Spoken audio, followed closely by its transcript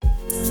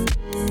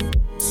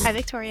Hi,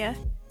 Victoria.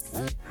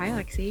 Hi,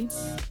 Lexi.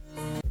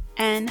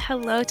 And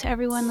hello to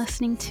everyone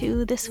listening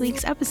to this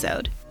week's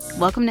episode.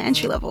 Welcome to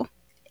Entry Level.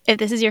 If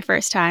this is your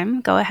first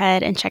time, go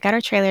ahead and check out our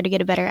trailer to get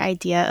a better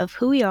idea of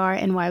who we are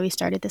and why we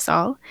started this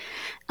all.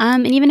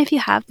 And even if you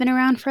have been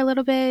around for a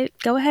little bit,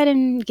 go ahead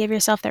and give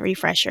yourself that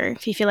refresher.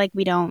 If you feel like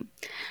we don't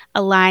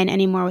align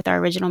anymore with our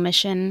original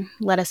mission,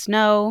 let us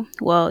know.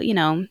 We'll,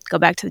 go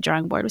back to the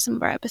drawing board with some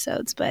of our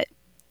episodes. But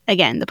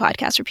again, the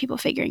podcast for people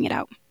figuring it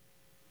out.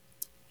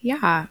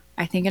 Yeah,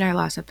 I think in our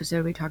last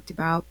episode we talked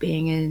about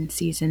being in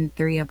season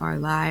 3 of our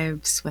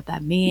lives, what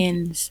that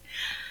means,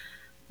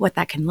 what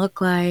that can look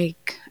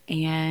like,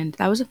 and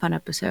that was a fun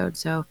episode.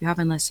 So if you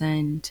haven't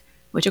listened,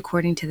 which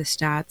according to the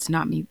stats,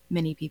 not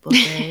many people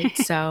did,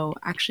 so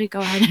actually go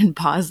ahead and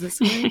pause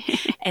this one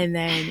and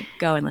then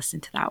go and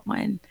listen to that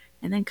one,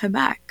 and then come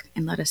back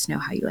and let us know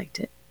how you liked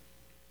it.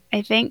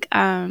 I think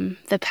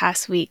the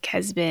past week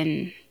has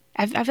been.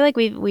 I feel like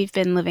we've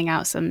been living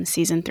out some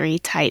season 3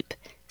 type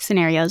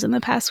scenarios in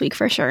the past week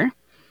for sure.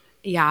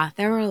 Yeah,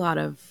 there were a lot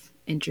of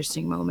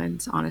interesting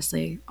moments,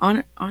 honestly.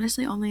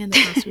 Honestly, only in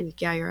the past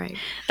week. Yeah, you're right.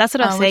 That's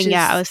what I was saying.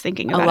 Yeah, I was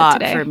thinking about a lot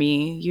it today. For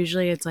me.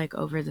 Usually it's like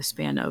over the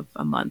span of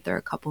a month or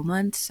a couple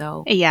months.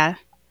 So yeah,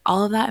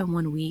 all of that in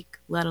 1 week,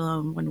 let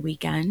alone one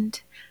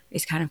weekend,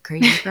 is kind of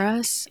crazy for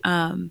us.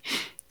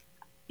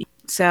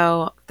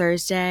 So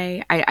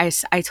Thursday,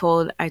 I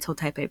told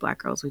Type A Black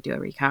Girls we do a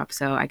recap.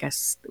 So I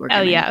guess we're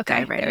gonna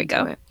dive right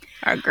into it.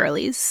 Our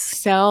girlies.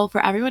 So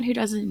for everyone who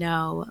doesn't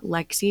know,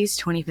 Lexi's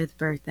 25th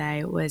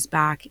birthday was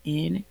back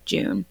in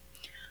June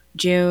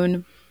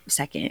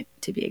 2nd,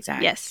 to be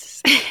exact.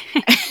 Yes.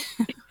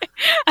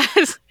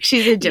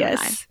 She's a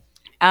Gemini. Yes.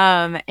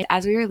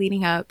 As we were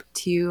leading up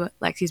to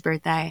Lexi's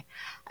birthday,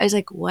 I was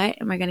like,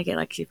 what am I going to get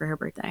Lexi for her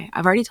birthday?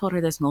 I've already told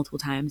her this multiple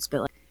times,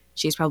 but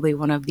she's probably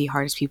one of the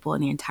hardest people in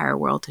the entire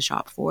world to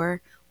shop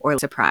for or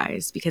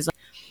surprise, because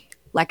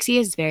Lexi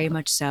is very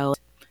much so,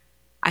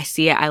 I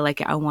see it, I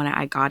like it, I want it,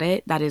 I got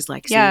it. That is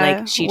Lexi.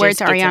 Yeah, she just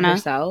gets Ariana. it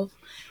herself.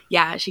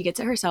 Yeah, she gets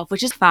it herself,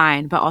 which is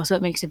fine, but also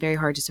it makes it very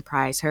hard to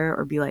surprise her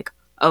or be like,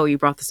 oh, you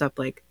brought this up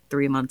like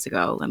 3 months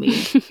ago. Let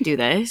me do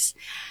this.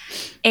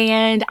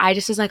 And I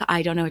just was like,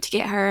 I don't know what to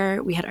get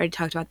her. We had already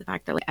talked about the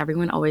fact that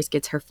everyone always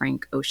gets her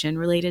Frank Ocean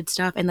related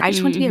stuff. And I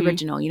just want to be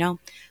original, We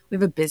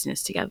have a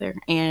business together.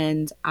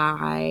 And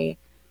I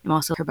am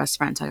also her best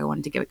friend, so I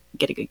wanted to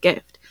get a good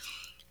gift.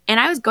 And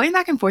I was going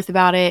back and forth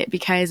about it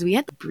because we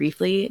had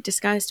briefly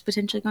discussed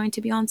potentially going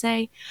to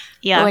Beyonce.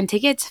 Yeah. But when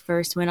tickets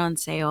first went on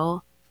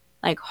sale,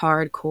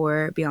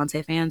 hardcore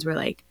Beyonce fans were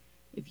like,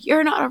 if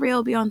you're not a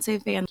real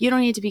Beyonce fan, you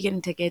don't need to be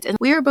getting tickets. And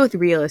we were both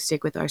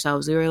realistic with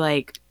ourselves. We were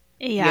like,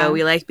 yo,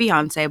 we like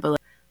Beyonce, but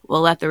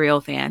we'll let the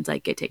real fans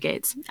get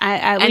tickets.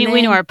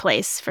 We know our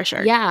place for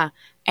sure. Yeah.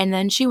 And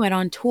then she went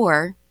on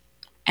tour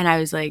and I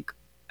was like,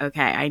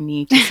 okay, I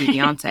need to see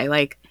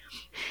Beyonce.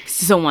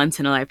 This is a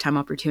once in a lifetime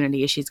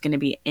opportunity. She's going to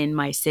be in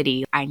my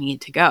city. I need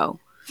to go.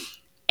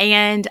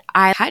 And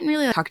I hadn't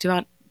really talked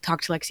to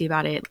Lexi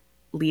about it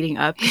leading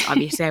up.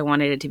 Obviously, I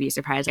wanted it to be a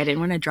surprise. I didn't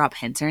want to drop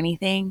hints or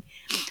anything.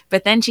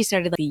 But then she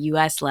started the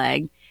US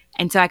leg.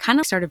 And so I kind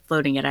of started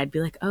floating it. I'd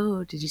be like,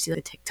 oh, did you see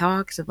the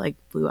TikToks of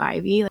Blue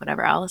Ivy,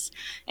 whatever else?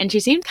 And she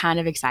seemed kind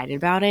of excited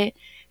about it.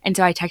 And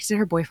so I texted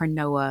her boyfriend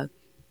Noah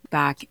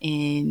back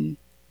in,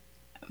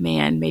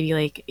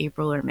 maybe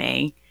April or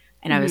May.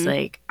 And I was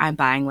like, I'm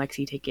buying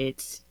Lexi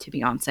tickets to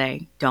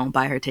Beyonce. Don't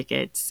buy her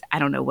tickets. I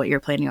don't know what you're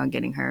planning on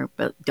getting her,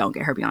 but don't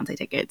get her Beyonce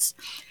tickets.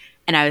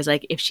 And I was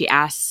like, if she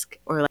asks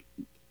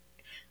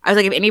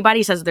if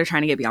anybody says they're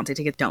trying to get Beyonce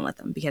tickets, don't let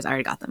them, because I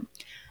already got them.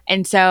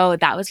 And so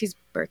that was his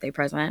birthday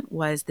present,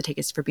 was the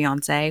tickets for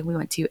Beyonce. We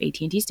went to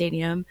AT&T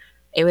Stadium.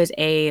 It was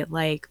a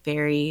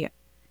very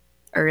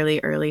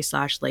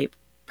early/late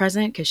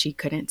present because she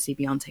couldn't see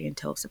Beyonce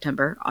until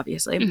September,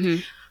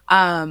 obviously.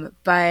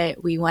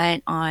 But we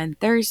went on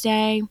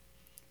Thursday.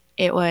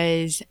 It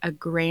was a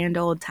grand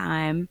old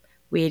time.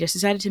 We just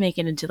decided to make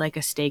it into a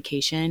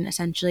staycation,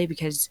 essentially,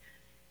 because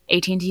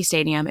AT&T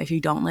Stadium, if you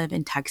don't live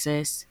in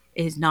Texas,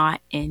 is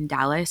not in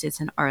Dallas. It's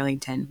in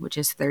Arlington, which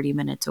is 30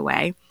 minutes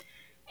away.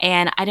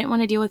 And I didn't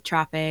want to deal with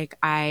traffic.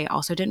 I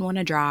also didn't want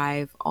to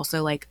drive.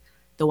 Also,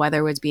 the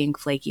weather was being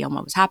flaky on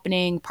what was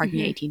happening.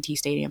 Parking at AT&T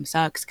Stadium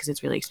sucks because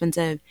it's really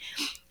expensive.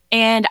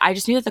 And I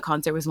just knew that the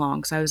concert was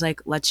long. So I was like,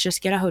 let's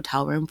just get a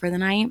hotel room for the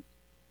night.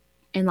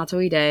 And that's what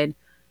we did.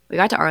 We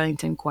got to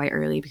Arlington quite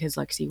early because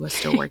Lexi was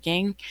still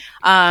working.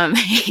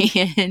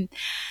 And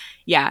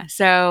yeah,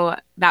 so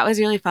that was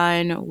really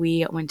fun.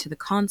 We went to the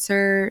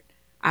concert.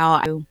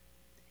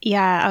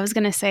 Yeah, I was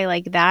going to say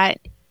that.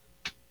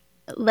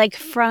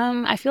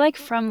 I feel like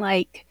from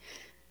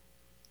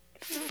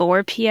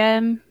 4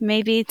 p.m.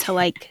 maybe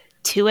to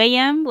 2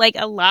 a.m.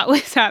 A lot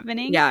was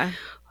happening. Yeah.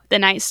 The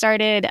night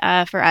started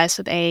for us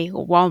with a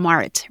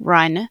Walmart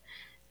run.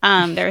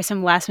 There were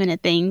some last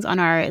minute things on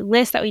our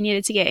list that we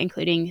needed to get,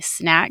 including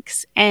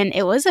snacks. And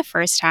it was the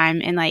first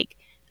time in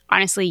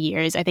honestly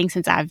years, I think,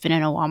 since I've been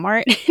in a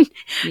Walmart.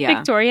 Yeah.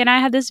 Victoria and I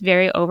had this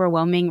very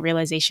overwhelming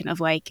realization of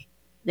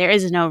there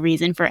is no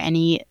reason for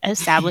any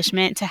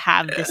establishment to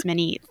have this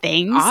many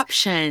things.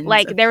 Options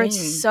Like of there were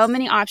so things.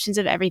 many options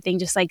of everything,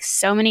 just like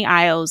so many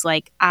aisles.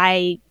 Like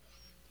I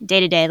day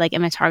to day, like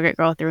I'm a Target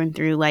girl through and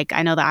through. Like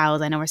I know the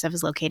aisles, I know where stuff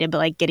is located, but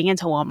like getting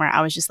into Walmart,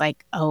 I was just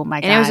like, oh my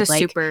And it was god,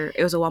 like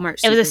it was a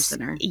Walmart it was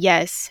super center.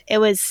 yes, it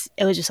was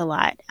just a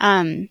lot.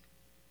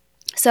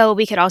 So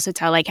we could also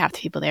tell like half the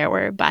people there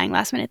were buying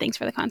last minute things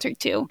for the concert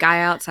too.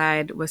 Guy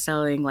outside was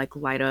selling like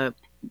light up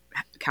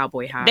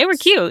cowboy They were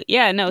hats. cute.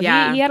 Yeah, no, he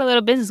Yeah. had a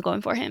little business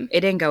going for him.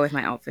 It didn't go with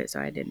my outfit, so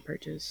I didn't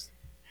purchase.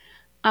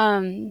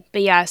 But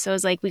yeah, so it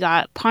was like we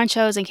got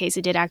ponchos in case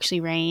it did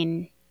actually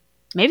rain.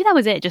 Maybe that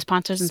was it, just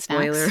ponchos and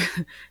Spoiler.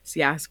 snacks.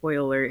 Yeah,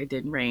 spoiler, it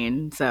didn't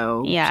rain.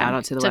 So Yeah, shout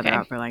out to the it's weather okay.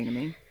 out for lying to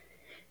me.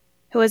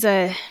 It was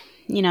a,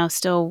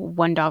 still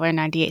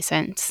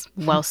 $1.98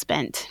 well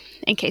spent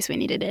in case we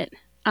needed it.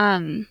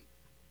 So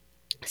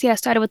yeah, I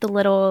started with a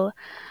little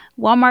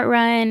Walmart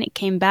run,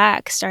 came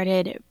back,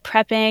 started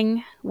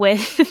prepping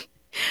with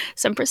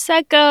some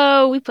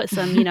prosecco. We put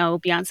some,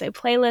 Beyonce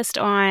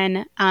playlist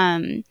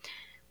on.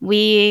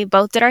 We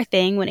both did our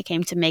thing when it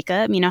came to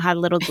makeup. You know, had a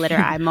little glitter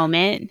eye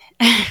moment.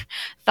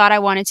 Thought I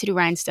wanted to do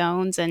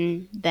rhinestones,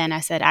 and then I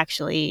said,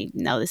 actually,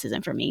 no, this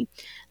isn't for me.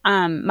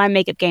 My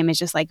makeup game is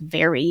just like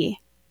very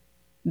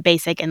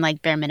basic and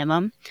like bare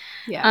minimum.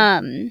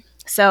 Yeah.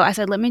 So I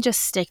said, let me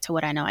just stick to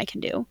what I know I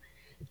can do.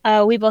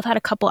 We both had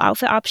a couple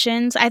outfit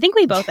options. I think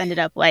we both ended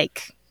up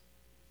like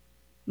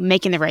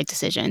making the right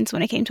decisions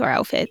when it came to our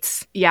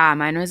outfits. Yeah,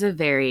 mine was a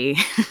very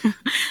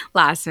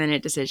last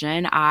minute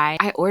decision.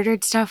 I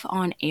ordered stuff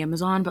on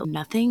Amazon, but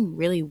nothing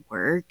really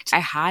worked. I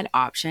had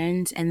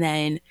options, and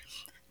then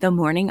the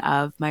morning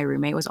of, my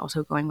roommate was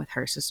also going with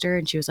her sister,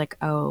 and she was like,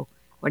 "Oh,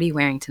 what are you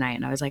wearing tonight?"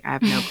 And I was like, "I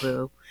have no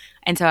clue."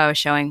 And so I was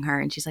showing her,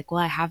 and she's like,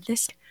 "Well, I have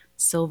this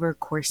silver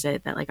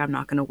corset that like I'm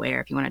not gonna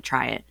wear if you want to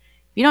try it.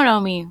 If you don't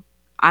know me,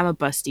 I'm a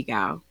busty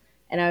gal."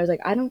 And I was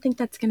like, "I don't think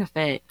that's gonna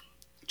fit."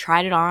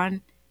 Tried it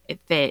on, it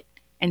fit.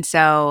 And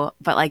so,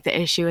 but like the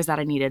issue is that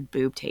I needed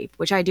boob tape,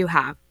 which I do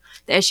have.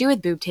 The issue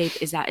with boob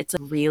tape is that it's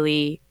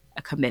really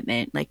a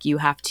commitment. Like you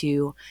have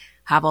to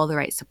have all the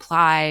right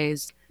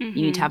supplies, you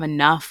need to Mm-hmm. have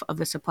enough of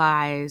the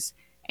supplies,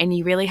 and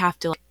you really have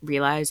to like,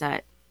 realize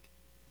that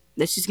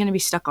this is going to be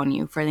stuck on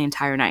you for the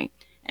entire night.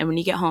 And when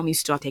you get home, you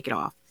still have to take it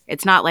off.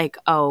 It's not like,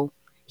 oh,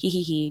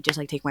 just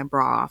like take my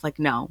bra off. Like,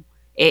 no,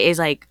 it is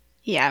like,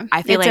 Yeah,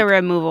 I feel it's a like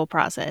removal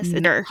process.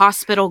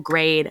 hospital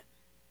grade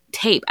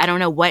tape. I don't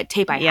know what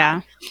tape I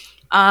had.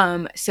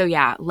 Yeah. So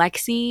yeah,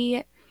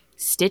 Lexi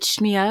stitched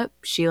me up.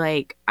 She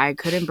like, I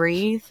couldn't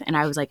breathe, and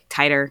I was like,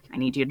 tighter. I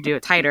need you to do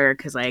it tighter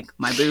because like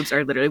my boobs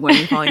are literally going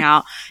to be falling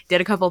out.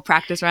 Did a couple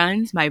practice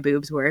runs. My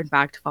boobs were in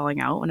fact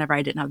falling out whenever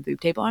I didn't have boob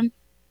tape on.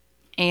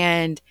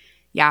 And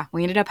yeah,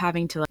 we ended up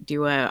having to like,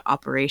 do a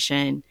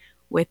operation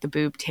with the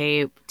boob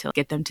tape to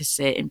get them to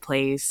sit in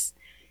place.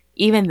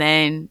 Even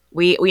then,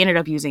 we ended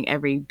up using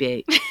every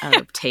bit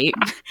of tape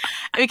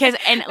because,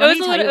 and let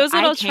me tell It you, was a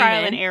little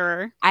trial and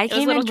error. I It was a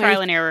came little in trial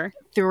with and error.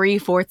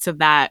 3/4 of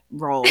that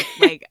roll.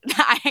 Like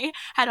I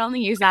had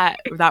only used that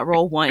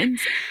roll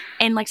once,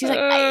 and like she's like,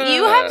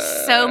 "You have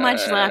so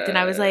much left," and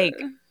I was like,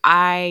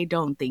 "I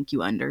don't think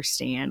you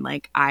understand.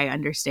 Like I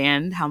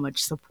understand how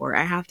much support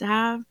I have to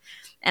have,"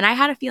 and I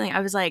had a feeling. I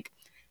was like,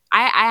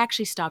 I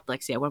actually stopped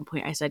Lexi at one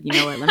point. I said, "You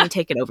know what? Let me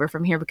take it over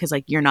from here because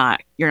like you're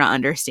not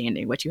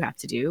understanding what you have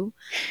to do."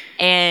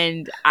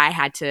 And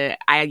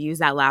I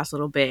used that last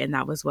little bit, and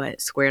that was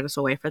what squared us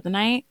away for the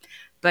night.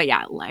 But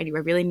yeah, I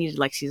really needed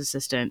Lexi's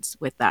assistance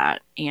with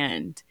that.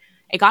 And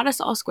it got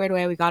us all squared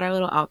away. We got our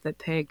little outfit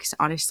picks.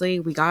 Honestly,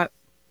 we got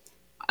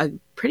a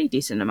pretty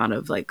decent amount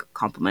of like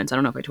compliments. I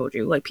don't know if I told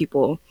you, like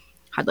people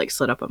had like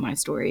slid up on my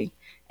story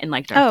and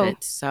liked our Oh,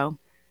 fits. So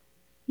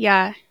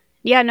yeah.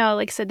 Yeah, no,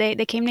 like I said, they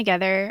came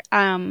together.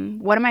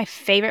 One of my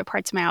favorite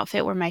parts of my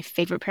outfit were my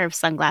favorite pair of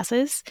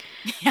sunglasses.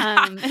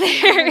 yeah, I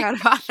They're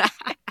forgot about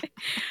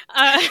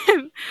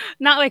that.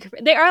 not like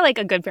they are like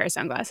a good pair of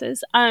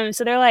sunglasses.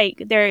 So they're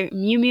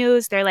Miu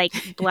Miu's. They're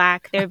like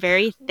black. They're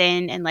very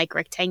thin and like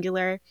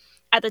rectangular.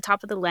 At the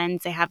top of the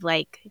lens, they have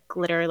like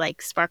glitter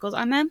like sparkles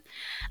on them.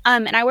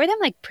 And I wear them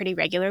like pretty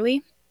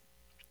regularly.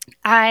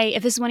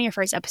 If this is one of your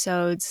first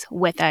episodes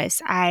with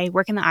us, I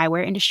work in the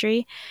eyewear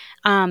industry.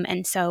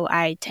 And so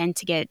I tend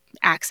to get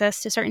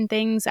access to certain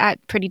things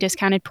at pretty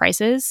discounted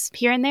prices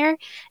here and there.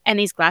 And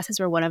these glasses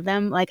were one of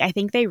them. Like, I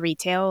think they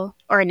retail,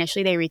 or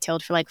initially they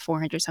retailed for like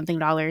 400 something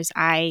dollars.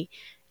 I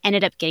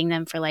ended up getting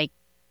them for like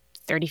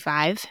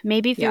 35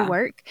 maybe through Yeah,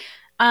 work.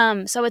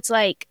 So it's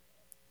like,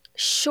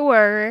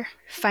 sure,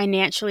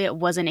 financially it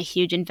wasn't a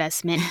huge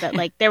investment, but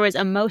like there was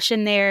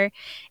emotion there.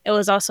 It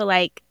was also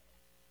like,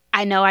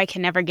 I know I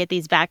can never get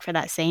these back for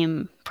that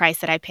same price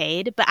that I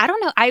paid, but I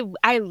don't know.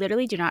 I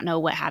literally do not know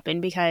what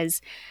happened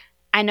because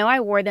I know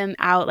I wore them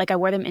out. Like I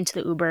wore them into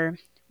the Uber.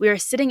 We were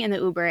sitting in the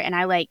Uber and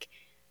I like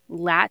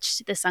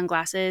latched the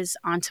sunglasses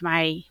onto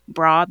my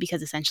bra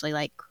because essentially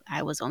like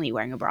I was only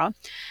wearing a bra.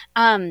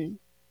 Um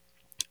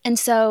and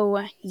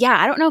so yeah,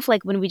 I don't know if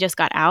like when we just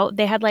got out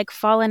they had like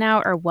fallen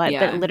out or what,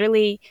 but yeah.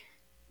 literally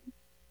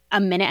a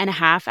minute and a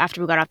half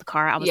after we got out the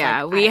car, I was like,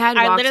 Yeah, we had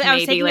walked I was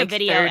maybe taking a like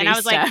video, and 30 I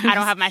was like, I don't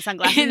steps. have my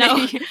sunglasses. And then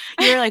No.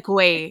 you were like,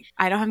 wait,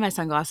 I don't have my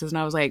sunglasses. And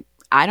I was like,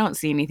 I don't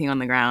see anything on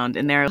the ground.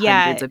 And there are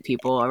hundreds Yeah. of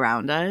people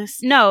around us.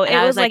 No, And it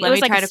I was was like, like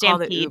let me a try to call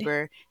the stampede.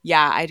 Uber.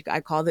 Yeah, I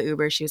called the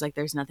Uber. She was like,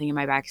 there's nothing in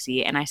my back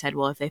seat. And I said,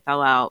 well, if they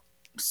fell out,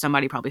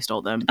 somebody probably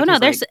stole them Oh no, because,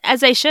 there's like, as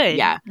they should.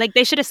 yeah. Like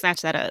they should have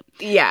snatched that up.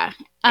 Yeah.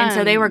 And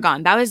so they were Um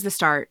gone. That was the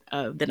start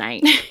of the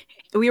night.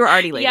 We were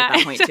already late at yeah.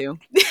 that point, too.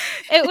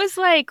 It was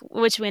like,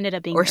 which we ended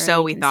up being Or so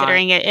early we thought.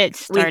 considering it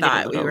We started a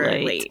thought we little were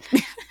late.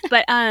 late.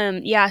 But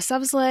yeah, so I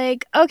was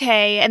like,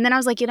 okay. And then I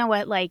was like, you know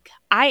what? Like,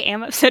 I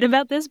am upset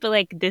about this, but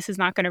like this is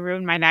not gonna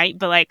ruin my night.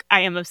 But like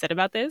I am upset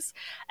about this.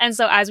 And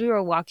so as we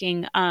were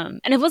walking, and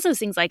it was those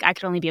things like I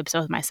could only be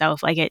upset with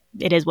myself. Like it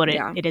is what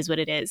Yeah. it is what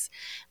it is.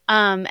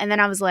 And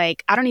then I was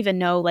like, I don't even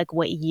know like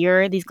what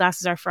year these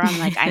glasses are from.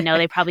 Like I know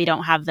they probably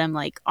don't have them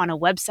like on a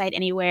website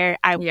anywhere.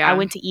 I Yeah.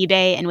 went to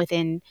eBay, and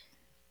within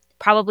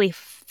probably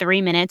 3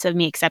 minutes of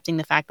me accepting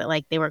the fact that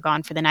like they were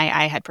gone for the night,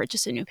 I had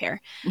purchased a new pair.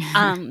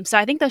 So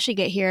I think those should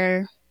get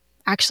here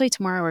actually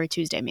tomorrow or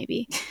Tuesday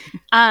maybe.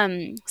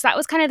 So that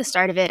was kind of the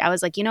start of it. I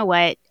was like, you know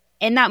what?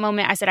 In that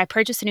moment, I said I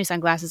purchased the new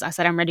sunglasses. I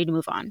said I'm ready to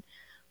move on.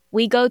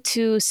 We go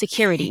to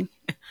security.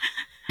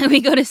 We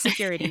go to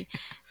security.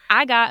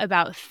 I got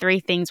about 3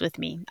 things with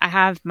me. I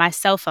have my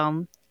cell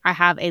phone, I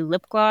have a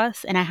lip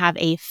gloss, and I have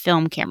a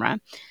film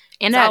camera.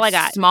 And That's a all I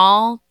got.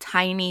 small,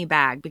 tiny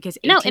bag because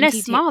No, in a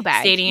AT&T small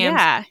bag. Stadium's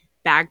Yeah.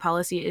 bag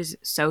policy is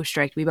so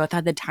strict. We both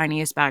had the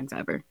tiniest bags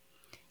ever.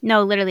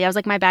 No, literally. I was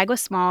like, my bag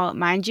was small.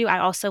 Mind you, I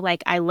also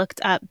like I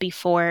looked up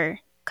before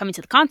coming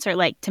to the concert,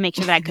 like to make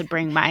sure that I could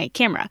bring my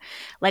camera.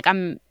 Like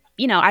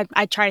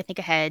I try to think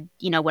ahead,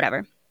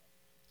 whatever.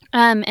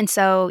 And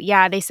so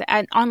yeah, they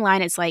said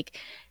online it's like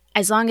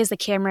as long as the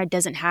camera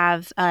doesn't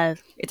have a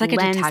It's like a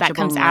lens that detachable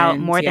comes out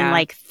lens. more than Yeah.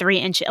 like 3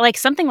 inches, like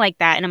something like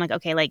that. And I'm like,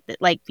 okay, like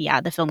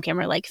yeah, the film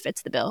camera like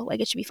fits the bill. Like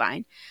it should be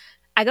fine.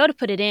 I go to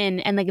put it in,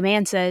 and the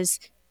man says,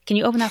 "Can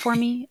you open that for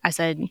me?" I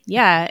said,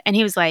 "Yeah." And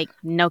he was like,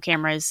 "No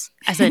cameras."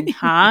 I said,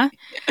 "Huh?"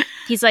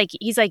 He's like,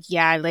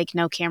 "Yeah, like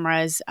no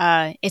cameras.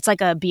 It's like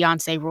a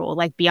Beyonce rule.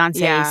 Like Beyonce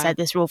Yeah. set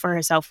this rule for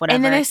herself, And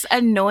then whatever." this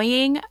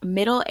annoying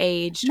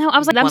middle-aged No, I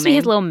was like, that must be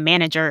his woman. little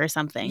manager or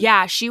something.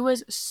 Yeah, she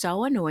was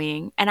so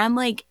annoying. And I'm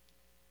like,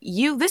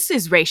 this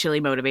is racially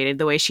motivated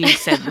the way she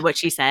said what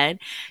she said.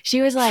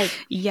 She was like,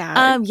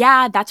 Yeah.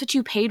 yeah, that's what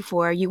you paid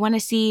for. You want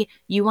to see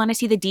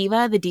the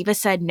diva? The diva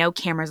said no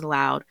cameras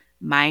allowed.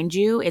 Mind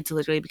you, it's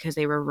literally because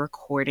they were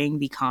recording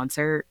the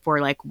concert for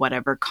like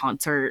whatever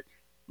concert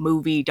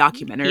movie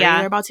documentary they're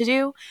Yeah. about to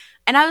do.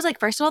 And I was like,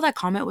 first of all, that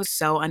comment was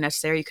so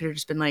unnecessary. You could have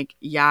just been like,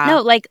 yeah,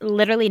 No, like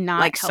literally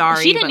not like helpful.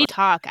 sorry, She didn't but need to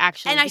talk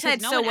actually and I because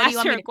said, no so one what do you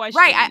asked want her me a to question.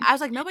 Right. I was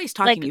like, nobody's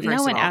talking Like to you, no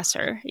first one of all. asked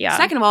her. Yeah.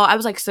 Second of all, I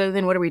was like, so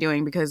then what are we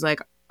doing? Because like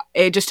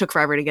it just took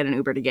forever to get an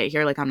Uber to get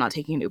here. Like I'm not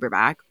taking an Uber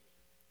back.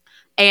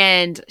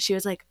 And she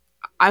was like,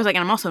 I was like,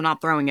 and I'm also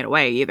not throwing it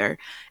away either.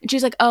 And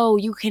she's like, oh,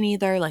 you can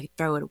either like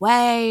throw it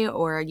away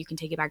or you can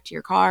take it back to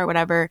your car or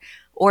whatever.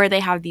 Or they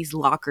have these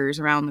lockers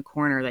around the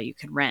corner that you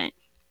can rent.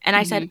 And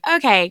I said,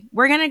 okay,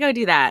 we're going to go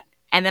do that.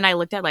 And then I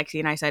looked at Lexi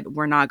and I said,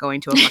 we're not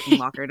going to a fucking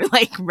locker to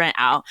like rent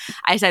out.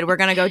 I said, we're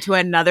going to go to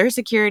another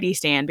security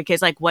stand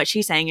because like what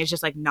she's saying is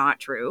just like not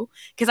true.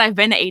 Because I've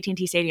been to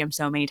AT&T Stadium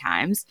so many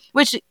times,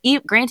 which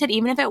granted,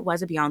 even if it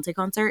was a Beyonce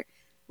concert,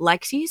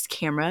 Lexi's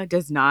camera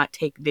does not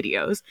take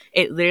videos.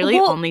 It literally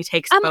only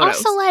takes I'm photos.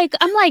 also like,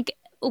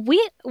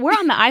 we're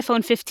on the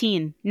iPhone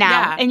 15 now,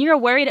 Yeah. and you're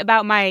worried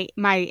about my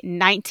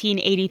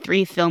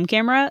 1983 film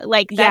camera.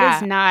 Like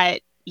that is not.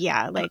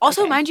 Yeah, like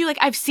also, okay. mind you, like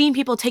I've seen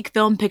people take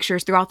film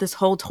pictures throughout this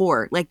whole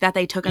tour, like that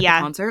they took at the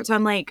concert. So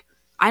I'm like,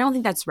 I don't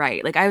think that's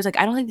right. Like I was like,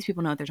 I don't think these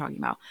people know what they're talking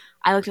about.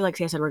 I looked at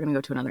Lexi, I said, we're gonna go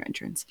to another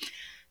entrance.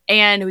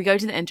 And we go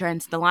to the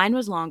entrance. The line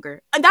was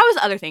longer. And that was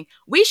the other thing.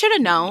 We should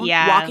have known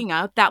walking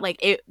up that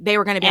like they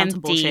were going to be on some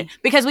bullshit.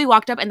 Because we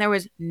walked up and there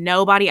was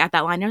nobody at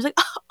that line. I was like,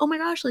 oh my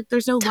gosh, like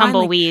there's no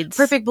tumbleweeds.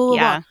 Like, perfect, blah,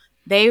 blah,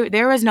 blah.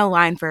 There was no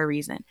line for a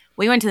reason.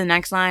 We went to the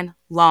next line,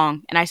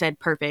 long. And I said,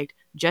 perfect.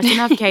 Just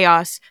enough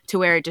chaos to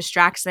where it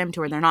distracts them, to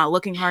where they're not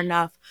looking hard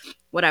enough.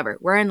 Whatever.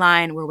 We're in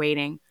line. We're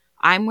waiting.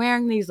 I'm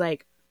wearing these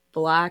like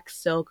black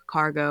silk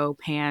cargo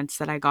pants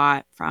that I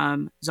got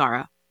from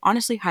Zara.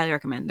 Honestly, highly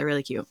recommend. They're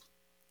really cute.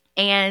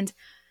 And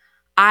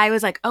I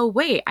was like, oh,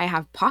 wait, I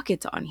have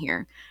pockets on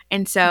here.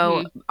 And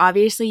so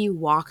obviously you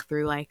walk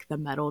through like the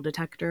metal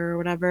detector or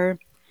whatever,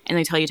 and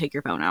they tell you to take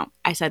your phone out.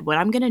 I said, what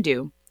I'm going to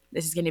do,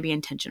 this is going to be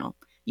intentional.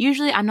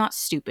 Usually I'm not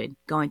stupid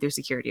going through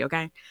security,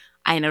 okay?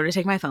 I know to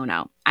take my phone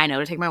out. I know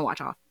to take my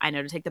watch off. I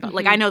know to take the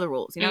like I know the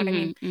rules. You know what I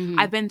mean?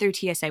 I've been through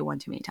TSA one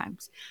too many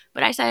times.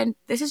 But I said,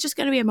 this is just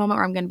going to be a moment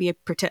where I'm going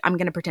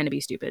to pretend to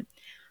be stupid.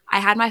 I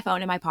had my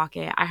phone in my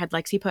pocket. I had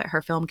Lexi put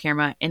her film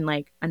camera in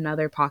like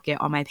another pocket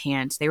on my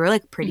pants. They were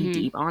like pretty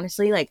deep,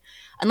 honestly. Like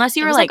unless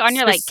you were like on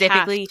your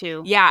specifically, like calf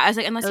too. Yeah, I was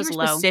like unless you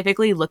were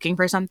specifically looking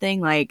for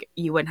something, like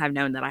you wouldn't have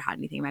known that I had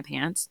anything in my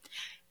pants.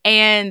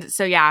 And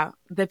so, yeah,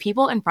 the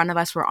people in front of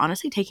us were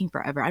honestly taking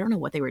forever. I don't know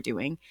what they were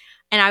doing.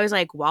 And I was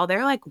like, while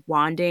they're like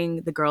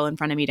wanding the girl in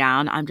front of me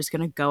down, I'm just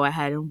going to go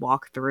ahead and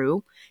walk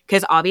through.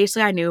 Because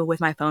obviously I knew with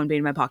my phone being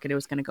in my pocket, it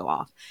was going to go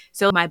off.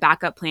 So my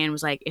backup plan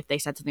was like, if they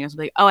said something else, I'd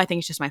be like, oh, I think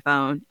it's just my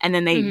phone. And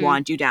then they Mm-hmm.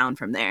 wand you down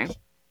from there.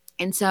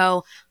 And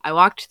so I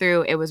walked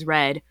through, it was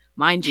red.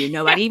 Mind you,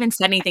 nobody even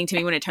said anything to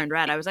me when it turned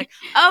red. I was like,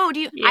 oh,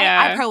 I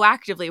Yeah.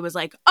 proactively was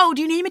like, oh,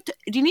 do you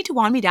need to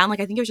wand me down? Like,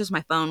 I think it was just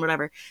my phone,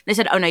 whatever. And they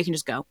said, oh, no, you can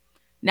just go.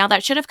 Now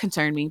that should have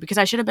concerned me because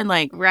I should have been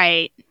like,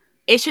 Right.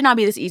 it should not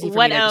be this easy for me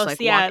What to just else? like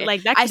walk Yeah, it.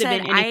 like that I could have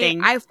said been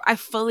anything. I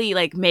fully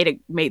like made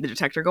the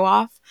detector go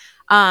off.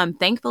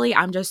 Thankfully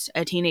I'm just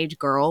a teenage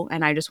girl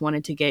and I just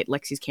wanted to get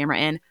Lexi's camera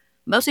in,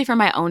 mostly for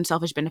my own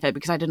selfish benefit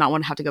because I did not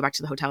want to have to go back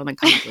to the hotel and then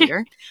come back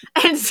later.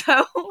 And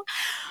so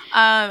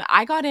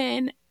I got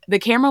in, the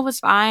camera was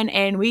fine,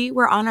 and we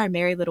were on our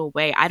merry little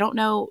way. I don't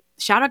know,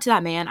 shout out to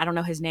that man. I don't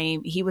know his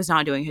name. He was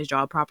not doing his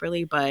job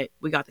properly, but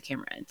we got the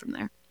camera in from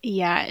there.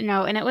 Yeah,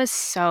 no, and it was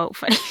so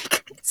funny.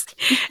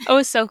 It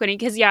was so funny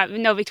because yeah,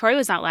 no, Victoria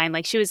was not lying.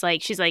 Like she's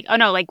like, oh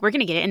no, like we're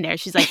gonna get it in there.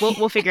 She's like,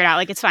 we'll figure it out.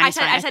 Like it's fine, I it's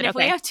said, fine. I I said, said, if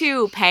we okay. have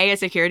to pay a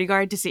security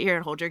guard to sit here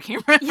and hold your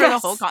camera for the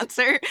whole Yes.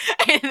 concert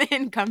and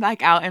then come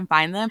back out and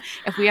find them,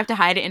 if we have to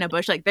hide it in a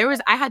bush, like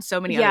I had so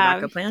many other Yeah.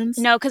 backup plans.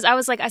 No, because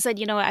I said,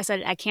 you know what? I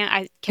said I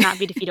cannot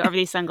be defeated over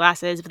these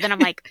sunglasses. But then I'm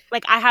like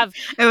I have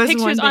It was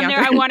pictures one thing on there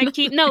after I want to another.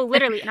 keep. No,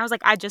 literally. And I was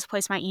like, I just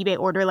placed my eBay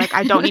order. Like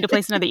I don't need to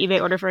place another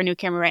eBay order for a new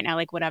camera right now.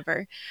 Like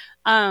whatever.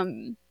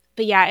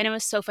 But yeah, and it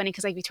was so funny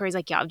because like Victoria's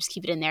like, yeah, I'll just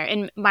keep it in there,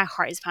 and my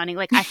heart is pounding.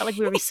 Like I felt like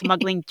we were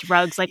smuggling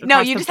drugs like No,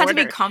 across you the just have to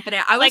be border.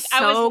 confident. I was Like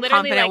I was so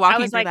literally confident like I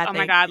walking was through like, that oh my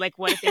thing. god, like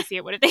what if they see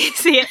it? What if they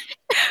see it?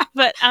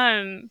 But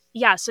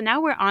yeah, so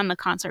now we're on the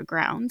concert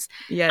grounds.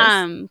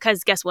 Yes.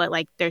 Because guess what?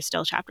 Like there's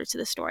still chapters to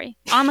the story.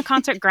 On the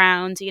concert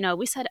grounds,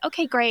 we said,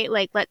 okay, great,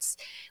 like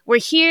we're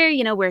here,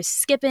 we're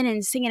skipping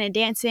and singing and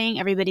dancing.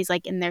 Everybody's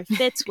like in their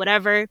fits,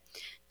 whatever.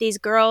 These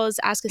girls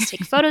ask us to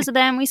take photos of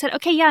them. We said,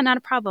 okay, yeah, not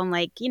a problem.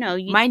 Like,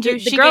 Mind you, the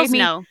she gave girls me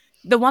know.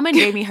 the woman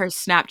gave me her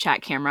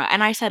Snapchat camera,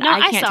 and I said No, I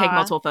can't take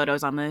multiple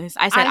photos on this.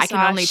 I said I I can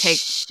saw only take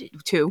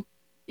two.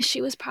 she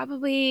was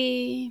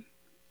probably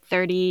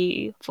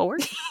 34.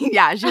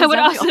 Yeah, she I was would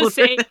definitely also older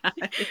say. than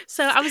us.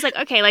 So I was like,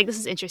 okay, like this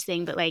is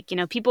interesting, but like,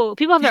 people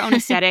have their own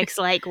aesthetics,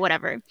 like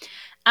whatever.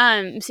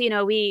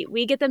 So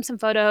we get them some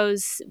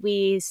photos.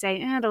 We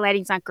say, the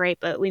lighting's not great,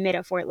 but we made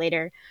up for it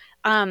later.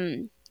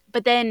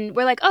 But then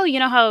we're like, oh, you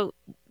know how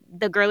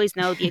the girlies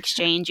know the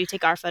exchange. You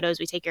take our photos,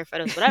 we take your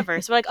photos,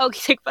 whatever. So we're like, oh,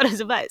 take photos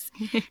of us.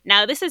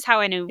 Now this is how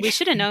I knew. We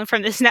should have known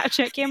from the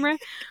Snapchat camera,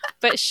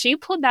 but she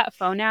pulled that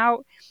phone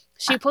out.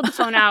 She pulled the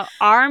phone out.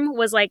 Arm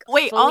was like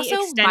Wait, fully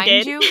also,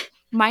 extended.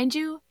 mind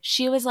you,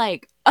 she was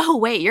like, "Oh,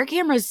 wait, your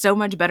camera is so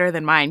much better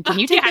than mine. Can Oh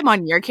you take yeah, them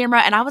on your camera?"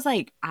 And I was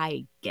like,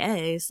 "I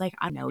guess. Like,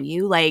 I know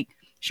you. Like,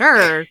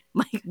 sure.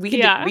 Like,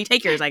 yeah. we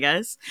take yours, I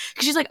guess."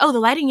 Because she's like, "Oh, the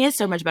lighting is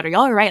so much better.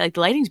 Y'all are right. Like, the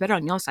lighting's better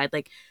on y'all side.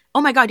 Like,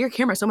 oh my god, your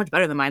camera's so much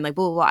better than mine. Like,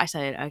 blah blah blah." I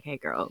said, "Okay,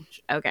 girl.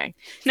 Okay."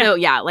 No, So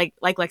yeah, like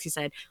Lexi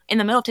said, in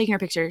the middle of taking her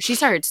picture, she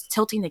starts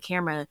tilting the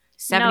camera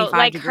no, 75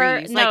 like her,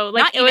 degrees. Like, no,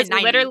 like not it even was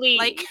 90. literally,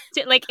 Like,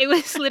 like it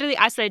was literally.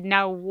 I said,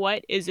 now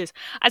what is this?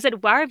 I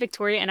said, why are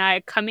Victoria and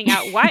I coming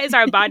out? Why is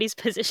our bodies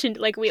positioned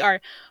like we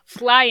are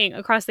flying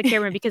across the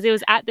camera because it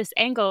was at this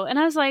angle? And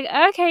I was like,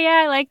 okay,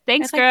 yeah, like I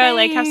thanks, was like, girl.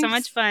 Like have so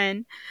much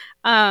 "Thanks."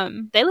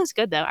 fun. They looked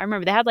good though. I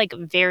remember they had like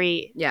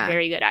very, Yeah.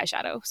 very good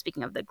eyeshadow.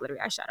 Speaking of the glittery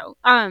eyeshadow,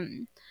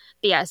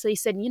 but yeah. So he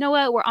said, you know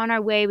what? We're on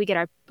our way. We got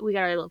our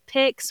little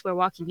pics. We're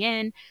walking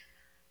in.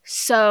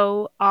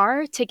 So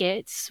our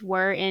tickets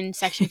were in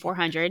section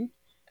 400.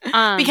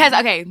 Because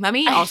okay, let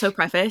me also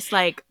preface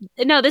like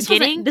No, this wasn't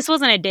getting this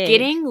wasn't a dig.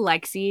 getting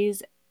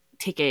Lexi's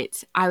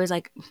tickets. I was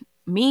like,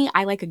 me,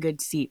 I like a good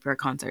seat for a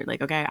concert.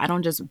 Like, okay, I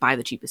don't just buy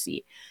the cheapest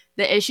seat.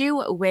 The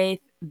issue with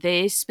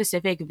this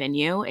specific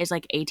venue is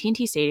like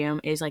AT&T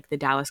Stadium is like the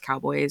Dallas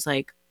Cowboys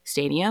like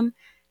stadium,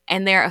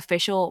 and their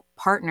official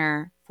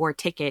partner for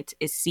tickets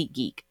is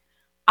SeatGeek.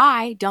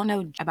 I don't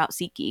know about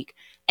SeatGeek.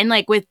 And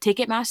like with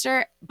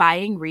Ticketmaster,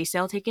 buying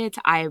resale tickets,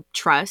 I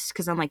trust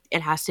because I'm like,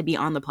 it has to be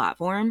on the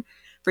platform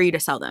for you to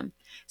sell them.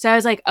 So I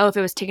was like, oh, if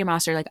it was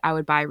Ticketmaster, like I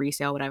would buy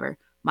resale, whatever.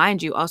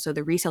 Mind you, also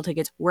the resale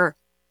tickets were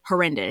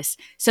horrendous.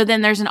 So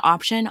then there's an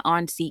option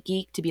on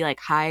SeatGeek to be like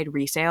hide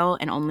resale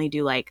and only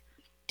do like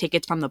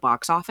tickets from the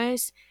box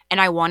office. And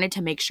I wanted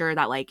to make sure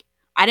that like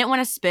I didn't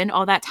want to spend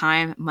all that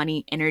time,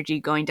 money, energy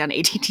going down to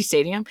AT&T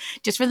Stadium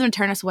just for them to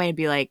turn us away and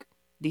be like,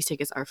 these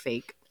tickets are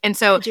fake. And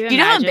so, Could you do you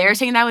know how imagine?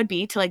 embarrassing that would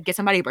be to like get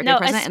somebody a birthday No,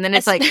 present and then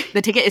it's like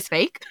the ticket is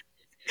fake?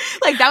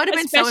 Like that would have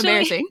been so especially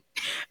embarrassing.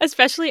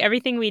 especially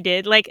everything we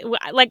did. Like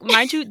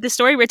mind you, the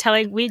story we're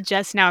telling, we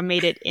just now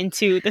made it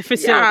into the Yeah.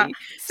 facility.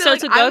 So So like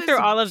to go through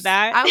all of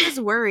that, I was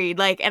worried.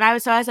 Like and I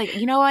was like,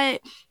 you know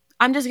what?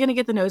 I'm just gonna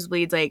get the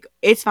nosebleeds. Like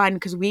it's fine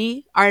because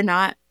we are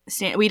not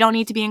we don't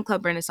need to be in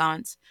Club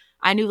Renaissance.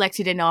 I knew Lexi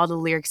didn't know all the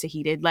lyrics that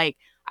he did. Like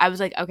I was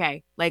like,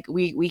 okay, like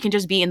we can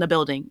just be in the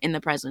building in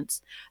the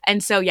presence.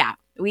 And so yeah,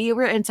 we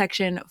were in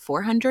section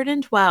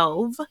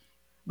 412,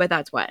 but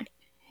that's what.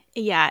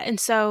 yeah, and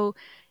so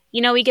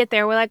we get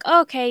there, we're like,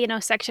 oh, okay,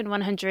 section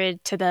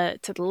 100 to the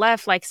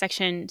left, like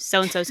section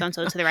so and so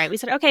to the right. We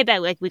said, okay,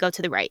 bet, like we go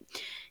to the right.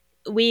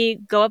 We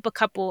go up a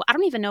couple, I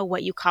don't even know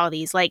what you call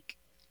these. Like,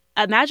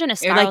 imagine a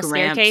It was like spiral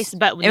staircase, ramps.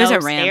 but with It was no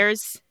a ramp.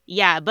 stairs.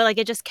 Yeah, but like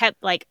it just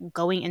kept like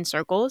going in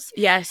circles.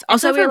 Yes. And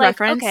Also so we're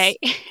like, okay.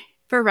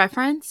 for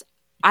reference,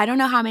 I don't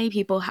know how many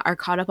people are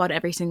caught up on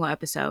every single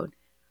episode,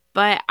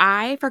 but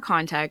I, for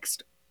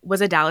context,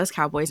 was a Dallas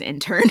Cowboys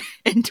intern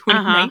in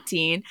Uh-huh.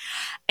 2019.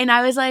 And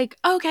I was like,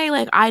 okay,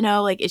 like I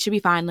know, like it should be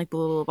fine, like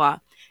blah, blah, blah, blah.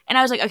 And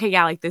I was like, okay,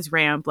 yeah, like this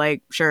ramp,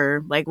 like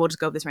sure, like we'll just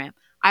go up this ramp.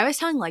 I was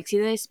telling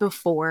Lexi this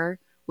before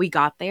we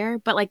got there,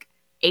 but like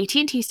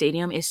AT&T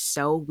Stadium is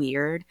so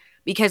weird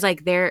because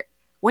like they're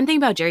one thing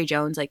about Jerry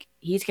Jones, like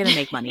he's gonna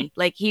make money,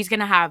 like he's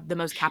gonna have the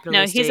most No, he's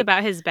capitalistic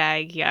about his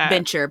bag. Yeah.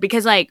 venture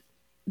because like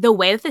the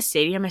way that the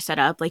stadium is set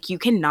up, like you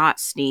cannot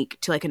sneak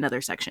to like another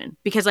section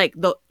because like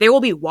there will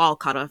be wall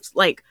cutoffs,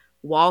 like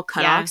wall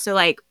Yeah. cutoffs. So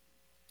like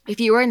if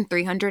you were in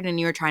 300 and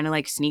you were trying to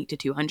like sneak to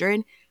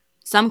 200,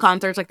 some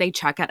concerts like they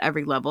check at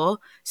every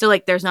level. So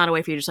like there's not a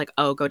way for you to just like,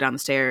 oh, go down the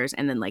stairs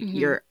and then like Hmm.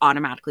 you're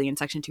automatically in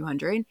section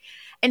 200.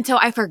 And so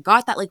I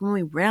forgot that like when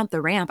we ran up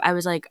the ramp, I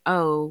was like,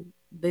 oh,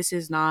 this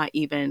is not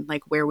even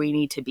like where we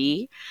need to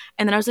be.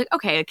 And then I was like,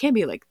 okay, it can't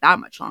be like that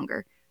much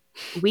longer.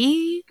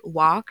 We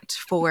walked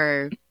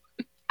for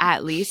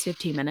at least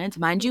 15 minutes.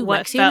 Mind you,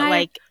 What felt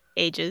like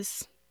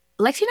ages.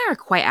 Lexi and I are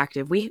quite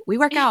active. We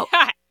work out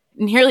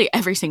nearly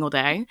every single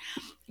day.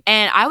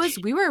 And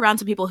we were around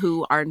some people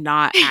who are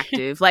not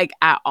active, like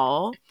at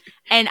all.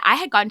 And I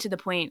had gotten to the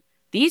point,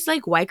 these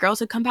like white girls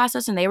had come past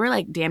us and they were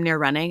like damn near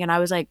running. And I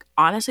was like,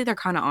 honestly, they're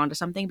kind of onto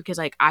something because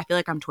like I feel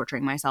like I'm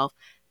torturing myself.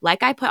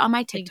 Like I put on my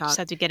You just TikTok,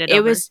 have to get it it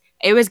over. was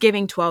it was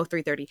giving 12,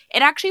 3:30.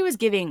 It actually was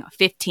giving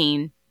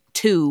 15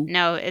 to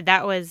No,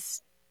 that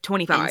was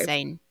 25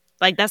 insane.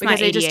 Like, that's not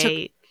because it just took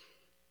ADA it took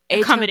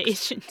it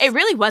accommodations.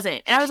 really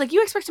wasn't. And I was like,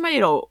 you expect somebody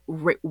to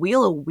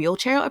wheel a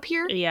wheelchair up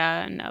here?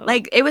 Yeah, no.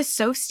 Like it was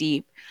so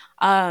steep.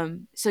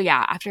 So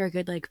yeah, after a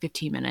good like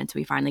 15 minutes,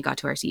 we finally got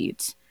to our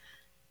seats.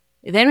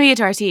 Then we get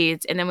to our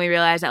seats, and then we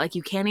realize that like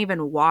you can't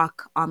even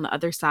walk on the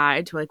other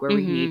side to like where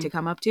we need Mm-hmm. to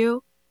come up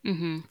to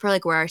Mm-hmm. for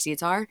like where our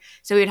seats are.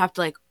 So we'd have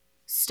to like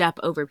step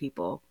over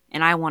people,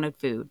 and I wanted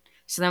food.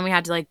 So then we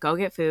had to like go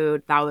get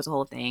food. That was the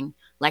whole thing.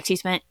 Lexi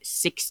spent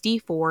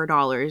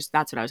 $64.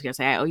 That's what I was gonna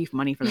say. I owe you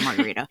money for the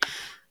margarita.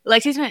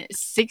 Lexi spent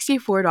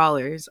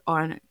 $64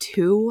 on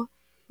two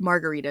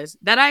margaritas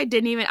that I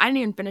didn't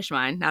even finish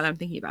mine now that I'm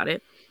thinking about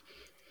it.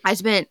 I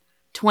spent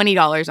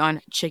 $20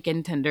 on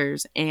chicken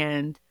tenders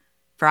and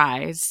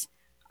fries,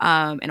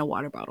 and a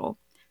water bottle.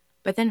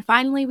 But then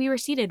finally we were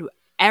seated.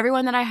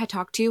 Everyone that I had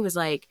talked to was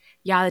like,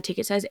 yeah, the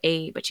ticket says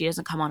 8, but she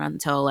doesn't come on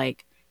until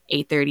like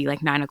 8:30,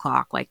 like 9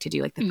 o'clock, like to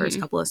do like the first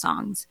Mm-hmm. couple of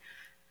songs.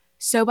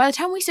 So by the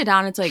time we sit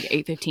down, it's like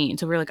 8:15.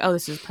 So we're like, oh,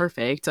 this is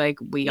perfect. Like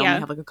we only Yeah.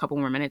 have like a couple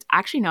more minutes.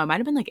 Actually, no, it might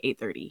have been like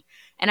 8:30.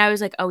 And I was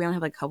like, oh, we only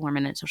have like a couple more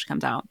minutes till she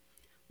comes out.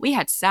 We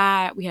had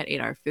sat, we had ate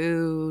our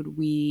food,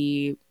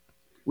 we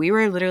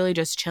were literally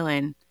just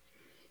chilling.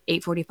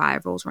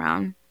 8:45 rolls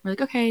around. We're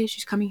like, okay,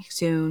 she's coming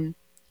soon.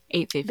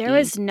 There 8:50.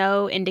 was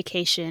no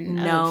indication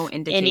No of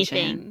indication.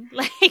 anything.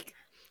 Like,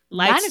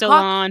 lights Nine still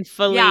o'clock. on Yeah,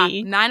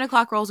 fully. 9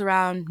 o'clock rolls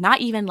around.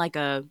 Not even like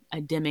a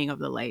dimming of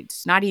the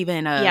lights. Not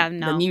even Yeah, the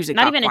no. music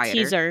Not got even a quieter.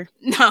 teaser.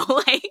 No,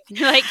 like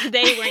Like,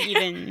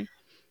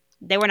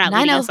 they were not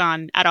nine leading oh us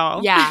on at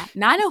all. yeah,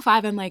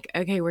 9:05. I'm like,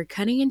 okay, we're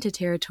cutting into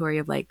territory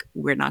of like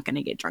we're not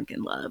gonna get drunk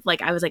in love.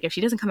 Like I was like, if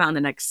she doesn't come out in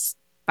the next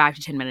 5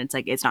 to 10 minutes,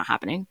 like it's not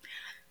happening.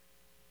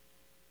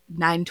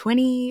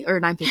 9:20 or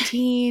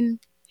 9:15.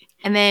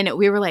 And then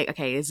we were like,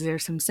 okay, is there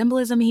some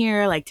symbolism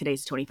here? Like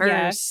today's the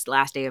Yeah. 21st,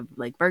 last day of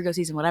like Virgo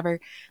season, whatever.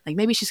 Like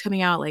maybe she's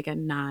coming out like at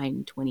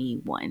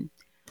 9:21.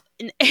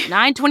 It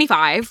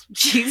 9:25.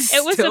 She's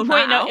was the still point.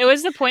 not No, out. it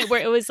was the point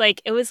where it was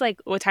like,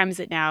 what time is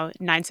it now?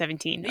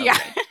 9:17. Yeah.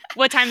 Okay.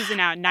 What time is it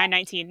now?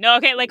 9:19. No,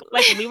 okay, like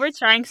we were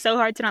trying so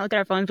hard to not look at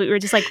our phones, but we were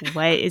just like,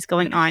 what is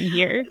going on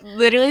here?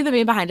 Literally the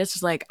man behind us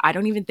was like, I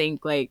don't even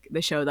think like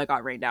the show that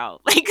got rained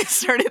out like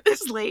started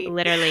this late.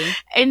 Literally.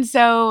 And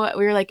so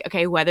we were like,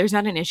 okay, weather's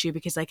not an issue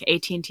because like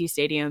AT&T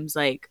Stadium's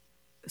like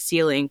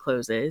ceiling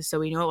closes. So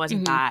we know it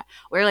wasn't Hmm. that.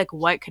 We're like,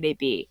 what could it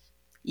be?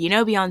 You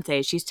know,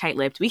 Beyonce, she's tight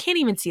lipped. We can't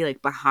even see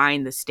like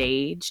behind the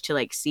stage to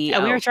like see, We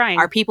were oh, are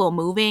trying. people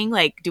moving?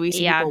 Like, do we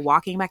see Yeah. people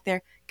walking back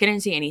there? Couldn't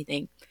see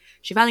anything.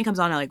 She finally comes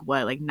on at like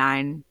what, like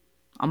 9,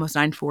 almost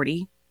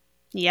 9:40. It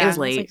Yeah. was It was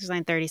like late. it was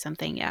 9:30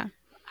 something. Yeah.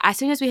 As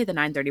soon as we hit the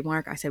 9:30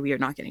 mark, I said we are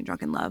not getting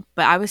drunk in love.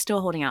 But I was still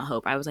holding out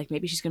hope. I was like,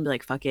 maybe she's gonna be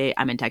like, fuck it,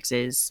 I'm in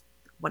Texas,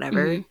 Hmm.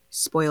 whatever.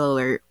 Spoiler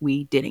alert,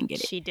 we didn't get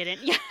it. She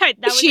didn't. Yeah, that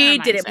was in our She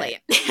didn't mindset. play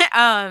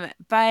it.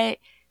 But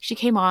she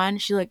came on.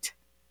 She looked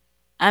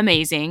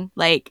amazing.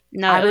 Like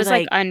No, I it was was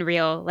like like,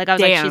 unreal. Like, I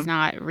was like, she's damn.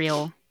 not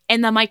real.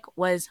 And the mic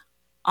was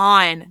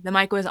on. The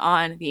mic was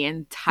on the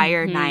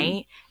entire Mm-hmm.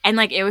 night. And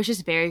like it was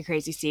just very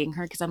crazy seeing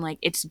her because I'm like,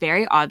 it's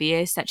very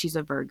obvious that she's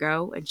a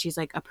Virgo and she's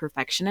like a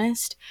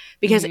perfectionist.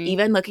 Because Mm-hmm.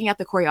 even looking at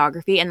the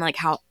choreography and like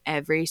how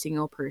every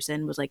single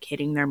person was like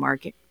hitting their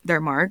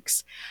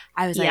marks,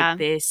 I was like, Yeah.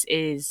 this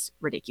is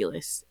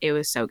ridiculous. It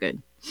was so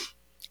good.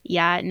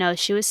 Yeah. No,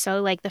 she was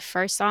so like the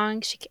first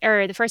song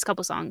or the first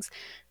couple songs,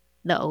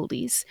 the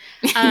oldies.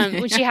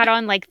 When she had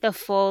on like the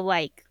full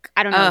like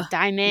I don't know Oh,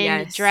 diamond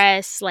yes.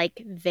 dress,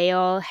 like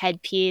veil,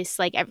 headpiece,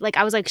 like like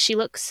I was like she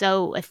looks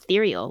so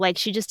ethereal. Like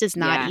she just does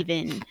not Yeah.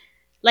 even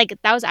like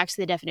that was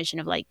actually the definition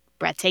of like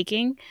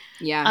breathtaking.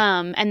 Yeah.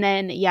 And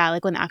then yeah,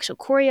 like when the actual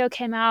choreo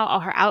came out, all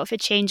her outfit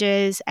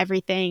changes,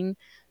 everything.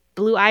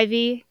 Blue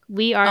Ivy,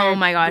 we Oh are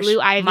my gosh. Blue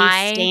Ivy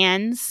My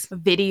stands.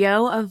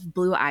 video of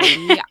Blue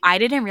Ivy, I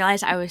didn't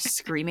realize I was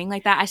screaming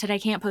like that. I said I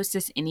can't post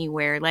this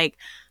anywhere. Like,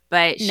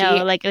 but No,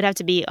 like it would have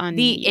to be on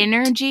the mute.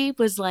 energy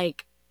was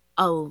like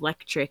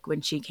electric when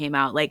she came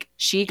out. Like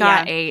she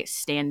got Yeah. a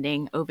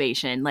standing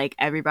ovation. Like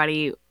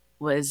everybody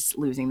was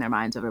losing their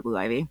minds over Blue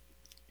Ivy.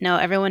 No,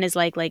 everyone is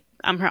like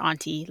I'm her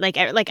auntie. Like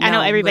I know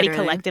No, everybody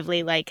literally.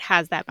 collectively like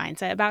has that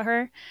mindset about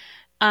her.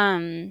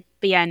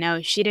 But yeah,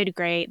 no, she did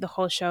great. The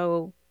whole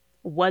show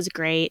was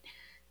great.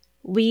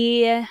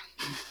 We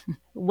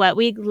what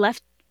we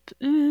left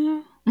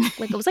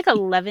like it was like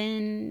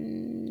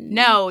 11.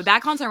 No,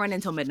 that concert went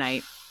until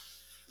midnight.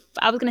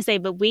 I was going to say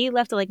but we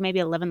left at like maybe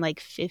 11 like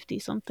 50 I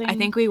something.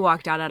 think we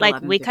walked out at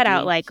Like we cut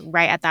out 11:50. like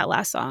right at that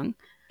last song.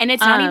 And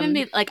it's not even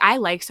Um like I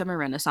like Summer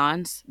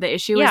Renaissance. The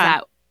issue is yeah,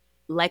 that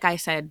like I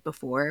said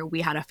before,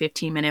 we had a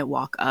 15-minute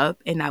walk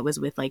up and that was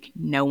with like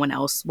no one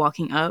else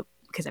walking up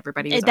because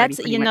everybody was already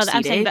that's pretty much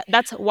I'm saying seated.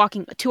 that's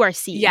walking to our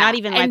seat, not Yeah.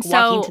 even And like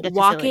walking so to the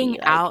walking facility.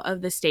 Like out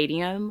of the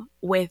stadium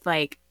with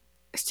like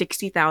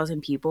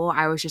 60,000 people,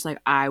 I was just like,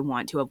 I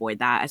want to avoid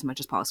that as much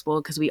as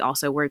possible because we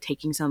also were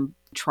taking some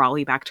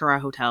trolley back to our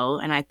hotel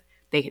and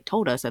they had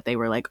told us that they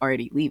were like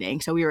already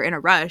leaving. So we were in a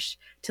rush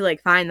to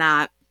like find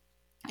that.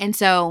 And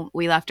so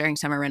we left during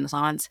Summer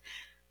Renaissance.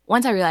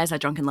 Once I realized that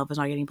Drunken Love was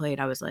not getting played,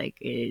 I was like,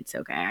 it's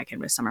okay. I can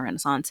miss Summer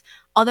Renaissance.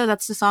 Although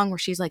that's the song where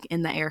she's like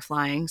in the air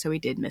flying. So we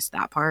did miss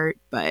that part,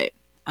 but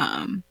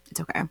it's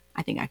okay.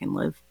 I think I can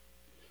live.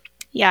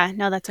 yeah,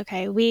 no, that's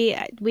okay.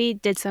 We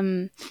did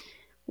some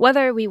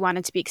whether we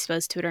wanted to be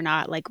exposed to it or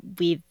not, like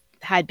we've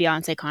had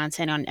Beyonce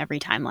content on every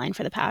timeline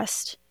for the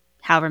past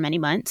however many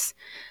months.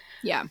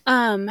 Yeah.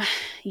 Um, So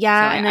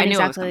yeah, and I then knew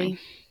it was coming.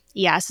 exactly,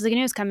 yeah. So the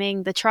news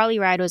coming. The trolley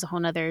ride was a whole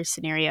nother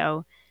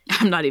scenario.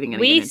 I'm not even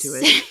going to get into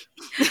it.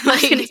 I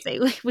was gonna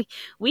Like, say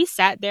we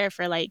sat there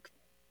for like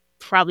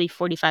probably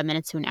 45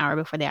 minutes to an hour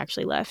before they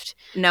actually left.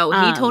 no,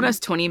 he told Um, us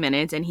 20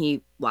 minutes and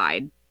he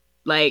lied.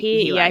 Like,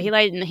 he he yeah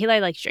lied. he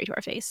lied like straight to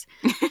our face.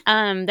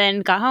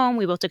 Then got home,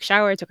 we both took a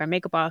shower, took our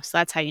makeup off, so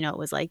that's how you know it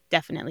was like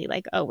definitely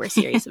like oh we're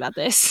serious about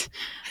this.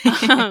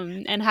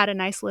 And had a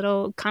nice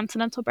little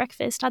continental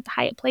breakfast at the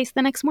Hyatt Place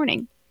the next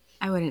morning.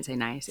 I wouldn't say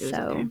nice. It was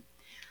okay. So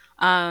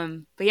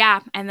But yeah,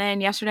 and then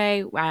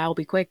yesterday, I'll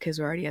be quick because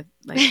we're already at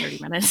like 30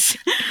 minutes.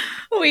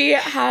 We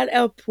had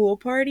a pool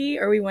party,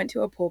 or we went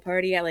to a pool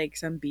party at like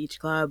some beach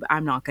club.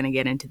 I'm not going to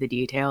get into the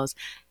details.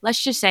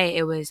 Let's just say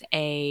I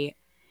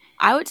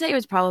would say it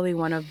was probably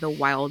one of the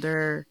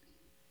wilder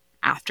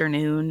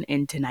afternoon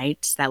into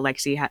nights that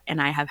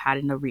and I have had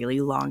in a really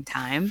long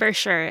time. for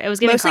sure, it was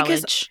giving Mostly because,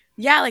 college.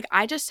 yeah, like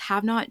I just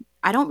have not,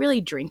 I don't really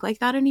drink like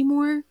that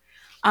anymore.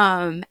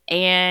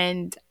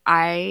 And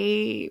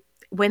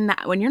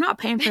when you're not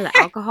paying for the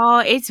alcohol,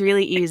 it's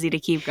really easy to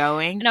keep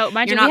going. No,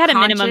 mind You're you, we not had a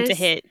minimum to conscious.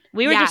 hit.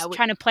 We were Yeah, just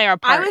trying to play our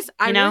part,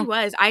 I you really know.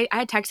 was. I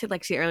had texted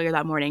Lexi earlier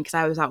that morning because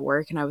I was at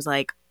work and I was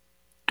like,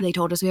 they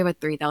told us we have a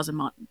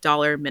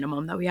 $3,000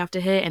 minimum that we have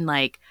to hit, and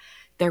like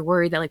they're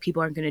worried that like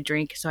people aren't going to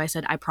drink. So I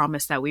said I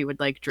promised that we would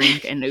like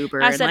drink and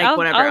Uber I and said like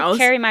whatever I'll else.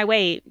 carry my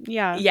weight.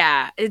 Yeah.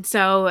 Yeah, and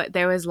so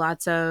there was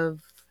lots of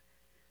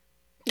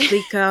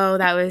Clico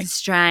that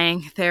was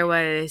drank. There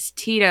was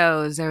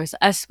Tito's. There was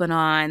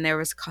Esplanade. There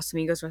was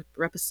Casamigos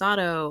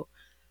Reposado.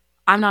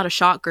 I'm not a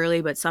shot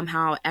girly, but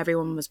somehow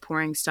everyone was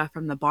pouring stuff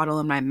from the bottle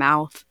in my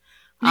mouth.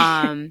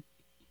 Um,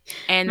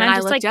 and then Mine I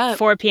just looked like up.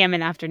 4 p.m. in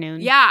the afternoon.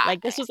 Yeah,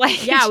 Like this was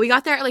like yeah, we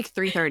got there at like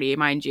 3:30,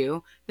 mind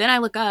you. Then I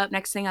look up.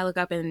 Next thing I look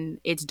up, and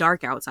it's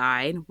dark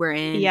outside. We're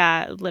in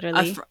yeah,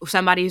 literally.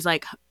 somebody's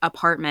like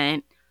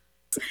apartment.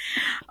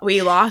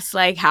 We lost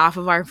like half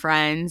of our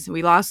friends.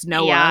 We lost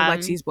Noah, Yeah.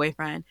 Lexi's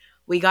boyfriend.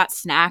 We got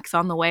snacks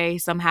on the way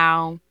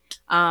somehow.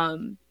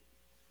 Um,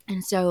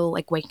 and so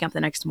like waking up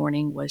the next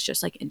morning was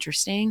just like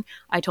interesting.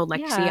 I told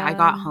Lexi I Yeah.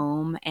 got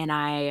home and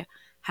I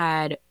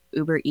had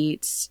Uber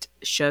Eats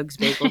Shug's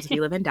Bagels. If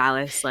you live in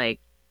Dallas, like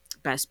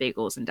best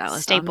bagels in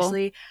Dallas, Staple.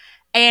 honestly.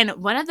 And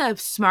one of the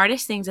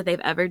smartest things that they've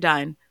ever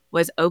done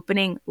was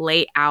opening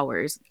late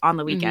hours on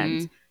the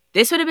weekends. Mhm.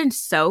 This would have been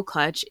so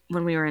clutch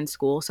when we were in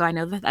school. So I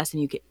know that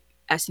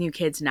SNU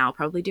kids now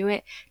probably do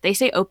it. They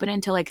stay open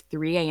until like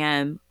 3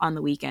 a.m. on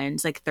the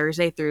weekends, like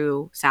Thursday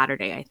through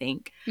Saturday, I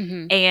think.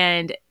 Mhm.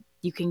 And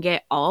you can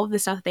get all of the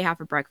stuff that they have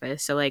for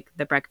breakfast. So like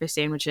the breakfast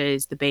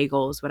sandwiches, the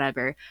bagels,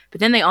 whatever. But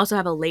then they also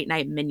have a late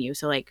night menu.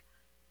 So like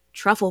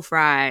truffle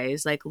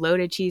fries, like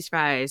loaded cheese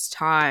fries,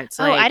 tots,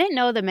 Oh, I like didn't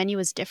know the menu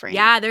was different.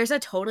 yeah, there's a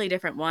totally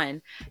different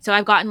one. So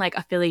I've gotten like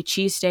a Philly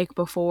cheesesteak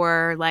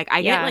before. Like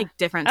I get Yeah. like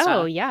different Oh,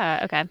 stuff.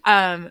 yeah. Okay.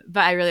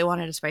 But I really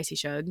wanted a spicy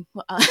shug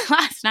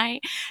last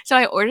night. So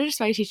I ordered a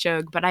spicy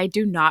shug, but I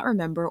do not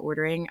remember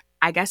ordering.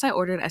 I guess I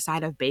ordered a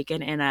side of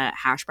bacon and a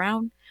hash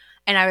brown.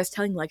 And I was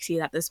telling Lexi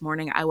that this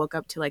morning I woke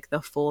up to like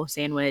the full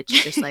sandwich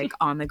just like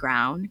on the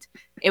ground.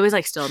 It was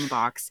like still in the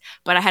box,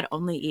 but I had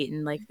only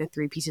eaten like the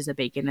 3 pieces of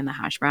bacon and the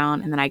hash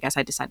brown. And then I guess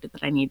I decided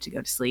that I needed to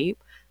go to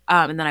sleep.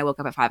 And then I woke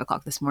up at 5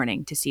 o'clock this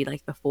morning to see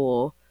like the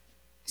full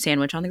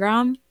sandwich on the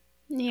ground.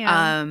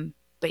 Yeah.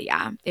 But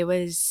yeah, it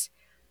was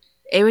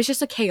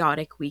just a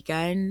chaotic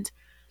weekend,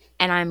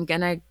 and I'm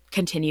gonna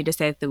continue to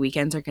say that the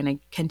weekends are gonna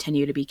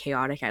continue to be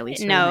chaotic at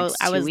least for the No, next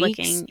 2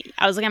 weeks.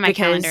 I was looking at my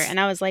calendar Because and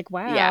I was like,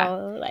 yeah,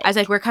 wow, I was like,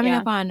 like, we're coming yeah.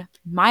 up on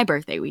my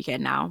birthday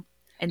weekend now,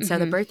 and so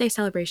the Mm-hmm. birthday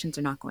celebrations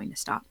are not going to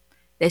stop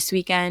this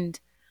weekend.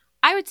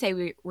 I would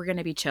say we're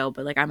gonna be chill,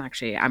 but like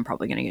I'm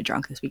probably gonna get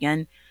drunk this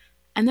weekend,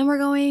 and then we're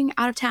going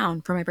out of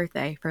town for my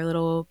birthday for a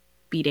little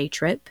B-day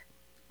trip,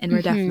 and we're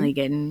Mm-hmm. definitely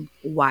getting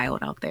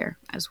wild out there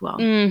as well.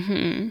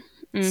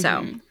 Mm-hmm. So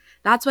Mm-hmm.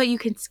 that's what you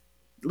can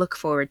look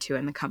forward to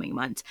in the coming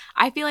months.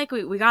 I feel like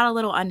we got a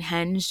little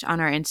unhinged on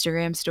our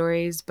Instagram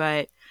stories,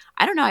 but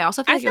I don't know. I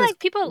also feel I like it feel was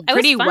like it was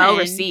pretty well fun. People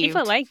received.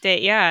 liked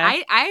it, yeah.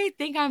 I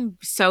think I'm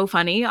so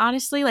funny,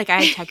 honestly. Like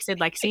I had texted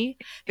Lexi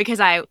because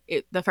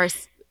the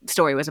first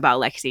story was about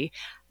Lexi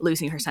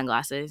losing her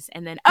sunglasses,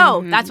 and then that's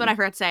what Mm-hmm. I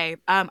forgot to say.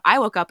 I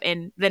woke up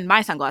and then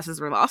my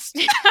sunglasses were lost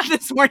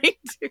this morning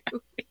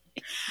too.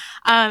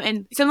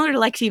 And similar to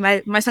Lexi,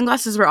 my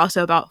sunglasses were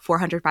also about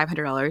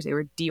 $400-$500. They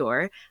were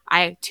Dior.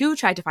 I too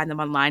tried to find them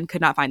online,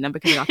 could not find them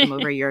because I got them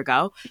over a year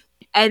ago.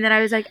 And then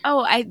I was like,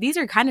 these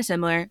are kind of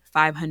similar,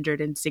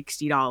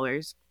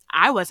 $560.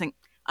 I wasn't,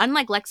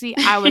 unlike Lexi,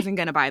 I wasn't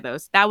gonna buy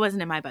those. That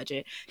wasn't in my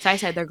budget. So I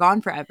said they're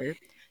gone forever.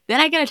 Then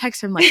I get a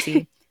text from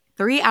Lexi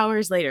 3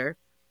 hours later.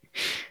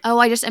 Oh,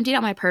 I just emptied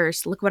out my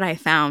purse. Look what I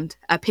found.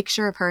 A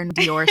picture of her in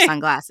Dior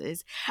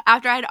sunglasses.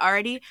 After I'd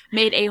already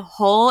made a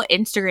whole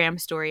Instagram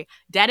story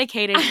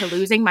dedicated to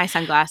losing my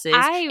sunglasses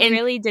I and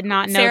really did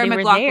not know Sarah they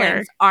were there.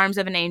 McLaughlin's Arms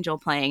of an Angel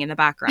playing in the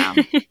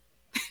background.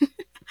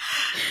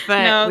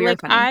 But No, we were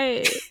like funny.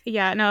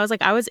 I was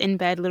like, I was in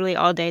bed literally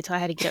all day till I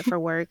had to get up for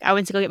work. I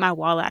went to go get my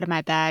wallet out of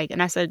my bag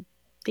and I said,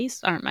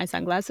 these aren't my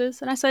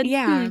sunglasses. And I said,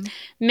 Yeah.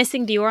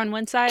 missing Dior on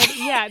one side.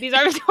 Yeah, these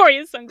are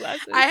Victoria's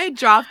sunglasses. I had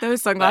dropped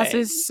those But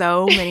sunglasses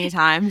so many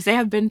times. They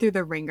have been through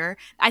the ringer.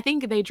 I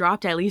think they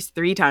dropped at least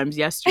 3 times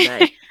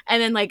yesterday.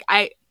 And then like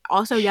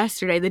also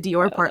yesterday the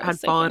Dior oh, part that was had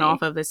so fallen funny.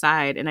 off of the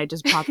side and I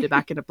just popped it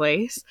back into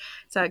place.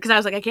 So because I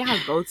was like, I can't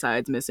have both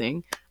sides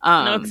missing.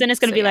 No, because then it's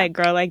gonna So be yeah. like,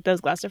 girl, like those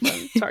glasses are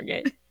from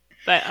Target.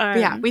 But But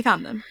yeah, we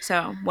found them.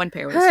 So one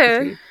pair was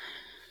retrieved.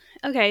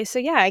 okay, so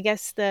yeah, I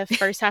guess the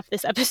first half of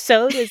this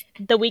episode is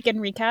the weekend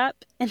recap,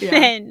 and Yeah.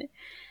 then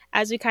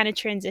as we kind of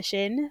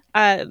transition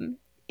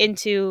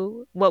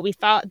into what we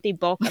thought the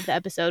bulk of the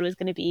episode was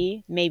going to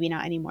be, maybe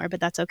not anymore, but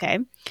that's okay.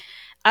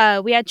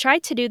 We had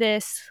tried to do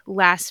this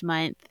last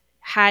month,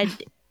 had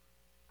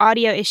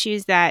audio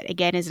issues that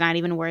again is not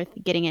even worth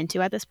getting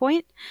into at this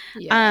point.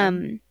 Yeah.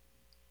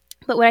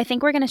 But what I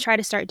think we're going to try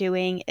to start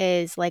doing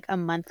is like a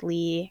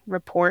monthly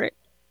report.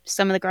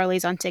 Some of the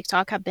girlies on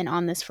TikTok have been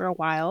on this for a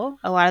while.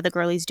 A lot of the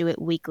girlies do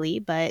it weekly,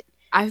 but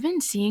I've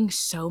been seeing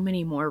so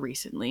many more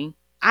recently.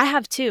 I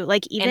have too.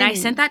 Like even and I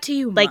sent that to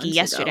you like months ago.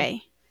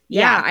 yesterday.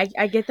 Yeah, Yeah.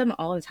 I get them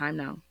all the time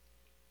now.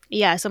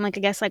 Yeah, so I'm like,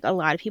 I guess like a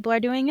lot of people are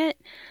doing it.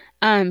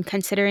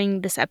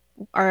 Considering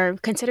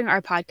considering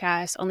our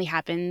podcast only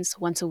happens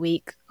once a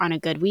week on a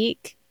good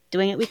week,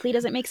 doing it weekly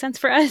doesn't make sense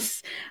for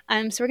us.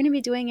 So we're gonna be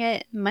doing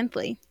it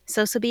monthly.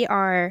 So this will be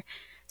our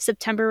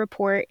September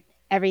report,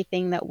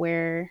 everything that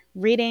we're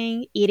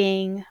reading,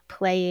 eating,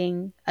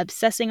 playing,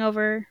 obsessing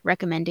over,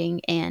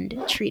 recommending,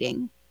 and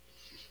treating.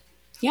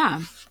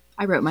 Yeah,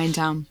 I wrote mine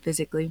down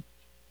physically.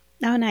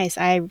 Oh, nice.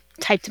 I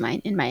typed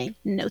mine in my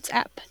notes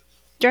app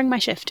during my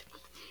shift.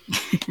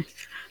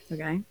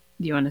 Okay.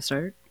 Do you want to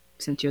start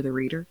since you're the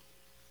reader?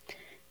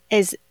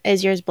 Is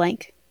yours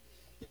blank?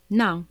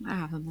 No, I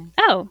have something.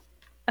 Oh,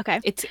 okay.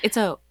 It's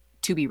a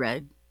to be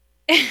read.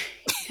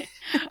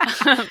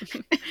 um,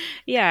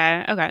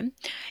 yeah, okay.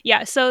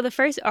 Yeah, so the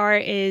first R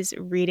is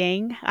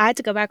reading. I had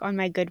to go back on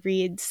my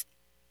Goodreads.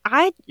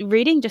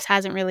 Reading just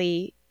hasn't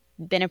really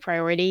been a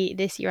priority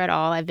this year at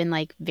all. I've been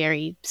like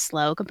very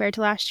slow compared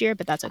to last year,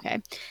 but that's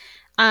okay.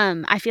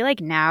 I feel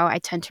like now I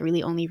tend to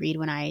really only read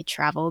when I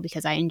travel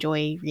because I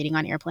enjoy reading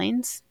on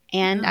airplanes,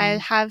 and I Oh.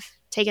 have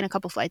taken a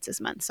couple flights this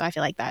month, so I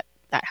feel like that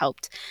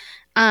helped.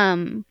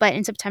 But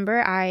in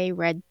September, I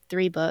read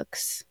 3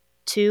 books.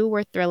 2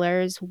 were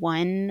thrillers.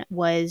 1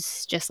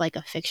 was just like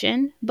a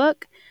fiction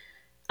book.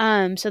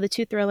 So the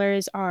 2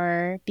 thrillers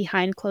are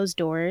Behind Closed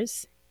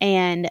Doors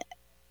and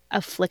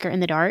A Flicker in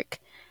the Dark.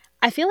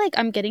 I feel like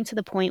I'm getting to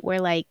the point where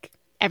like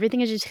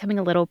everything is just becoming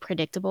a little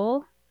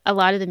predictable. A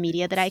lot of the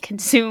media that I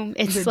consume,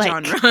 it's The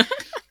like genre.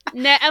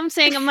 I'm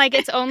saying I'm like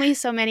it's only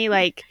so many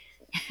like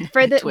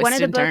for the one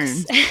Twists of the and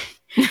books turns.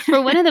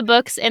 For one of the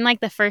books in like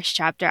the first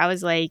chapter, I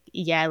was like,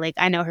 yeah, like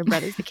I know her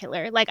brother's the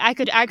killer. Like I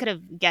could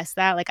have guessed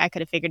that. Like I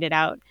could have figured it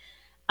out.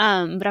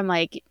 But I'm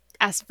like,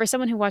 as for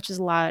someone who watches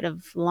a lot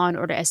of Law and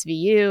Order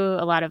SVU,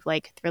 a lot of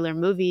like thriller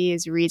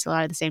movies, reads a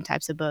lot of the same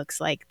types of books,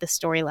 like the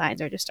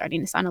storylines are just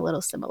starting to sound a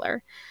little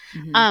similar.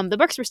 Mm-hmm. The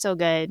books were still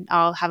good.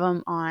 I'll have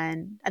them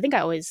on. I think I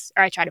always,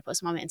 or I try to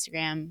post them on my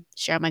Instagram,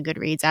 share my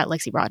Goodreads at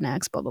Lexi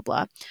Broadnax, blah blah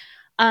blah.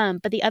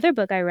 But the other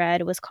book I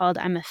read was called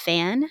I'm a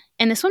Fan,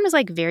 and this one was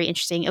like very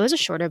interesting. It was a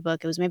shorter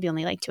book. It was maybe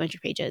only like 200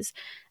 pages,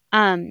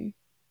 um,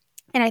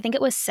 and I think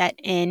it was set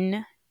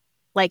in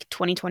like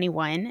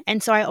 2021.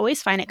 And so I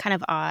always find it kind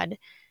of odd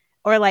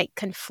or like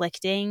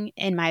conflicting,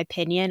 in my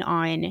opinion,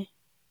 on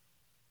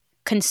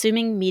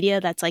consuming media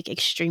that's like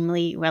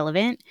extremely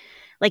relevant.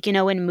 Like, you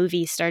know, when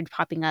movies started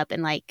popping up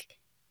and like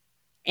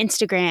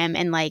Instagram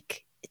and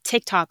like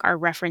TikTok are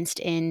referenced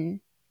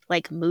in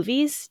like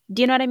movies.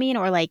 Do you know what I mean?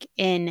 Or like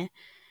in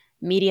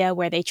media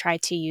where they try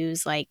to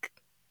use like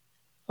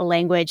a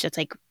language that's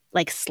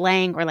like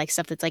slang or like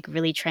stuff that's like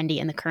really trendy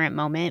in the current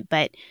moment,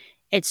 but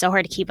it's so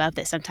hard to keep up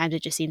that sometimes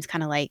it just seems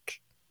kind of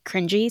like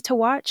cringy to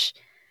watch.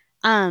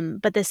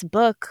 But this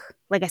book,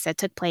 like I said,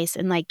 took place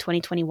in like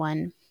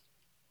 2021,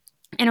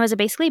 and it was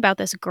basically about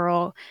this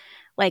girl.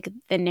 Like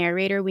the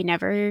narrator, we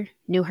never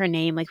knew her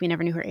name, like we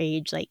never knew her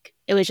age. Like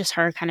it was just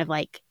her kind of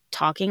like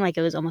talking, like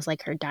it was almost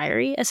like her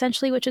diary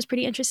essentially, which was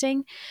pretty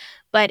interesting.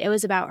 But it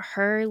was about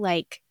her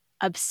like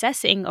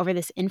obsessing over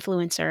this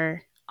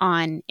influencer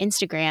on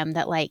Instagram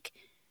that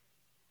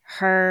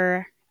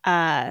her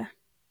uh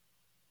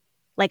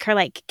her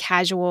like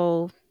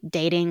casual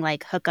dating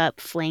like hookup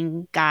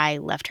fling guy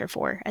left her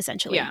for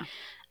essentially. Yeah.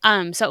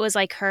 So it was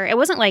like her, it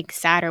wasn't like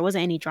sad or it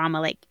wasn't any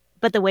drama, like,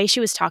 but the way she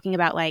was talking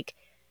about like,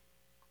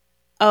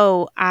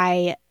 oh,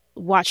 I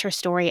watch her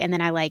story and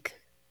then I like,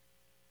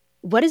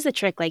 what is the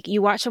trick? Like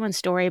you watch someone's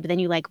story, but then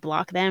you like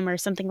block them or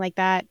something like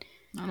that.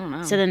 I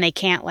don't So know. then they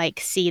can't like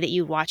see that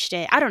you watched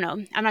it. I don't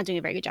know. I'm not doing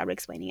a very good job of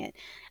explaining it.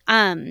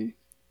 Um,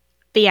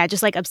 but yeah,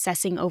 just like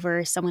obsessing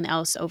over someone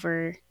else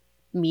over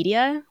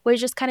media was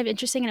just kind of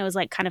interesting. And it was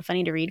like kind of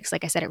funny to read because,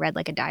 like I said, it read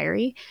like a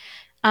diary,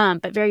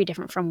 but very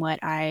different from what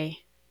I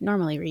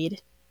normally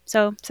read.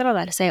 So, said all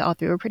that to say, all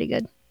three were pretty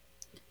good.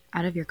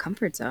 Out of your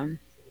comfort zone.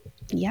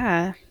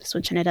 Yeah,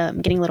 switching it up.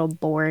 I'm getting a little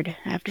bored,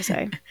 I have to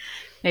say.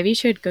 Maybe you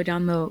should go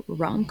down the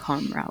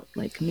rom-com route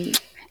like me.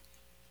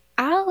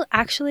 I'll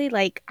actually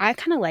like, I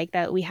kind of like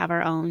that we have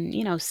our own,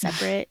 you know,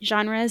 separate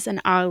genres,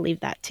 and I'll leave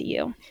that to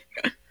you.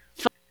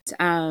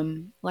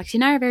 Lexi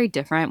and I are very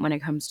different when it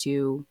comes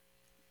to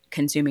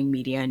consuming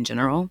media in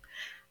general.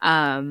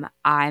 I'm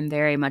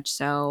very much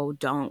so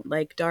don't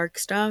like dark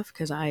stuff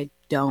because I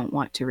don't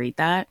want to read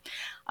that.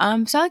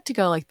 So I like to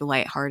go like the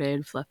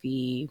lighthearted,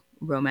 fluffy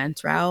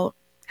romance route.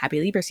 Happy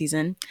Libra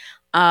season.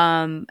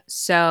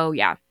 So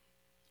yeah,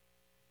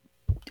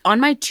 on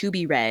my to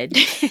be read,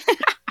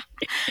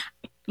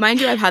 mind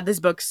you, I've had this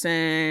book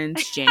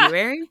since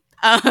January.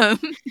 Um,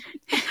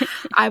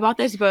 I bought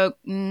this book,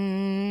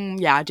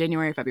 yeah,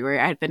 January, February.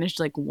 I had finished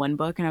like one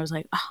book and I was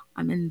like, oh,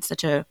 I'm in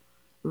such a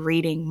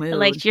reading mood.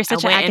 Like, you're I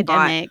such an went and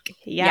bought, academic.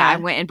 yeah, I Yeah.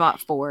 went and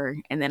bought four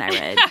and then I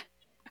read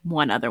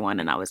one other one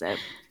and that was it.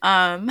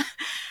 Um,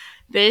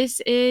 this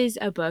is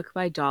a book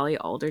by Dolly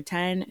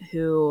Alderton,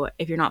 who,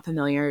 if you're not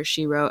familiar,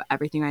 she wrote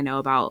Everything I Know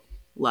About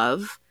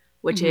Love,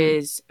 which Hmm.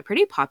 is a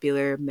pretty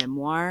popular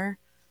memoir.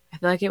 I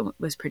feel like it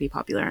was pretty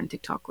popular on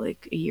TikTok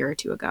like a year or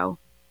two ago,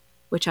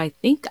 which I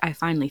think I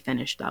finally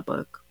finished that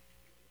book.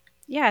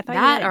 Yeah, I thought you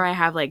That or would. I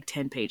have like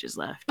 10 pages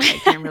left. I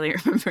can't really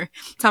remember.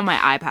 It's on my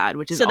iPad,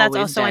 which is So that's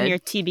always also on dead. your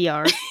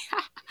TBR,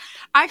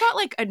 I got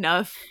like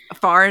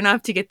far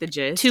enough to get the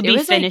gist. to be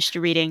finished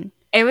reading.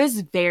 It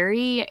was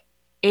very,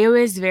 it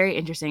was very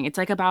interesting. It's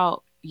like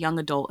about young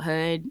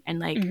adulthood and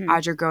like Hmm.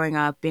 as you're growing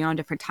up, being on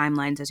different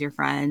timelines as your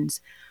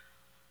friends,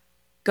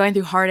 going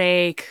through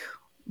heartache,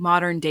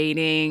 modern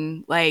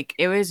dating. Like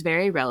it was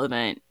very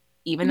relevant,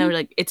 even though Hmm.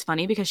 like it's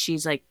funny because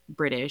she's like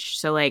British.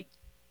 So like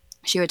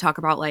she would talk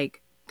about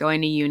like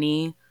going to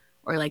uni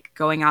or like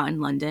going out in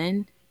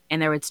London,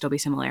 and there would still be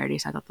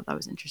similarities. I thought that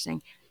was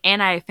interesting.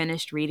 And I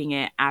finished reading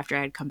it after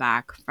I had come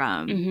back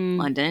from Hmm.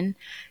 London.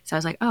 So I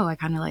was like, oh, I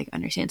kind of like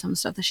understand some of the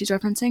stuff that she's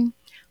referencing.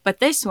 But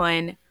this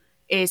one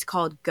is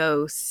called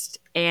Ghost,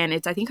 and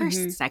it's, I think, her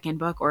Hmm. second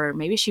book, or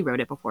maybe she wrote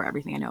it before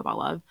Everything I Know About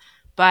Love.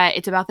 But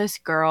it's about this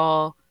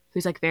girl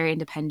who's like very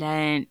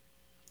independent,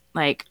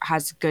 like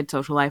has good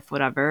social life,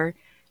 whatever.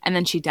 And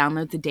then she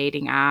downloads the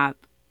dating app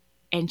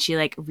and she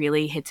like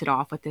really hits it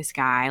off with this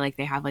guy. Like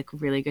they have like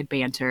really good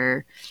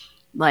banter.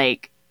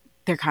 Like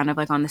they're kind of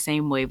like on the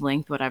same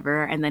wavelength,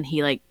 whatever. And then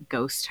he like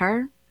ghosts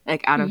her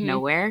like out of Hmm.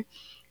 nowhere.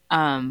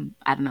 I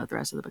don't know what the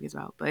rest of the book is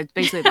about, but it's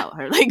basically about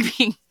her like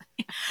being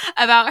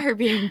about her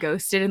being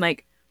ghosted and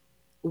like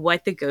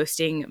what the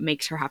ghosting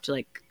makes her have to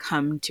like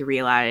come to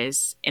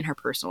realize in her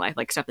personal life,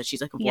 like stuff that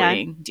she's like Yeah.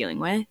 avoiding dealing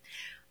with.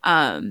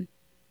 Um,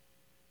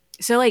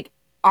 so like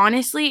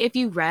honestly, if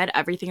you read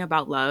Everything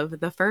About Love,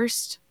 the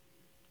first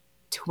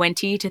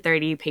 20 to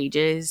 30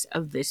 pages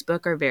of this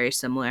book are very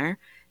similar.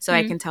 So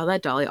I can tell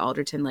that Dolly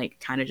Alderton like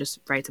kind of just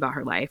writes about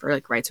her life or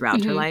like writes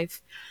around her Mm-hmm.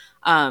 life.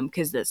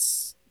 Because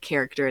this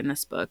character in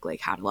this book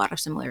like had a lot of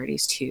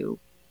similarities to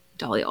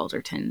Dolly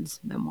Alderton's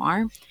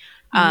memoir.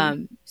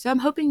 Mm-hmm. So I'm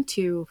hoping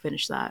to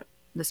finish that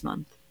this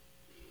month.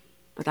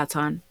 But that's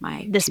on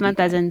my This to be month,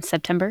 as read. in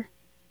September.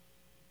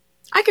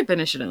 I could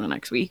finish it in the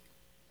next week.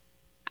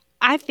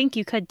 I think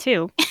you could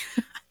too.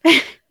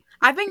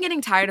 I've been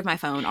getting tired of my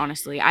phone,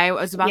 honestly. I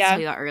was about to tell Yeah.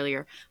 you that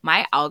earlier.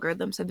 My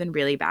algorithms have been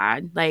really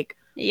bad. Like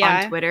on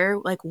Yeah. Twitter,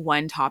 like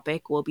one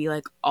topic will be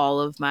like all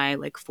of my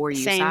like for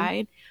you Same.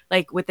 side.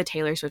 Like with the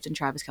Taylor Swift and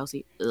Travis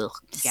Kelsey, ugh,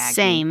 gag me.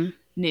 Same.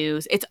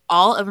 News. It's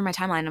all over my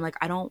timeline. I'm like,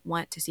 I don't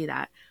want to see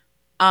that.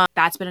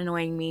 That's been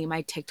annoying me.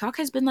 My TikTok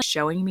has been like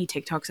showing me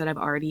TikToks that I've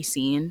already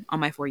seen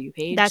on my for you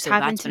page. That's So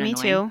happened that's to been me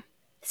annoying. too.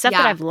 Stuff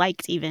that Yeah. I've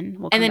liked even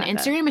will And come then back up.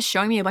 Instagram is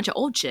showing me a bunch of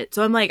old shit.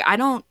 So I'm like,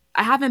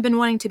 I haven't been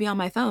wanting to be on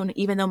my phone,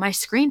 even though my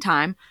screen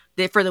time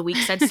for the week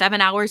said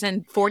 7 hours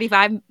and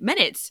 45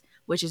 minutes,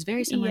 which is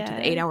very similar to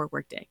the Yeah. 8 hour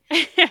workday.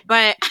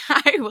 But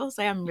I will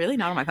say I'm really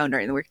not on my phone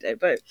during the workday.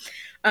 But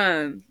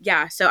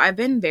yeah, so I've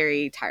been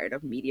very tired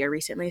of media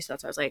recently. So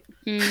that's why I was like,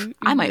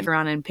 I might Mm-hmm. throw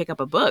around and pick up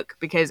a book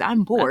because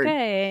I'm bored.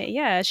 Okay.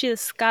 Yeah, she's a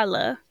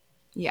scholar.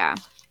 Yeah.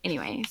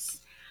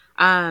 Anyways,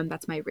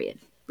 that's my reading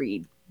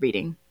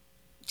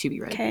to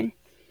be read. Okay.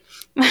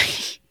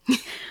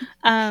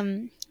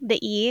 The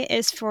E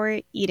is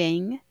for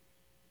eating.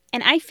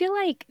 And I feel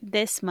like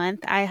this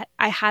month I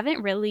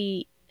haven't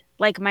really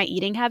like my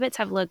eating habits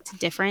have looked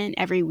different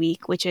every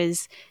week, which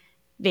is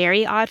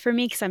very odd for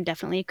me because I'm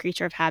definitely a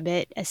creature of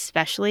habit,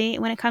 especially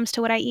when it comes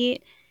to what I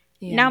eat.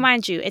 Now, Yeah.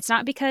 mind you, it's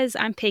not because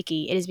I'm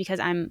picky, it is because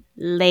I'm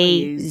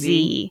Lazy.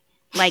 lazy.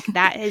 Like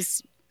that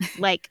is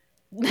like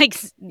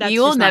You that's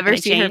will just not never going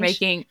to see her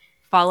change.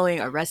 following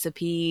a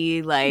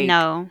recipe, like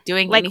No.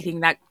 doing Like anything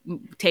that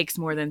takes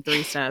more than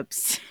 3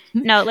 steps.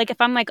 no, like if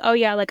I'm like, "Oh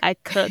yeah, like I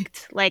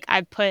cooked, like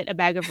I put a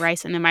bag of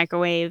rice in the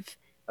microwave,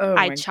 Oh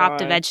I my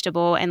chopped a god.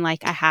 vegetable and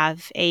like I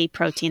have a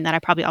protein that I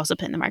probably also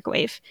put in the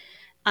microwave."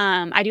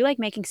 I do like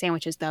making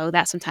sandwiches though.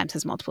 That sometimes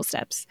has multiple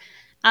steps.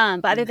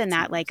 But other than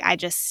That's that, not like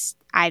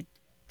I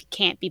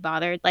can't be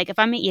bothered. Like if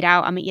I'm gonna eat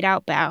out, I'm gonna eat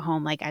out, but at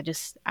home, like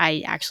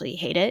I actually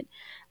hate it.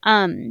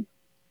 Um,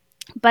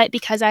 but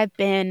because I've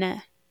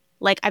been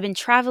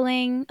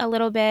traveling a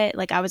little bit.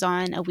 Like I was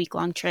on a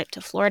week-long trip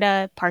to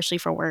Florida, partially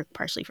for work,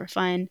 partially for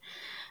fun.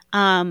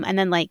 And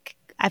then like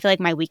I feel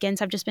like my weekends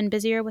have just been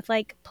busier with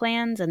like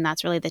plans, and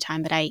that's really the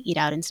time that I eat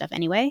out and stuff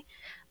anyway.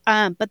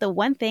 But the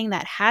one thing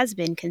that has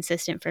been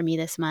consistent for me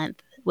this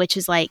month, which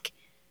is like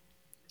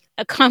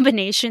a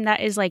combination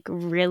that is like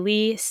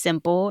really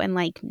simple and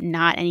like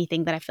not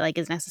anything that I feel like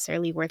is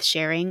necessarily worth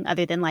sharing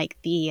other than like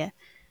the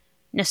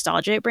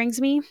nostalgia it brings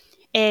me,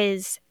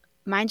 is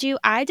mind you,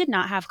 I did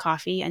not have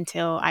coffee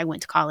until I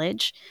went to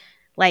college.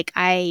 Like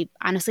I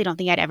honestly don't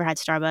think I'd ever had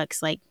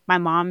Starbucks. Like my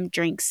mom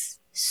drinks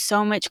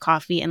so much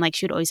coffee and like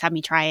she would always have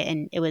me try it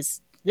and it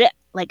was bleh,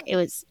 like it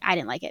was I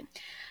didn't like it.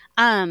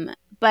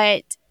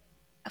 But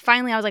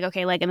finally I was like,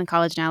 okay, like I'm in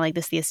college now, like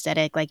this is the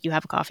aesthetic, like you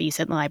have a coffee, you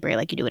sit in the library,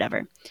 like you do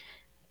whatever.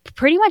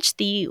 Pretty much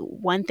the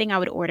one thing I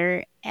would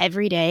order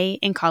every day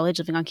in college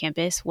living on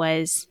campus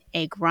was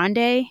a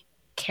grande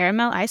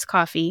caramel iced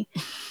coffee,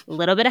 a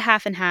little bit of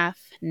half and half,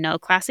 no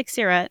classic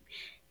syrup,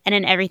 and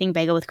an everything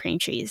bagel with cream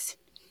cheese.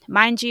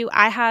 Mind you,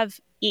 I have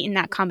eaten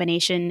that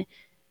combination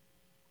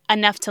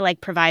enough to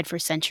like provide for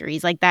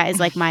centuries. Like that is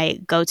like my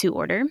go-to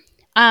order.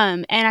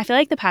 And I feel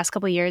like the past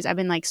couple years I've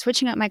been like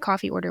switching up my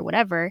coffee order,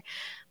 whatever.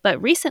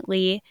 But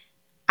recently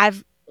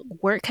I've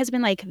work has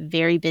been like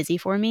very busy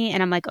for me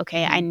and I'm like,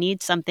 okay, I Mhm.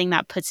 need something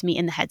that puts me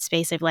in the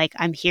headspace of like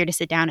I'm here to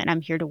sit down and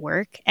I'm here to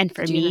work. And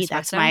for Do you me,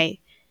 that's espresso? my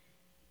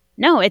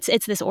no, it's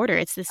this order.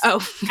 It's this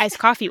Oh, iced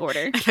coffee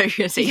order. I thought you were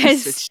gonna say you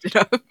Because switched it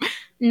up.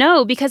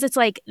 no, because it's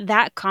like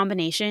that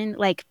combination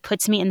like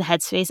puts me in the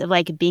headspace of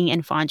like being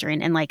in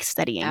Fondren and like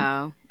studying.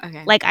 Oh,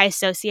 okay. Like I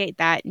associate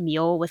that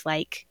meal with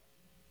like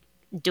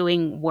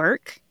doing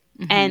work.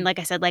 And Hmm. like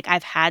I said, like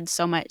I've had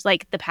so much,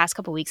 like the past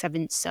couple weeks have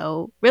been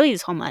so, really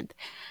this whole month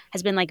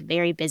has been like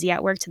very busy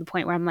at work to the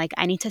point where I'm like,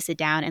 I need to sit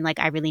down and like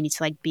I really need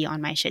to like be on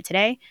my shit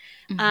today.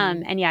 Hmm.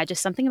 And yeah,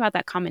 just something about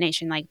that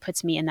combination like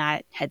puts me in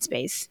that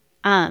headspace.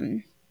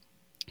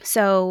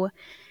 So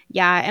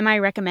yeah, am I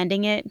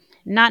recommending it?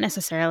 Not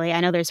necessarily. I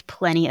know there's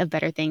plenty of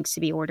better things to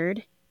be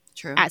ordered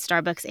True. at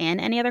Starbucks and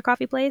any other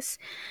coffee place.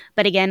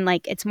 But again,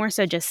 like it's more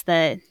so just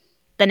the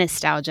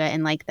nostalgia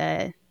and like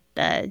the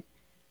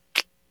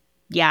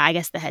yeah, I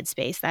guess the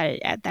headspace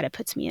that it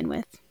puts me in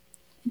with.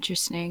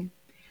 Interesting.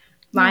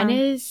 Mine Yeah.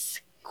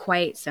 is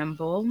quite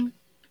simple.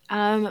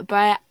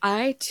 But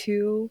I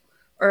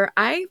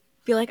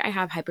feel like I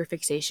have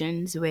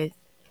hyperfixations with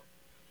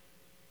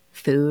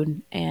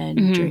food and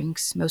Hmm.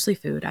 drinks, mostly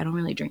food. I don't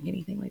really drink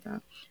anything like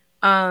that.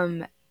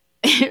 Um,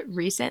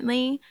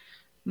 recently,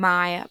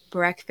 my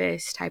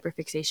breakfast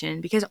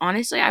hyperfixation, because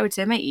honestly, I would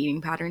say my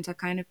eating patterns have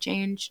kind of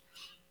changed.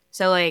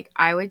 So, like,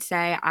 I would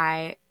say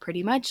I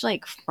pretty much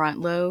like front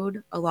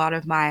load a lot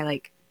of my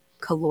like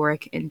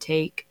caloric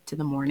intake to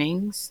the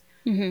mornings.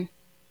 Hmm.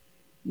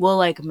 we'll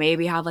like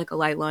maybe have like a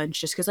light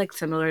lunch just because like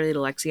similarly to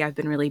Lexi, I've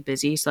been really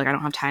busy. So like I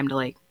don't have time to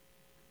like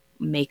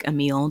make a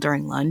meal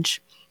during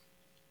lunch.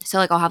 So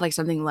like I'll have like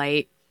something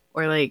light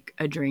or like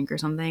a drink or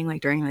something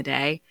like during the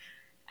day.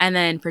 And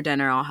then for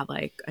dinner, I'll have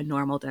like a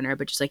normal dinner,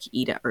 but just like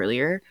eat it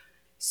earlier.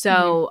 Mm-hmm.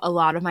 So a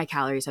lot of my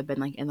calories have been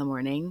like in the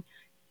morning.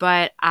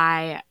 But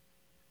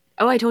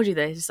oh, I told you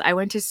this. I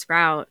went to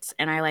Sprouts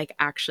and I like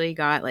actually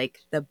got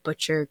like the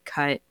butcher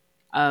cut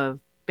of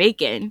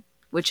bacon,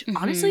 which Mm-hmm.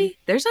 honestly,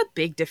 there's a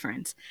big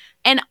difference.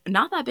 And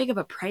not that big of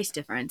a price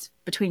difference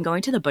between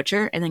going to the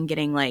butcher and then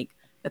getting like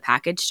the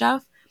packaged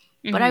stuff.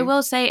 But I Mm-hmm.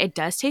 will say it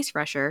does taste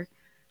fresher.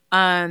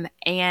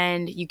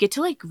 And you get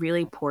to like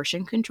really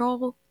portion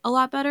control a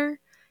lot better.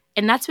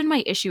 And that's been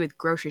my issue with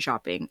grocery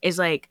shopping is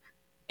like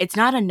it's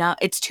not enough,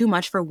 it's too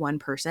much for one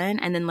person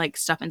and then like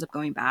stuff ends up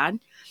going bad.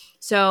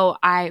 So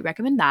I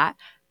recommend that.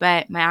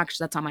 But my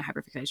actual that's not my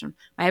hyperfixation.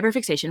 My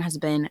hyperfixation has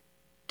been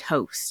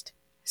toast.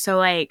 So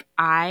like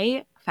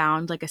I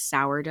found like a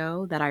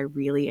sourdough that I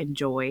really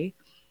enjoy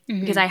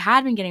because Mm-hmm. I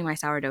had been getting my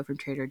sourdough from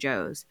Trader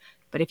Joe's.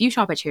 But if you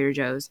shop at Trader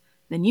Joe's,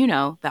 then you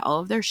know that all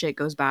of their shit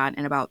goes bad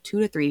in about 2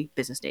 to 3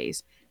 business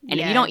days. And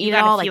if you Yeah, don't you eat it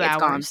got a all, like few it's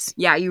gone. hours.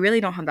 Yeah, you really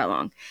don't have that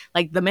long.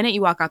 Like the minute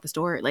you walk out the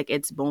store, like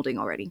it's molding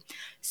already.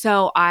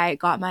 So I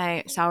got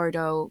my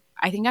sourdough.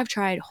 I think I've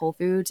tried Whole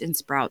Foods and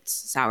Sprouts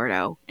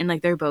sourdough, and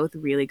like they're both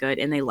really good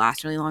and they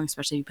last really long,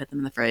 especially if you put them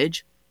in the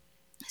fridge.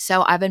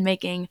 So I've been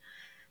making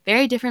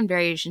very different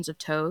variations of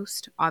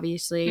toast.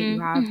 Obviously, you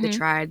have the Mm-hmm.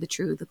 tried, the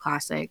true, the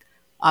classic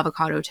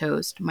avocado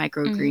toast, Mm-hmm.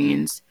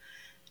 microgreens,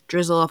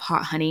 drizzle of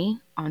hot honey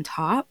on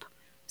top,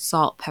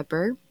 salt,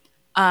 pepper.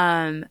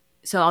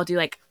 So I'll do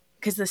like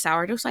because the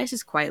sourdough slice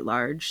is quite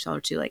large, so I'll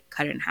do like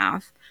cut it in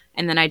half,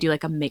 and then I do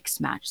like a mixed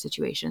match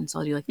situation. So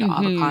I'll do like the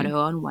Mm-hmm. avocado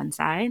on one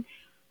side,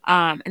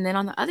 and then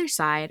on the other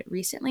side.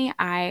 Recently,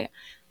 I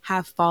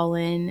have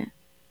fallen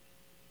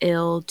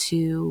ill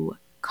to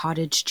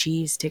cottage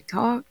cheese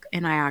TikTok,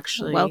 and I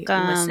actually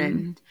Welcome.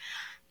 listened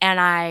and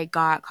I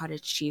got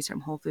cottage cheese from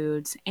Whole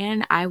Foods.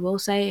 And I will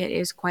say it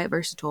is quite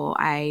versatile.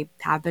 I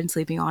have been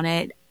sleeping on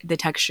it. The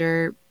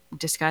texture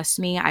disgusts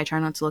me. I try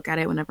not to look at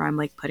it whenever I'm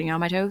like putting it on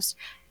my toast.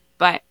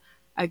 But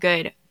a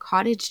good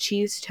cottage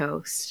cheese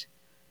toast,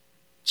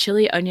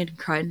 chili onion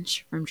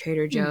crunch from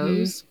Trader Mm-hmm.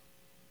 Joe's,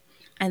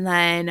 and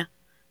then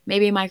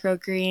maybe a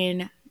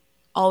microgreen,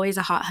 always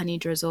a hot honey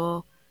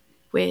drizzle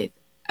with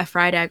a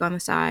fried egg on the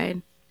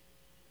side,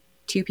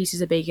 2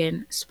 pieces of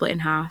bacon split in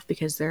half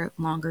because they're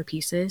longer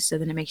pieces. So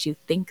then it makes you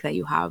think that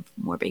you have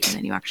more bacon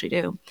than you actually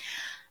do.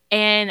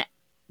 And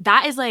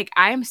that is like,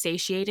 I am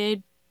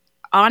satiated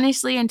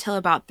honestly until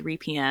about 3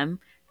 p.m.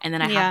 And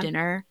then I have Yeah.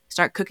 dinner,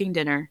 start cooking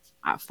dinner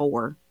at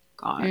 4.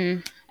 God.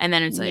 Mm. And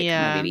then it's like I'm ready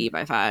Yeah. to eat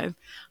by 5.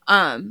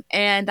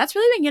 And that's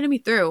really been getting me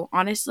through.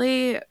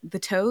 Honestly, the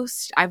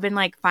toast, I've been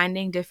like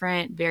finding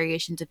different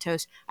variations of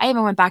toast. I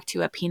even went back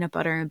to a peanut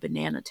butter and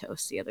banana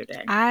toast the other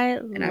day. I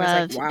And I was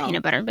like, love wow.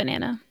 peanut butter and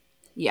banana.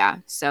 Yeah.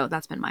 So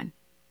that's been mine.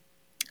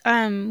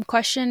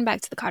 Question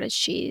back to the cottage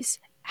cheese.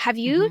 Have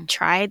you Mm-hmm.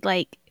 tried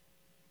like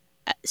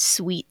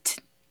sweet,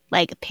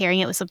 like pairing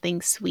it with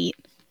something sweet?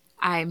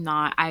 I'm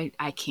not I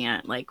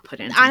can't like put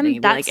in something I'm and be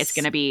like that's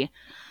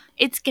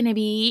it's gonna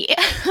be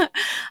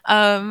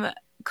um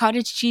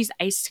cottage cheese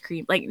ice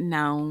cream. Like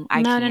no,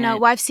 I no, no, no.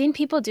 can't. Well, I've seen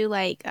people do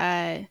like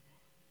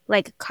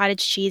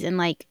cottage cheese and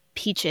like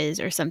peaches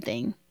or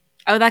something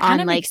Oh, that kind on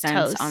of makes like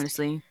sense, toast.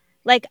 honestly.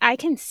 Like I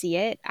can see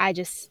it. I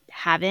just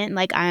haven't.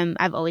 Like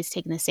I've always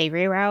taken the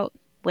savory route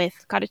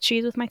with cottage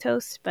cheese with my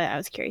toast, but I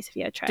was curious if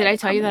you had Did tried I a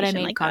tell you that I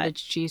combination made like that.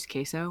 cottage cheese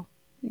queso?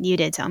 You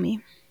did tell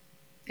me.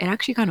 It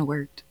actually kind of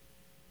worked.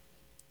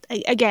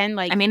 Again, I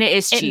like mean, it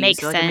is it cheese, makes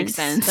so like it makes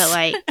sense, but sense.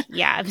 like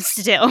yeah,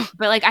 still.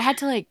 But like I had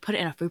to like put it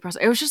in a food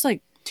processor. It was just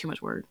like too much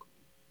work.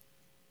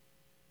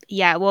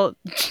 Yeah, well,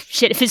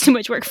 shit, if it's too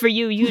much work for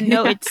you, you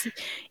know Yeah. it's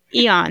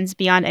eons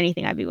beyond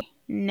anything I'd be willing.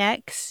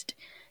 Next,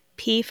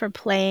 P for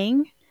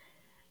playing.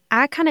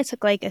 I kind of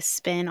took like a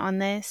spin on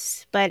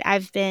this, but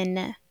I've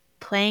been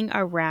playing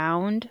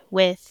around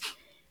with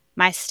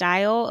my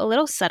style a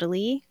little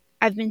subtly.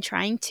 I've been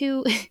trying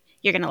to,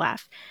 you're going to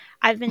laugh.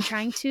 I've been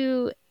trying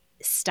to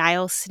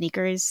style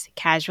sneakers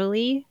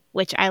casually,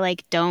 which I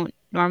like don't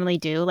normally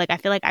do. Like I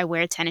feel like I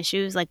wear tennis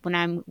shoes like when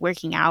I'm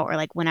working out or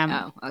like when I'm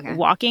Oh, okay.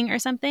 walking or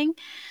something,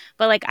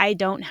 but like I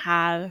don't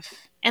have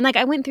and like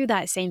I went through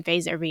that same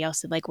phase that everybody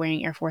else did, like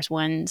wearing Air Force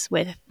Ones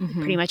with pretty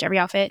Mm-hmm. much every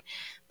outfit.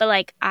 But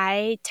like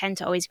I tend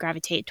to always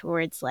gravitate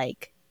towards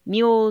like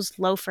mules,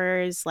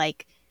 loafers,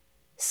 like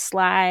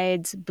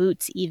slides,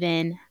 boots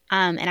even.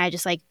 And I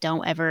just like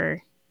don't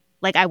ever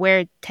like I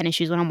wear tennis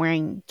shoes when I'm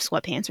wearing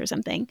sweatpants or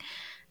something.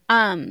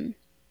 Um,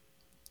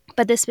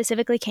 but this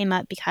specifically came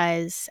up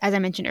because as I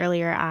mentioned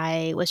earlier,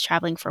 I was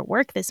traveling for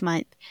work this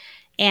month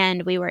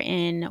and we were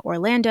in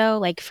Orlando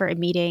like for a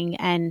meeting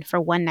and for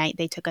one night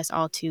they took us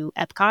all to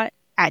Epcot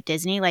at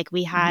Disney. Like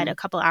we had Mm-hmm. a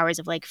couple hours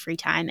of like free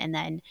time and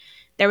then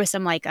there was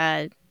some like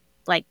a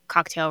like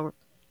cocktail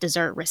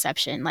dessert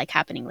reception like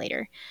happening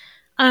later.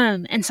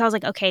 And so I was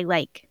like, okay,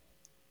 like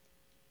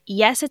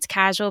yes, it's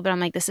casual, but I'm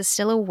like, this is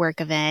still a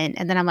work event.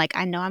 And then I'm like,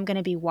 I know I'm going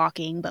to be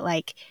walking, but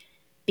like,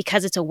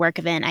 because it's a work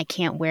event, I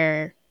can't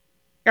wear,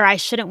 or I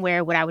shouldn't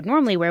wear what I would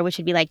normally wear, which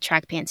would be like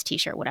track pants,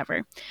 t-shirt,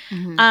 whatever.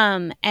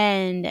 Mm-hmm.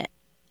 And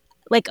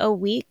like a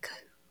week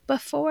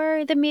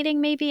before the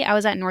meeting, maybe I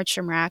was at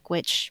Nordstrom Rack,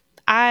 which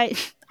I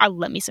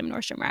love me some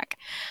Nordstrom Rack.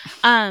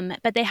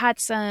 But they had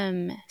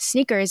some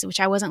sneakers, which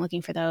I wasn't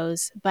looking for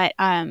those, but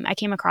I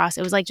came across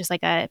it was like just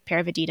like a pair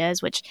of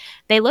Adidas, which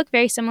they look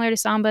very similar to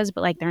Sambas,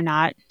 but like they're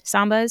not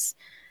Sambas.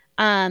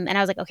 And I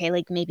was like, okay,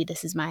 like maybe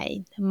this is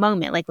my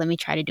moment. Like, let me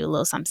try to do a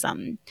little something,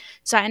 something.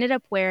 So I ended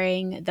up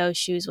wearing those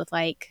shoes with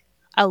like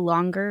a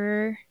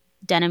longer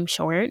denim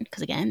short,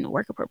 because again,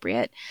 work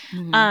appropriate.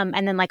 Mm-hmm.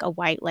 And then like a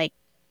white, like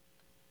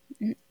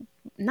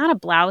not a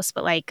blouse,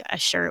 but like a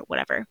shirt,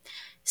 whatever.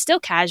 Still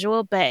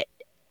casual, but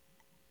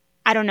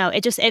I don't know.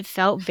 It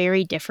felt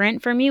very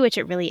different for me, which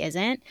it really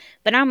isn't.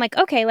 But now I'm like,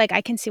 okay, like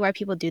I can see why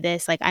people do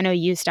this. Like I know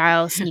you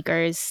style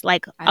sneakers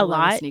like I a love a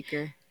lot.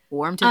 sneaker.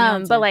 Wore 'em to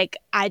But Beyonce. like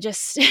I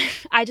just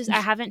I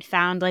haven't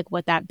found like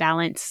what that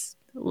balance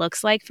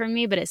looks like for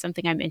me, but it's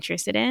something I'm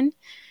interested in.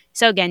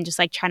 So again, just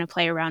like trying to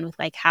play around with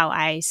like how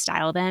I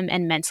style them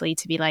and mentally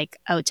to be like,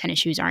 oh, tennis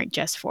shoes aren't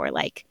just for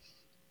like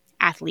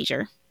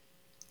athleisure.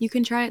 You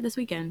can try it this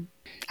weekend.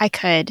 I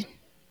could,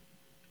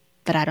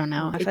 but I don't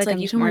know. I feel It's like like I'm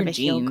you just can more wear of a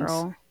heel jeans.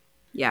 girl.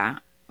 Yeah.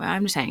 Well,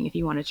 I'm just saying, if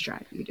you wanted to try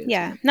it, you could do it this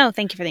Yeah. weekend. No,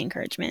 thank you for the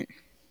encouragement.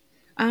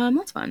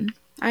 That's fun.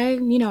 I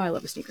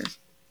love a sneaker.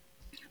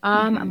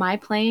 Hmm. My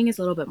playing is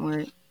a little bit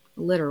more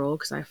literal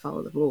because I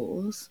follow the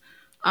rules.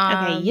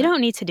 Okay, you Um,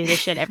 don't need to do this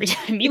shit every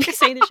time. You be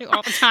saying this shit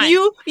all the time.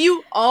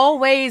 you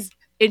always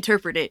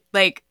interpret it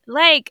like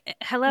Like,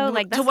 hello,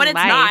 like to that's what it's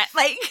not. life.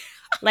 Like,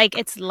 Like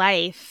it's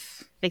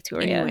life,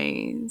 Victoria.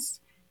 anyways,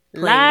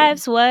 play.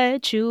 Life's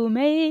what you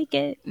make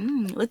it.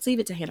 Let's leave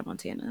it to Hannah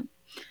Montana.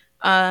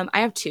 I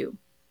have two.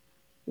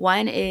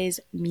 One is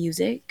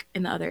music,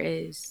 and the other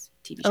is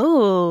TV show.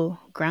 Oh,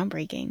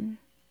 groundbreaking.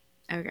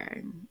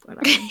 Okay,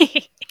 whatever.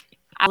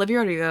 Olivia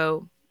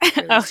Rodrigo Oh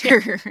released yeah,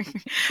 her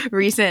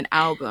recent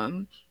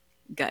album,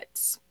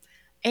 Guts,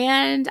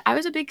 and I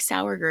was a big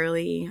sour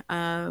girly.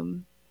 That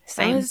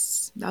same.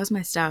 was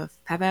my stuff.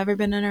 Have I ever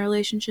been in a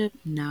relationship?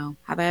 No.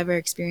 Have I ever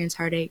experienced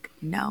heartache?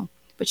 No.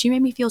 But she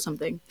made me feel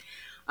something.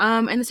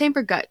 And the same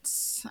for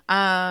Guts.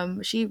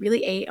 She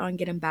really ate on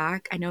getting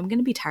back. I know I'm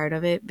gonna be tired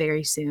of it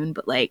very soon,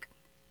 but like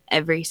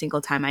every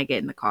single time I get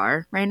in the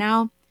car right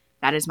now,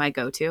 that is my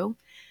go-to.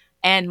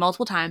 And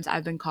multiple times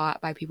I've been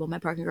caught by people in my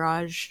parking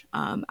garage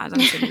as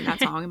I'm singing that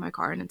song in my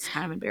car, and it's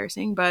kind of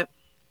embarrassing, but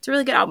it's a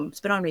really good album. It's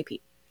been on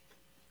repeat.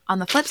 On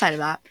the flip side of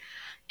that,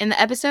 in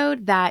the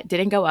episode that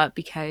didn't go up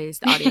because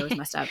the audio was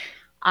messed up,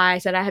 I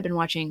said I had been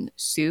watching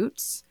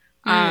Suits.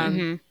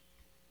 Mm-hmm.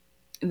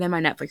 Then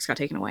my Netflix got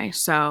taken away,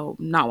 so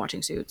I'm not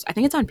watching Suits. I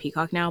think it's on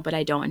Peacock now, but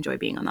I don't enjoy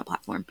being on that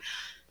platform.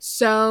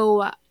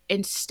 So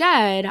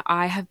instead,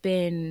 I have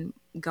been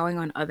going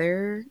on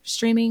other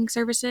streaming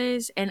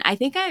services, and I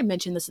think I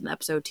mentioned this in the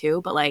episode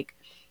too, but like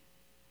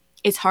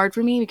it's hard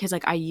for me because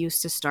like I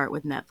used to start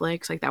with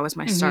Netflix, like that was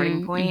my starting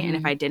Mm-hmm. point, and if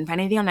Mm-hmm. I didn't find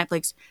anything on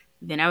Netflix,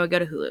 then I would go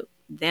to Hulu,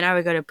 then I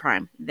would go to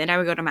Prime, then I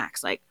would go to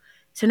Max, like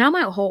so now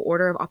my whole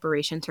order of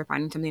operations for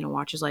finding something to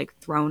watch is like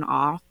thrown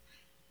off,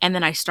 and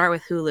then I start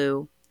with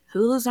Hulu.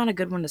 Hulu's not a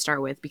good one to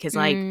start with because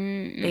like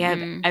they have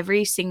Mm-hmm.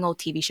 every single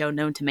TV show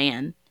known to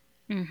man,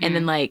 and Mm-hmm.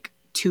 then like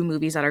two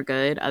movies that are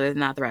good. Other than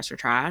that, the rest are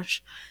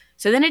trash.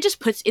 So then it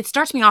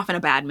starts me off in a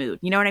bad mood.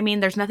 You know what I mean?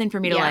 There's nothing for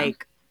me to Yeah.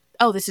 like,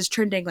 oh, this is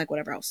trending, like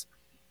whatever else.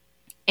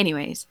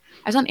 Anyways,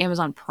 I was on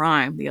Amazon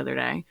Prime the other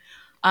day.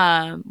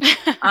 Um,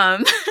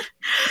 um,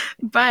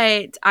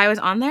 but I was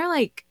on there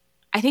like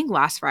I think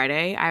last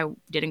Friday. I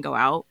didn't go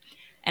out,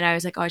 and I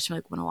was like, oh, I just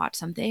like want to watch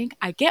something.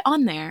 I get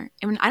on there,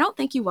 and I don't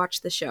think you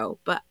watched the show,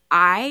 but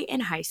I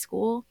in high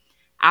school,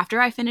 after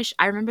I finished,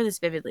 I remember this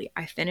vividly.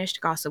 I finished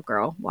Gossip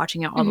Girl,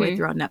 watching it all the way Mm-hmm.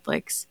 through on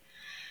Netflix,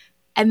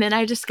 and then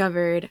I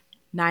discovered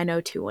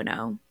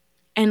 90210,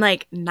 and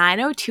like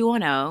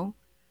 90210,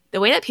 the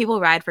way that people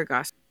ride for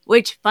Gossip.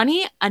 Which,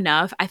 funny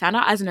enough, I found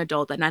out as an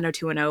adult that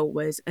 90210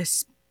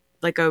 was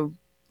like a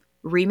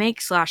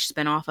remake slash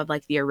spinoff of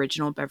like the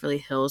original Beverly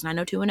Hills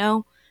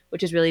 90210,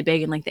 which is really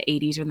big in like the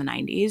 80s or the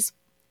 90s.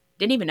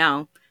 Didn't even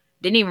know.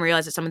 Didn't even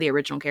realize that some of the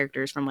original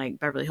characters from like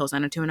Beverly Hills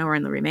 90210 were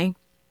in the remake.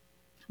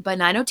 But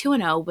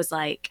 90210 was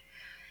like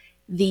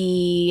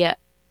the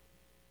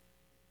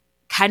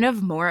kind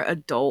of more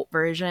adult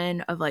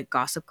version of like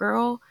Gossip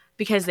Girl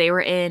because they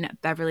were in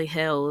Beverly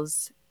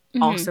Hills,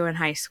 Mm-hmm. also in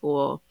high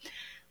school.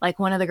 Like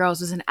one of the girls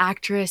was an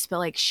actress, but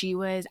like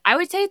I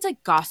would say it's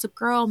like Gossip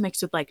Girl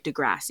mixed with like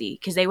Degrassi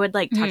because they would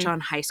like touch Mm-hmm. on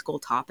high school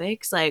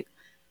topics. Like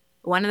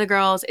one of the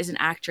girls is an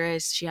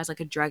actress. She has like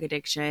a drug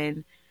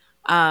addiction.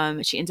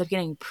 She ends up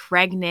getting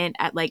pregnant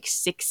at like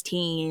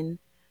 16.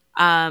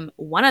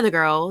 One of the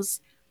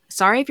girls,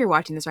 sorry if you're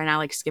watching this right now,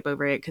 like skip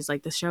over it because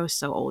like the show is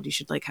so old. You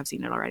should like have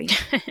seen it already.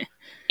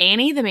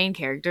 Annie, the main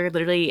character,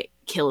 literally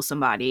kills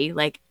somebody,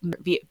 like Oh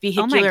my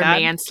vehicular god.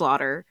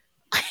 manslaughter.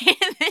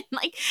 And then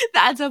like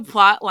that's a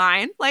plot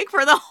line like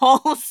for the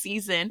whole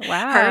season.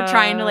 Her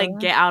trying to like Wow.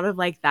 get out of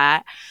like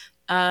that.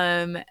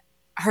 Um,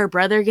 her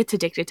brother gets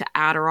addicted to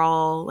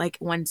Adderall like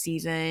one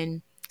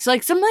season. So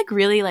like some like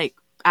really like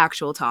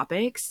actual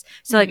topics.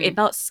 So like Mm-hmm. it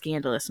felt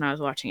scandalous when I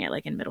was watching it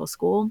like in middle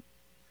school.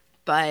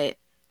 But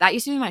that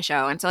used to be my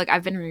show. And so like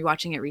I've been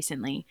rewatching it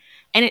recently.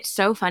 And it's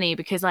so funny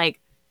because like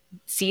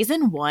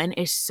season 1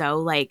 is so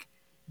like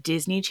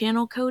Disney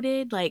Channel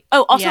coded. Like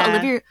oh, also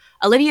Yeah.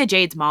 Olivia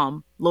Jade's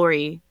mom,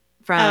 Lori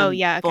Oh, from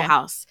yeah. Full Okay.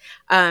 House,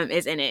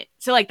 is in it.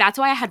 So like that's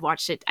why I had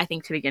watched it I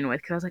think to begin with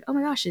because I was like, "Oh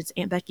my gosh, it's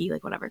Aunt Becky,"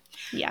 like whatever.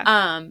 Yeah.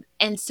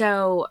 And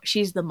so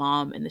she's the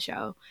mom in the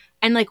show.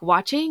 And like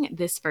watching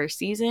this first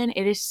season,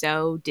 it is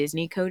so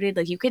Disney coded.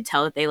 Like you could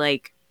tell that they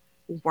like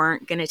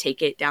weren't going to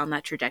take it down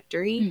that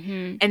trajectory.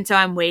 Mm-hmm. And so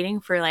I'm waiting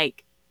for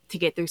like to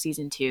get through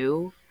season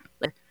 2.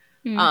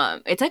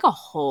 Mm. It's like a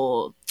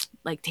whole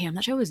like damn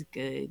that show was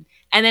good.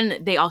 And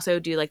then they also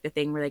do like the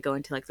thing where they go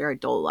into like their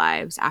adult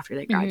lives after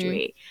they Mm-hmm.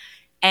 graduate.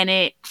 And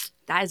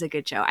that is a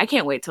good show. I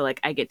can't wait till like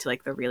I get to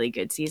like the really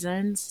good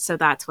seasons. So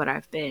that's what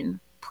I've been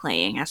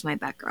playing as my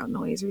background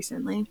noise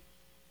recently.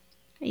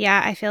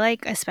 Yeah, I feel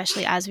like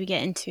especially as we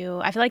get into,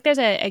 I feel like there's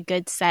a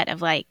good set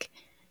of like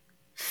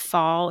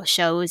fall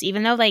shows,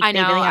 even though like I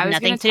they know. really I have was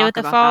nothing gonna to do with talk the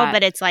about fall, that.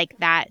 but it's like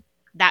that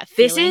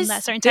This feeling that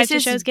is certain this types of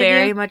is shows give you.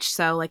 very much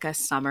so like a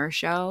summer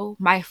show.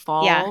 My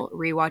Yeah. fall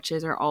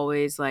rewatches are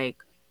always like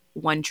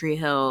One Tree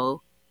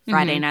Hill,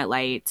 Friday Mm-hmm. Night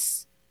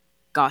Lights,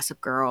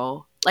 Gossip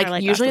Girl. I Like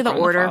like usually Gossip the Girl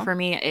in the order fall. for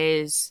me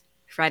is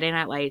Friday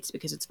Night Lights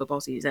because it's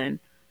football season,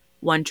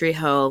 One Tree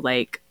Hill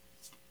like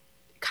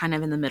kind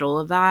of in the middle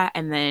of that,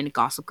 and then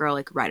Gossip Girl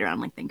like right around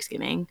like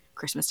Thanksgiving,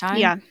 Christmas time.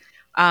 Yeah.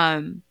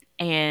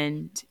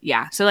 And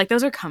yeah, so like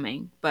those are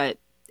coming, but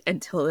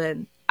until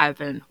then I've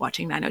been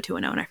watching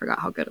 90210 and I forgot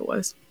how good it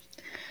was.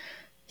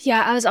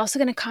 Yeah, I was also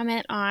going to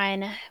comment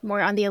on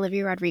more on the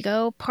Olivia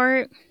Rodrigo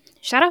part.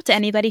 Shout out to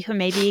anybody who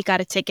maybe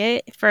got a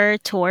ticket for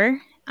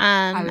tour.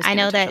 I was I gonna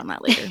know touch that on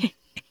that later.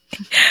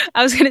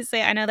 I was going to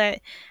say I know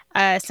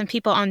that some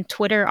people on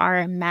Twitter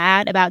are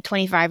mad about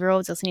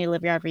 25-year-olds listening to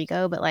Olivia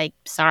Rodrigo, but like,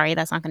 sorry,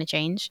 that's not going to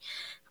change.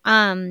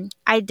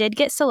 I did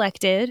get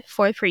selected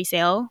for a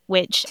pre-sale,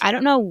 which I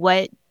don't know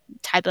what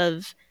type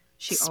of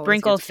She always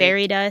sprinkle gets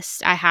fairy picked.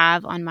 dust I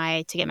have on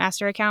my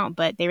Ticketmaster account,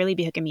 but they really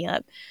be hooking me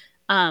up.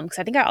 Because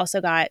I think I also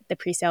got the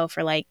pre-sale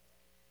for like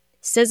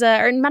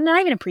SZA, or not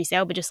even a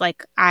pre-sale, but just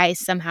like I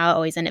somehow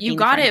always end up You being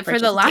the got friend who it for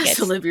the purchased the last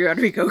tickets. Olivia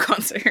Rodrigo I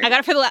concert. got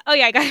it for oh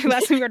yeah, I got it for the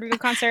last Olivia Rodrigo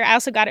concert. I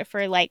also got it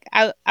for like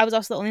I was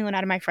also the only one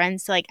out of my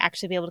friends to like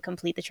actually be able to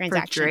complete the For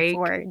transaction Drake.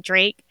 for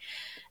Drake.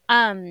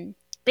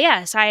 But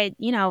yeah, so I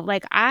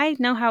like I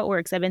know how it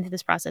works. I've been through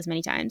this process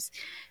many times.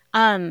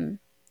 Um,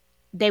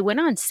 they went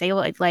on sale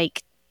at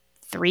like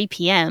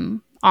 3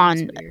 p.m.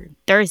 That's on weird.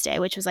 Thursday,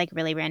 which was like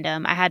really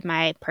random. I had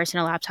my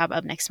personal laptop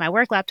up next to my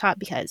work laptop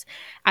because,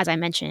 as I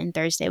mentioned,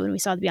 Thursday when we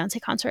saw the Beyonce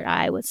concert,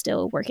 I was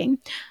still working.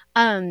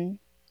 Um,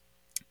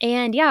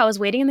 and yeah, I was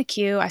waiting in the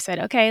queue. I said,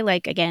 okay,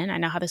 like again, I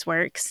know how this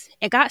works.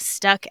 It got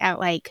stuck at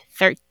like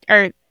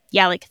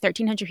like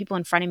 1,300 people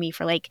in front of me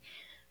for like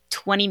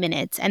 20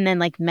 minutes, and then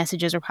like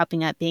messages were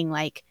popping up being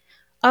like,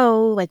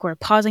 oh, like we're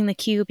pausing the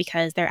queue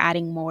because they're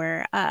adding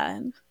more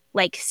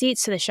like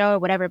seats to the show or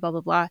whatever, blah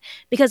blah blah.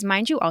 Because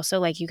mind you, also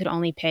like you could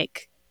only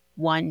pick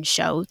one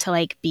show to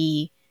like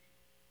be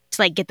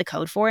to like get the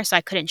code for, so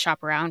I couldn't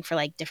shop around for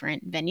like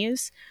different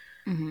venues.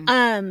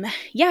 Mm-hmm.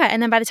 Yeah,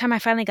 and then by the time I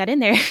finally got in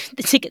there,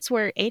 the tickets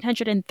were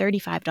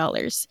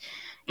 $835.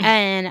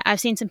 And I've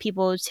seen some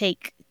people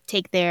take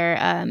their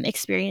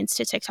experience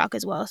to TikTok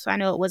as well. So I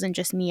know it wasn't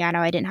just me. I know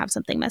I didn't have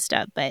something messed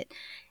up, but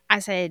I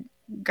said,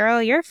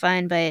 "Girl, you're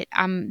fun," but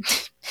I'm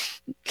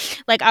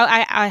like,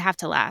 I have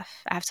to laugh.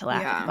 I have to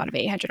laugh at the Yeah. thought of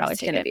 $800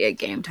 It's gonna ticket. be a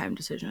game time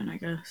decision, I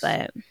guess.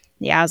 But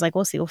yeah, I was like,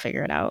 we'll see, we'll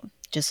figure it out,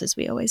 just as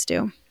we always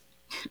do.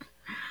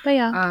 But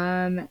yeah,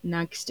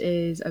 Next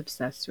is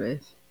obsessed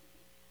with.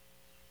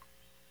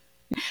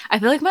 I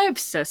feel like my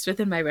obsessed with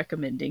and my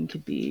recommending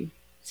could be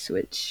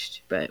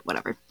switched, but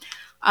whatever.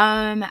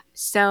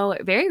 So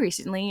very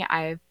recently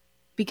I've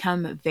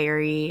become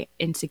very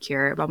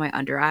insecure about my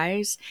under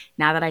eyes.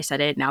 Now that I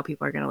said it, now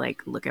people are gonna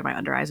like look at my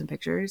under eyes in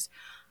pictures.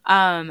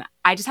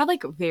 I just have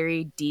like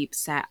very deep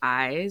set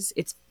eyes.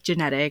 It's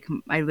genetic.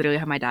 I literally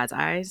have my dad's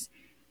eyes.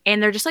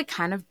 And they're just like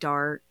kind of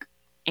dark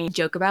and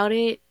joke about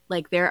it.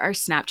 Like there are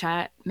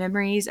Snapchat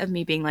memories of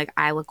me being like,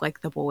 I look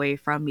like the boy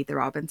from Meet the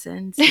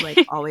Robinsons who like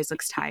always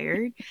looks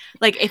tired.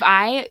 Like if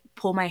I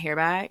pull my hair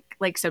back,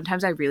 like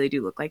sometimes I really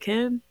do look like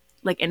him.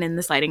 Like and in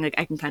this lighting, like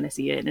I can kind of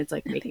see it and it's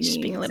like I making think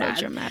just being me a little sad.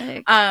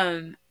 dramatic.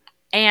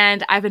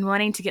 And I've been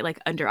wanting to get like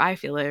under eye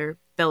filler,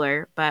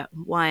 but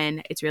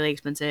one, it's really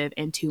expensive,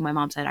 and two, my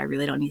mom said I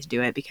really don't need to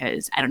do it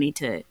because I don't need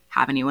to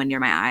have anyone near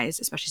my eyes,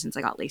 especially since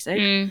I got LASIK.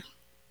 Mm,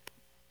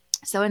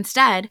 So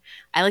instead,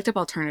 I looked up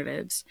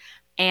alternatives,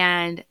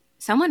 and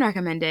someone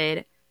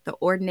recommended the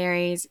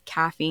Ordinary's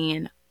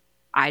caffeine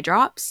eye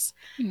drops.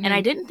 And I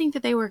hmm didn't think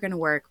that they were going to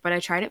work, but I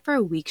tried it for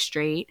a week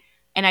straight,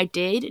 and I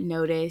did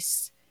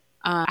notice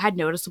I had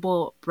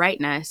noticeable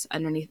brightness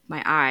underneath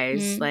my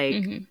eyes, like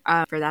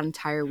Mm-hmm. for that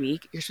entire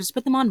week. You're supposed to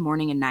put them on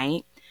morning and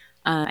night.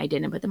 I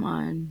didn't put them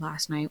on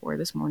last night or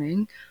this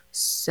morning,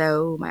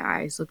 so my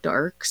eyes look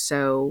dark.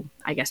 So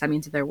I guess that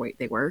means that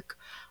they work.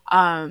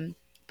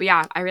 But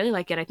yeah, I really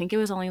like it. I think it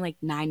was only like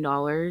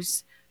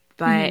 $9,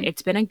 but Mm-hmm.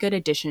 it's been a good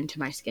addition to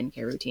my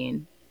skincare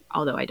routine.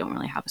 Although I don't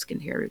really have a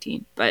skincare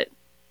routine, but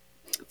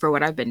for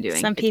what I've been doing,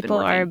 Some it's been people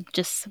are working.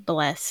 just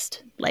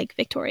blessed, like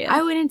Victoria.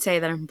 I wouldn't say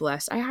that I'm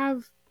blessed. I You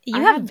have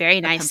have very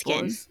a nice skin.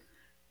 pimples.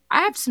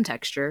 I have some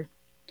texture.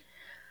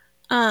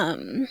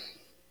 Um,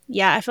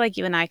 yeah, I feel like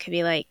you and I could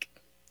be like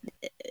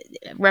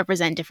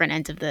represent different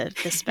ends of the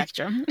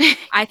spectrum.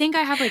 I think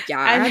I have like, yeah,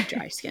 I I have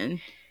dry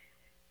skin.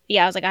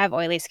 Yeah, I was like, I have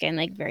oily skin,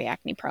 like very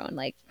acne prone,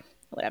 like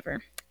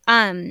whatever.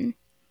 Um,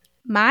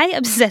 my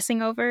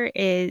obsessing over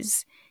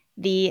is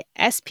the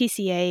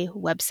SPCA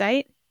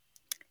website.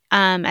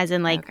 As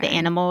in like the Okay.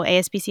 animal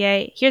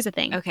ASPCA. Here's the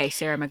thing. Okay,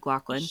 Sarah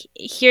McLaughlin.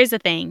 Here's the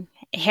thing.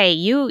 Hey,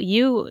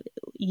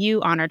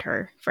 you honored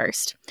her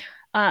first.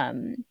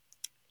 Um,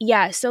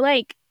 yeah, so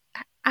like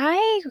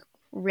I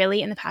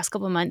really in the past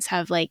couple months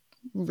have like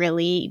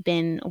really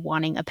been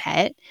wanting a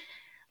pet.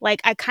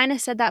 Like I kind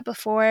of said that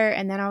before,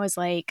 and then I was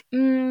like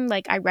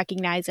I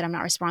recognize that I'm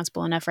not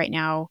responsible enough right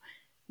now.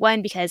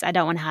 One, because I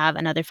don't want to have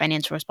another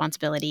financial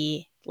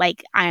responsibility.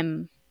 Like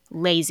I'm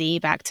lazy.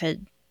 Back to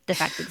the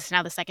fact that this is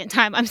now the second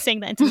time I'm saying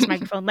that into this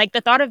microphone. Like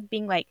the thought of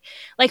being like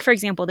for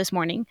example, this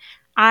morning,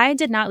 I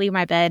did not leave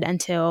my bed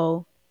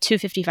until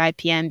 2:55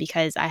 p.m.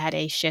 because I had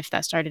a shift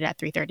that started at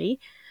 3:30.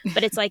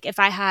 But it's like if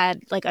I had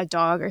like a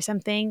dog or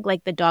something,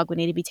 like the dog would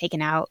need to be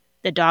taken out,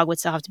 the dog would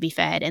still have to be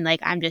fed, and like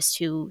I'm just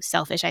too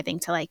selfish I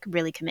think to like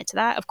really commit to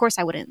that. Of course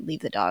I wouldn't leave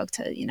the dog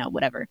to,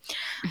 whatever.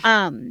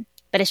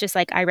 But it's just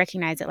like I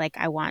recognize that like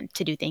I want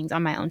to do things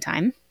on my own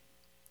time.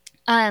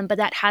 But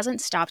that hasn't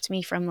stopped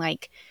me from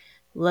like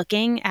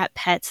looking at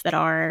pets that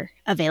are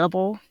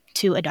available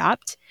to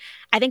adopt.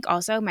 I think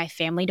also my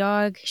family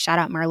dog, shout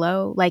out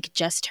Merlot, like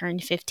just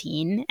turned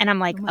 15, and I'm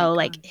Oh like, my oh,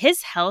 like god.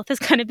 his health has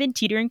kind of been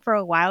teetering for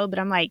a while, but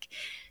I'm like,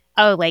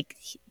 oh, like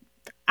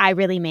I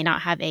really may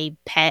not have a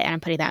pet, and I'm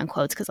putting that in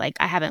quotes because like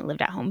I haven't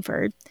lived at home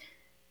for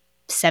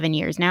 7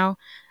 years now.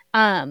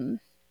 Um,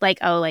 like,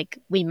 oh, like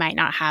we might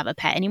not have a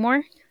pet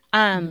anymore.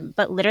 Mhm.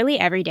 But literally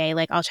every day,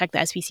 like I'll check the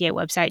SPCA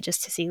website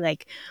just to see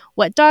like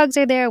what dogs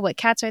are there, what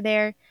cats are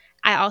there.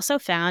 I also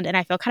found, and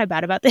I feel kind of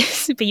bad about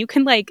this, but you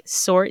can like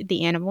sort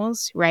the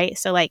animals, right?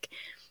 So like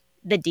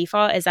the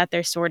default is that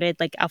they're sorted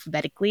like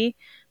alphabetically,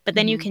 but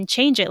then you Mhm. can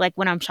change it. Like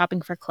when I'm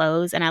shopping for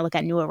clothes and I look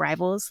at new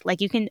arrivals, like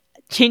you can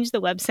change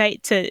the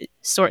website to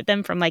sort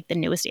them from like the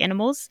newest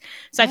animals.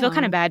 So I feel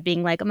kind of Oh. bad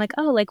being like, I'm like,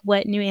 oh, like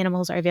what new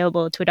animals are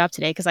available to adopt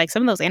today? Because like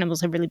some of those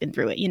animals have really been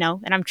through it,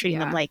 and I'm treating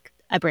them Yeah. like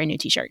a brand new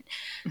t-shirt.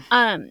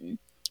 Um,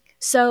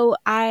 so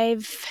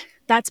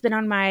that's been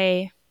on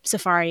my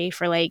safari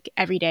for like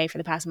every day for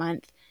the past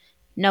month.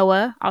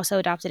 Noah also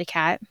adopted a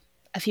cat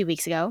a few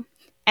weeks ago.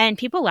 And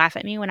people laugh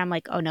at me when I'm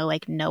like, oh no,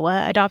 like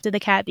Noah adopted the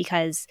cat,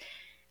 because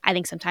I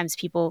think sometimes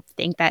people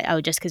think that, oh,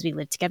 just because we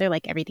live together,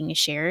 like everything is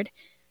shared.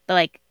 But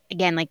like,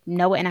 again, like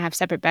Noah and I have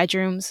separate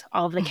bedrooms.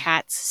 All of the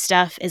cat's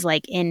stuff is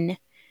like in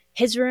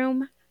his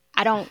room.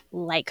 I don't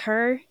like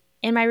her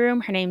in my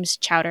room. Her name's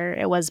Chowder.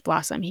 It was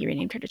Blossom. He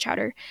renamed her to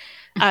Chowder.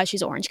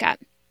 She's an orange cat.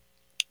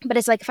 But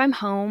it's like if I'm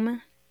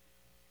home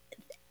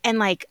and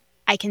like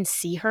I can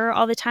see her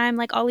all the time,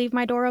 like I'll leave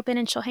my door open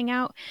and she'll hang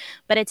out.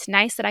 But it's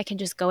nice that I can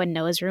just go in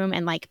Noah's room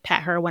and like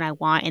pet her when I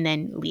want and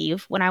then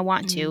leave when I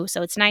want Mhm. to.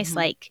 So it's nice Mhm.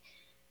 like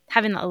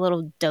having a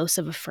little dose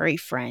of a furry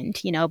friend,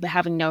 but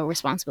having no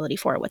responsibility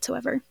for it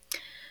whatsoever.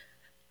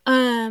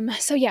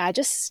 So yeah,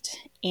 just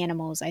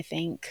animals, I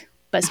think,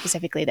 but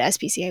specifically the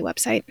SPCA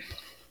website.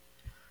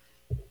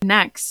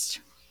 Next,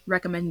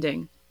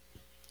 recommending.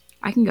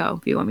 I can go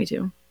if you want me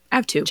to. I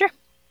have two. Sure.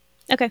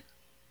 Okay.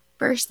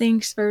 First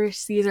things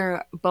first, these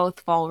are both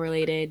fall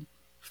related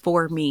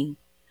for me.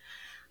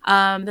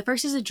 The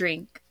first is a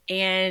drink.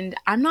 And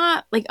I'm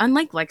not like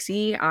unlike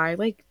Lexi, I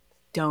like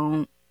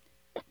don't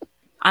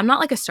I'm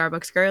not like a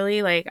Starbucks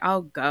girly. Like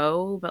I'll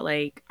go, but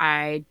like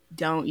I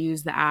don't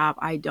use the app.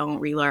 I don't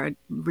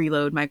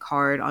reload my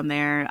card on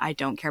there. I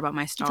don't care about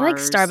my I feel like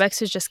stars.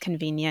 Starbucks is just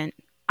convenient.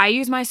 I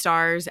use my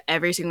stars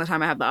every single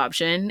time I have the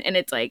option. And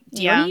it's like,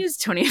 do you want to Yeah. use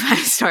 25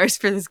 stars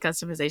for this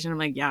customization? I'm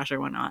like, yeah, sure,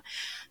 why not?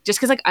 Just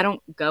because like I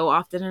don't go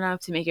often enough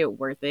to make it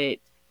worth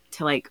it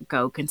to like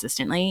go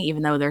consistently,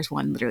 even though there's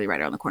one literally right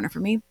around the corner for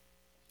me.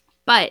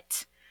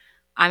 But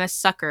I'm a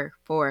sucker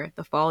for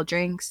the fall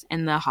drinks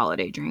and the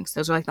holiday drinks.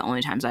 Those are like the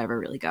only times I ever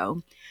really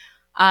go.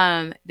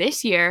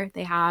 This year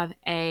they have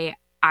a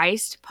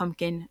iced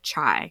pumpkin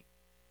chai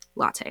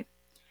latte.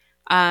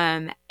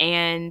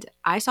 And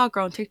I saw a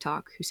girl on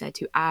TikTok who said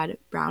to add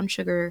brown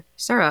sugar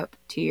syrup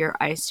to your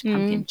iced Mm,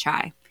 pumpkin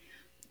chai.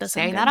 does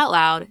sound Saying that good. out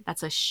loud,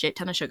 that's a shit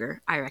ton of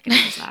sugar. I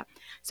recognize that.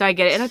 So I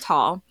get it in a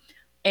tall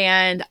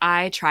and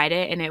I tried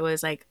it and it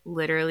was like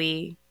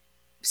literally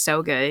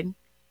so good.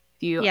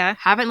 If you Yeah.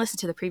 haven't listened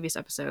to the previous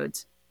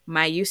episodes,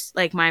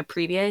 my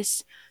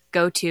previous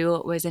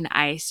go-to was an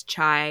iced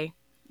chai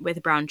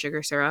with brown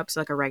sugar syrup,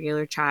 so like a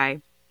regular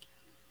chai,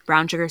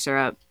 brown sugar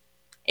syrup.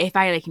 If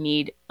I like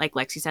need, like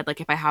Lexi said, like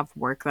if I have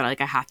work that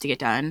like I have to get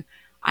done,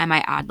 I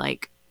might add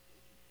like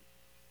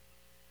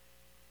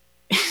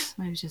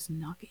I was just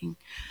knocking.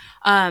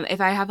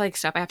 If I have like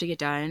stuff I have to get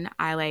done,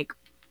 I like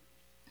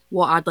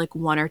will add like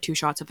 1 or 2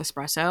 shots of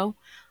espresso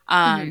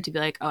Hmm. to be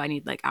like, oh, I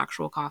need like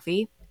actual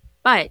coffee.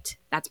 But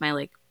that's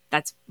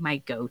my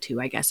go-to,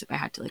 I guess, if I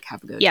had to like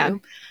have a Yeah.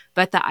 go-to.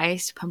 But the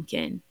iced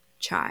pumpkin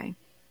chai,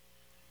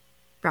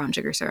 brown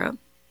sugar syrup,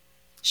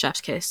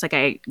 chef's kiss.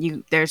 Like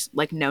there's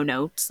like no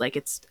notes. Like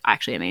it's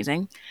actually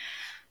amazing.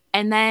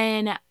 And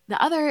then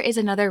the other is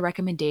another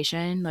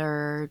recommendation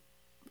or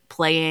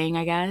playing,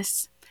 I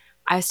guess.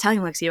 I was telling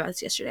Lexi about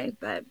this yesterday,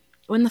 but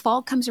when the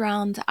fall comes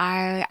around,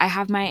 I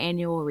have my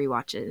annual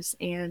rewatches.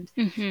 And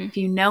Hmm. if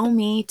you know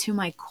me to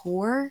my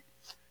core,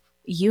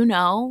 you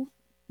know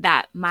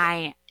that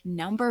my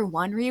number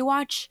one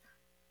rewatch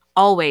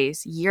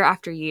always year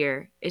after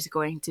year is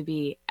going to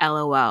be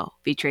LOL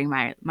featuring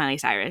Miley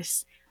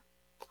Cyrus.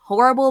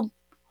 Horrible,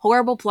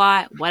 horrible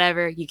plot,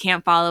 whatever. You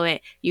can't follow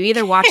it. You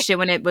either watched it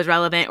when it was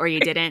relevant or you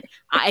didn't.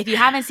 If you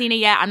haven't seen it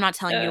yet, I'm not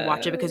telling you to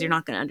watch it because you're Uh,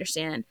 not going to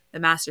understand the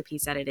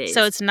masterpiece that it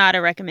so is. it's not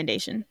a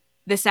recommendation.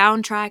 The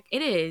soundtrack,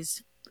 it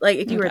is. Like,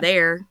 if you were Okay.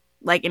 there,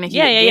 like, and if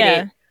Yeah, you yeah, get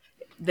yeah. it,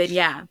 then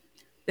yeah.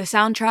 The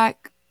soundtrack,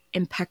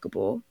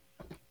 impeccable.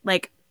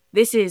 Like,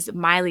 this is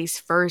Miley's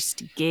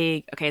first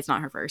gig. Okay, it's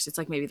not her first. It's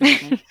like maybe the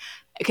second.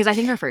 Because I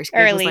think her first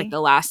gig was like Early. the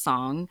last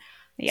song.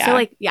 So, Yeah.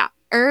 like, yeah,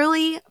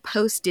 early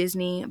post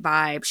Disney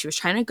vibe. She was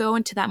trying to go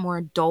into that more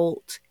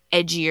adult,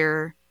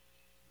 edgier,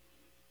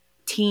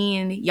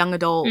 teen, young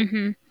adult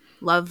Hmm.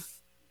 love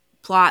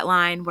plot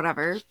line,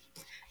 whatever.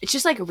 It's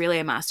just like really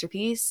a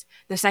masterpiece.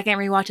 The second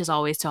rewatch is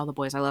always To All the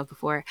Boys I Loved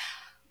Before.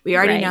 We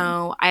already Right.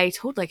 know. I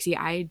told Lexi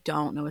I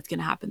don't know what's going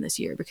to happen this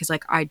year because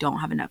like I don't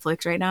have a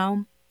Netflix right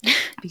now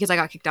because I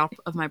got kicked out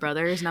of my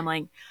brother's and I'm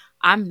like,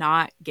 I'm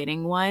not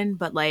getting one,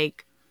 but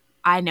like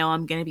I know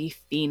I'm going to be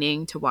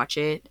fiending to watch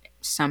it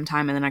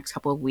sometime in the next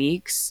couple of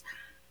weeks.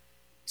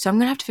 So I'm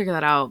going to have to figure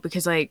that out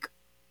because like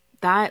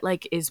that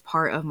like is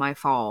part of my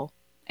fall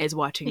is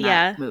watching that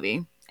Yeah.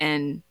 movie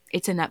and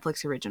it's a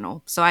Netflix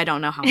original. So I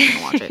don't know how I'm going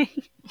to watch it.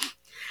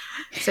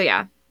 So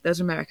yeah, those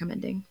are my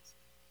recommending.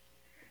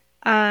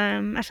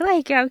 I feel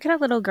like yeah, we could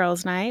have little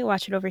girls' night.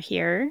 Watch it over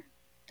here.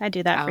 I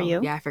do that for Oh, you.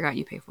 yeah, I forgot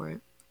you pay for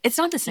it. It's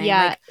not the same.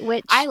 Yeah.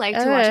 Like I Which? like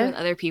to watch it with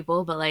other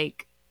people, but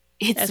like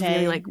it's really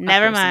Okay. like a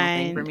Never personal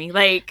thing for mind. me.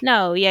 Like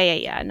No. Yeah. Yeah.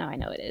 Yeah. No, I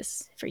know it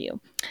is for you.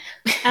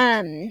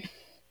 Um.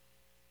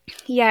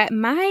 Yeah.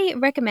 My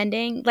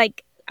recommending,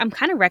 like, I'm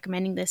kind of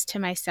recommending this to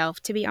myself,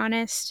 to be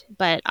honest,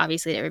 but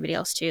obviously to everybody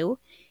else too,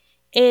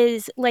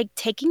 is like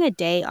taking a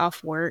day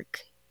off work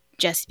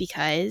just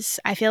because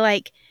I feel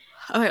like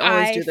oh, I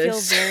always I do feel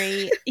this.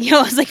 very,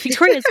 I was like,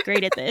 Victoria's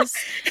great at this.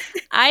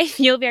 I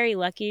feel very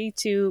lucky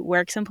to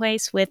work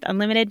someplace with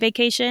unlimited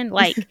vacation.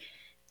 Like,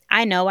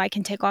 I know I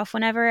can take off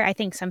whenever. I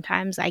think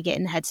sometimes I get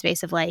in the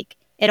headspace of like,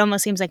 it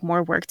almost seems like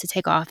more work to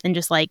take off than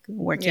just like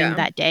working Yeah.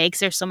 that day because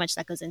there's so much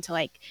that goes into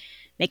like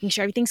making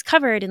sure everything's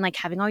covered and like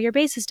having all your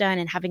bases done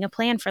and having a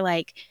plan for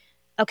like,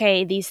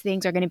 okay, these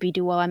things are going to be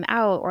due while I'm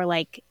out, or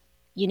like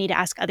you need to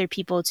ask other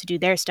people to do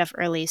their stuff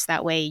early so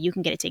that way you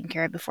can get it taken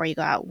care of before you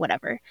go out,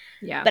 whatever.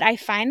 Yeah. But I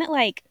find that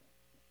like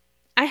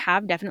I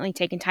have definitely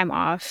taken time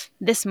off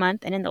this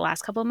month and in the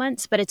last couple of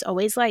months, but it's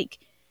always like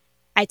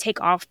I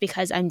take off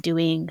because I'm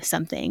doing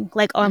something.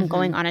 Like, oh, I'm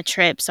going Mm-hmm. on a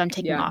trip, so I'm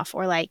taking Yeah. off.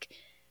 Or like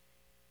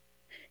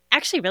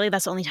actually really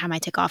that's the only time I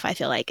take off, I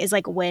feel like, is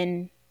like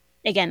when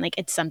again, like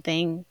it's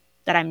something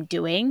that I'm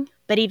doing.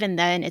 But even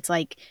then it's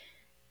like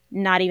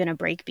not even a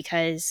break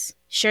because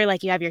sure,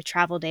 like you have your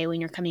travel day when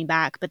you're coming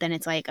back, but then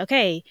it's like,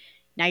 okay,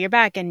 now you're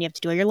back and you have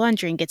to do all your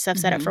laundry and get stuff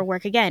set up Mm-hmm. for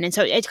work again. And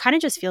so it kind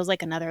of just feels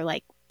like another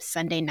like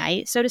Sunday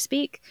night, so to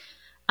speak.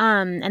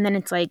 And then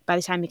it's like by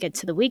the time you get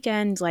to the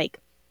weekends, like,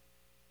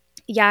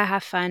 yeah, I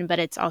have fun, but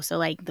it's also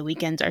like the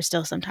weekends are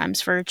still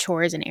sometimes for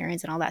chores and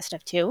errands and all that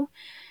stuff too.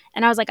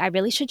 And I was like, I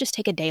really should just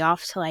take a day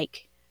off to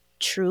like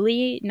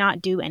truly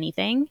not do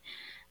anything.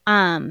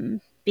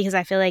 Because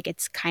I feel like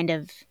it's kind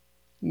of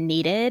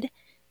needed.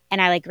 And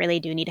I like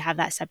really do need to have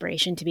that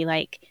separation to be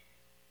like,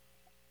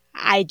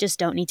 I just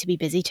don't need to be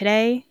busy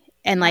today.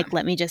 And Yeah. like,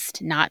 let me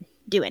just not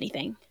do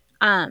anything.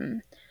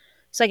 Um,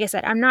 so like I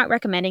said, I'm not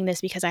recommending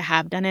this because I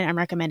have done it. I'm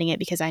recommending it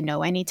because I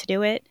know I need to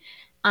do it.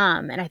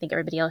 And I think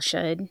everybody else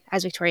should.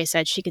 As Victoria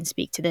said, she can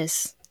speak to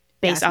this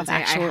Yeah, I based was gonna off say I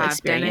actual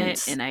have done it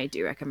experience. and I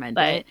do recommend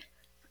But it.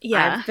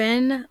 yeah. I've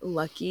been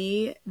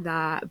lucky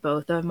that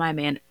both of my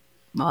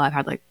well, I've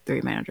had like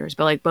 3 managers,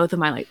 but like both of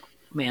my like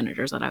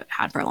managers that I've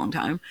had for a long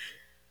time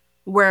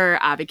were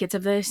advocates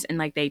of this and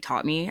like they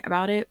taught me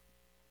about it,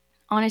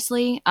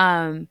 honestly.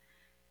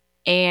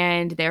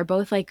 And they're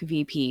both like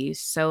VPs.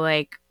 So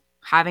like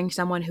having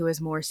someone who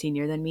is more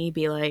senior than me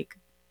be like,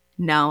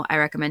 no, I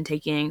recommend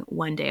taking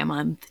 1 day a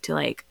month to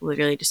like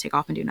literally just take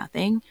off and do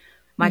nothing.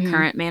 My Hmm.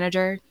 current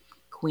manager,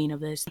 queen of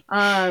this.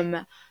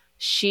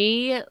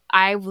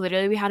 I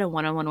literally, we had a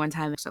one-on-one one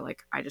time. So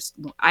like,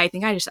 I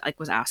think I just like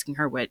was asking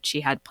her what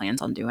she had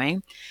plans on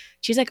doing.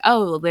 She's like,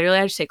 oh, literally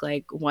I just take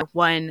like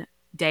one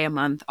day a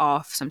month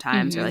off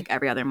sometimes, or Mm-hmm. like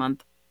every other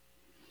month,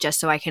 just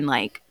so I can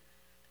like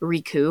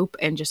recoup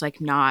and just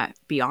like not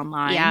be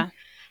online. Yeah.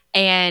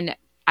 And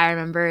I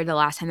remember the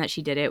last time that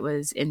she did it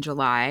was in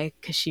July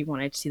because she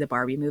wanted to see the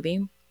Barbie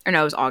movie. Or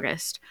no, it was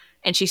August.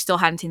 And she still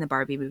hadn't seen the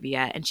Barbie movie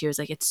yet. And she was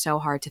like, it's so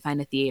hard to find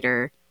a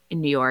theater in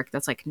New York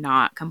that's like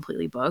not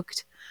completely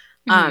booked.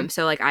 Mm-hmm.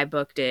 So like I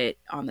booked it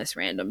on this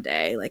random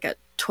day, like at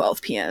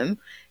 12 p.m.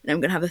 And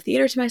I'm gonna have the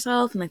theater to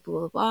myself and like blah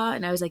blah blah.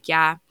 And I was like,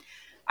 yeah,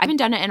 I haven't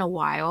done it in a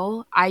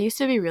while. I used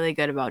to be really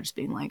good about just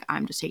being like,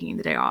 I'm just taking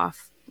the day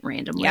off Yeah.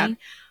 randomly.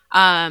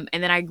 And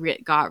then I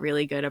got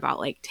really good about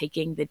like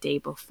taking the day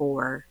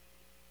before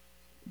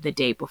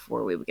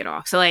we would get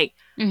off. So like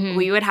Mm-hmm.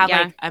 we would have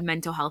Yeah. like a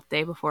mental health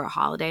day before a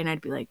holiday, and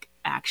I'd be like,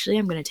 actually,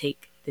 I'm gonna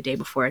take the day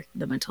before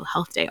the mental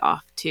health day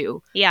off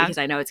too, Yeah. because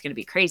I know it's gonna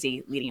be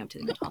crazy leading up to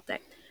the mental health day.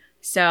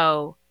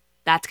 So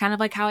that's kind of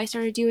like how I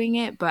started doing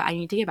it. But I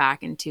need to get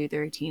back into the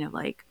routine of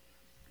like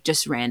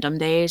just random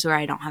days where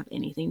I don't have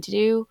anything to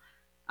do.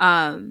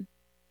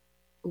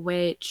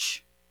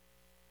 Which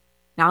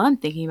now that I'm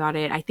thinking about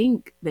it, I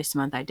think this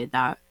month I did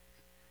that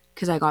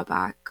because I got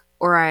back,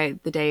 or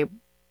the day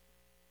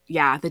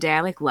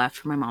I like left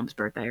for my mom's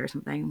birthday or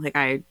something. Like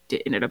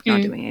ended up not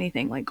Mm-hmm. doing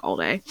anything like all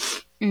day.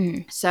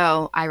 Mm-hmm.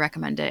 So I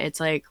recommend it. It's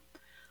like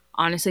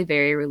honestly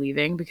very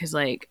relieving because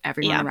like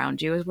everyone Yeah.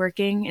 around you is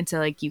working, and so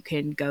like you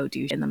can go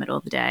do in the middle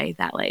of the day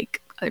that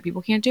like other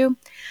people can't do.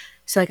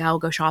 So like I'll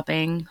go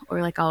shopping,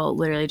 or like I'll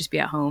literally just be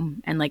at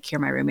home and like hear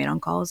my roommate on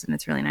calls, and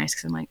it's really nice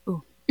because I'm like,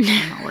 ooh,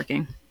 I'm not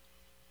working.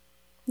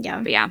 Yeah.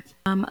 But yeah.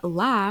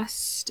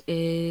 Last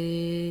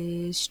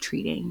is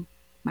treating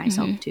Mm-hmm.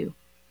 myself too.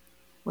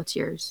 What's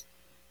yours?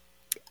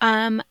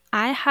 I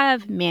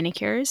have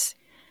manicures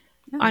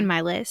on Oh.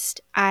 my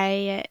list.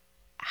 I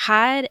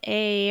had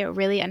a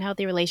really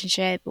unhealthy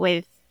relationship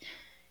with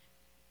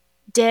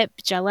dip,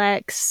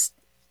 Gel-X,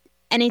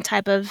 any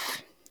type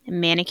of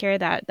manicure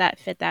that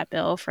fit that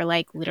bill for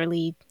like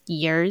literally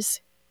years.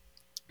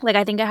 Like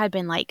I think it had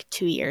been like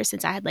 2 years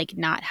since I had like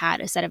not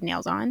had a set of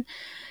nails on.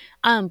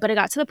 But it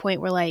got to the point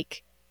where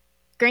like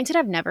granted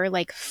I've never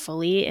like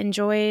fully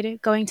enjoyed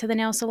going to the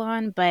nail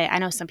salon, but I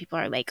know some people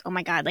are like, oh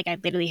my God, like I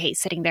literally hate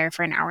sitting there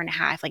for an hour and a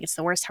half. Like it's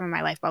the worst time of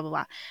my life, blah blah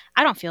blah.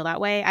 I don't feel that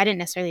way. I didn't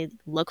necessarily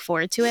look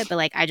forward to it, but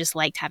like I just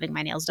liked having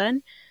my nails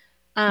done.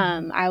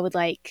 Mm-hmm. I would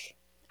like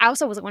I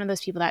also wasn't one of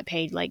those people that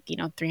paid like,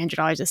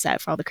 $300 a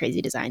set for all the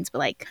crazy designs, but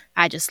like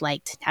I just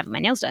liked having my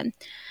nails done.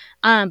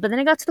 But then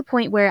it got to the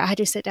point where I had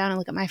to sit down and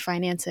look at my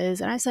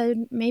finances, and I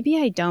said, maybe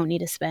I don't need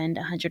to spend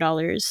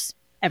 $100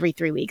 every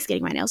 3 weeks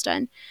getting my nails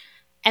done.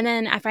 And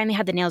then I finally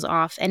had the nails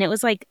off, and it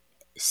was like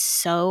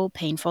so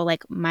painful.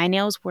 Like my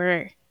nails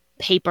were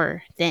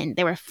paper thin,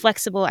 they were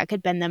flexible. I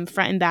could bend them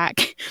front and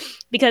back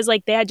because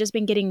like they had just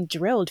been getting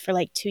drilled for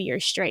like 2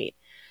 years straight.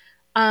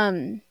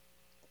 Um,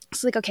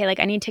 it's like, okay, like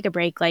I need to take a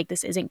break. Like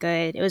this isn't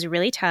good. It was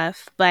really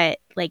tough. But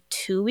like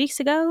 2 weeks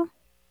ago,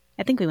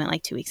 I think we went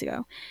like 2 weeks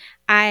ago,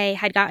 I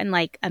had gotten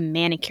like a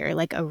manicure,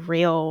 like a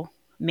real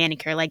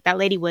manicure. Like that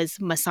lady was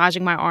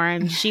massaging my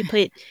arm. She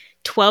put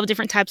 12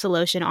 different types of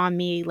lotion on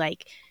me,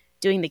 like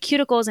doing the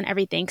cuticles and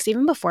everything. Because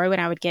even before, when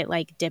I would get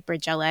like dip or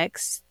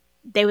Gel-X,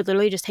 they would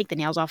literally just take the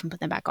nails off and put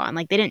them back on.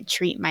 Like they didn't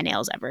treat my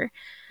nails ever.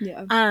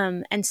 Yeah.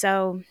 And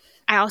so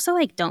I also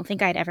like don't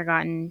think I'd ever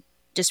gotten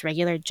just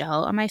regular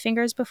gel on my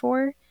fingers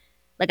before.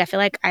 Like I feel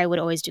like I would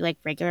always do like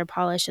regular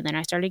polish, and then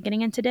I started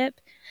getting into dip.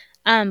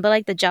 But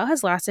like the gel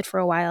has lasted for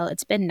a while.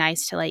 It's been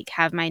nice to like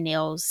have my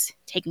nails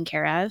taken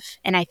care of.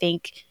 And I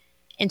think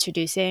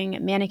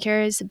introducing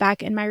manicures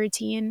back in my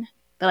routine,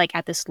 but like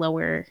at this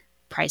lower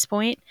price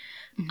point,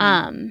 Mm-hmm.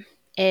 um,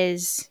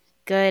 is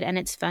good and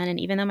it's fun. And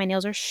even though my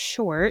nails are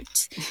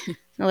short,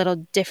 a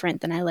little different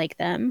than I like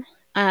them,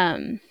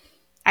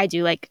 I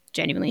do like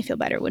genuinely feel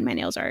better when my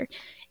nails are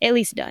at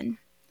least done.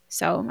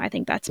 So I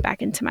think that's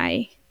back into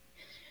my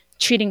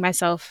treating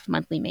myself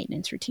monthly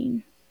maintenance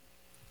routine.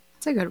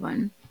 It's a good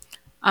one.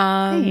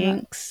 Um,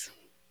 Thanks.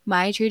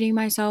 my treating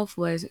myself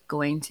was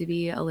going to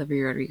be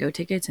Olivia Rodrigo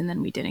tickets, and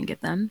then we didn't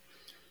get them.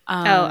 Oh,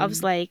 I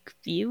was Um, like,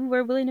 you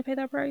were willing to pay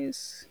that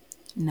price?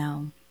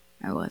 no,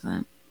 I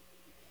wasn't.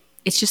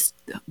 It's just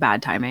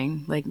bad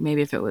timing. Like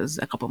maybe if it was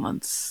a couple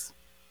months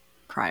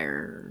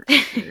prior or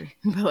after,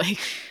 but like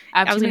I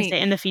have I too was gonna many.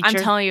 say in the I'm future.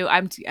 telling you,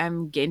 I'm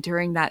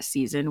entering that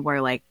season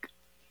where like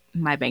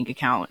my bank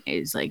account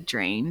is like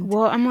drained.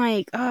 Well, I'm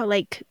like, oh,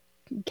 like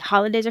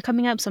holidays are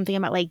coming up, so I'm thinking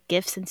about like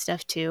gifts and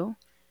stuff too.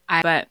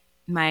 But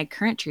my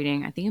current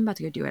treating, I think I'm about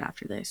to go do it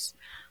after this.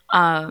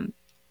 Um,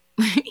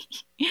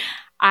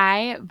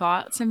 I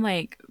bought some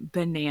like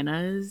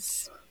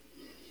bananas,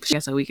 I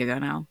guess a week ago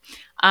now.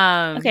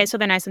 Okay, Um, so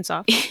they're nice and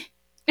soft.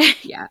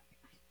 yeah,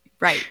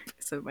 ripe,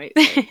 some might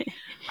say.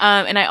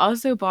 And I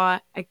also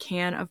bought a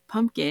can of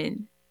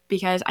pumpkin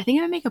because I think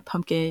I'm gonna make a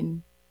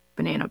pumpkin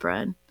banana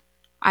bread.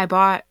 I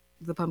bought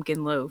the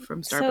pumpkin loaf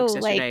from So Starbucks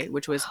yesterday, like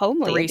which was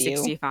homely of you.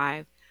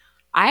 365.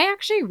 I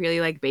actually really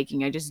like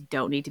baking. I just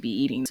don't need to be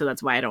eating, so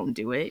that's why I don't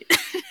do it.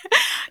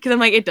 Because I'm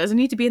like, it doesn't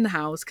need to be in the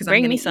house because I'm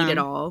Bring gonna me eat it some.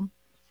 all.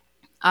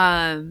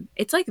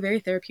 It's like very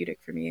therapeutic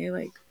for me,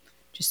 like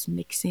just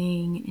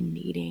mixing and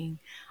kneading.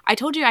 I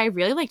told you I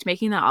really liked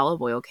making the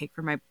olive oil cake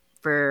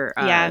for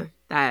Yeah.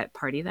 that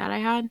party that I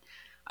had.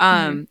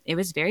 Hmm. It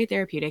was very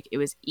therapeutic. It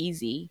was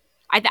easy.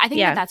 I think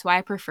Yeah. that's why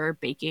I prefer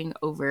baking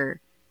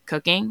over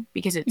cooking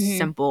because it's Hmm.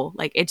 simple.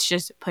 Like it's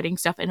just putting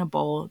stuff in a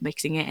bowl,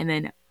 mixing it, and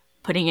then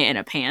putting it in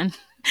a pan.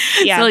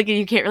 So Yeah. like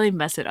you can't really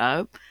mess it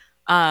up.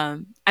 I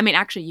mean,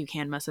 actually, you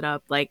can mess it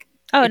up. Like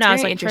Oh it's no,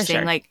 it's very like for interesting,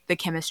 sure. like the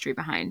chemistry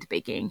behind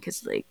baking,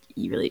 because like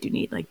you really do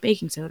need like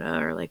baking soda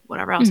or like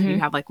whatever else. If you Hmm.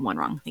 have like one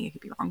wrong thing, it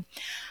could be wrong.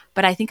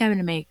 But I think I'm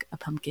gonna make a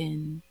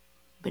pumpkin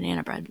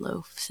banana bread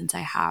loaf since I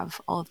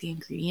have all of the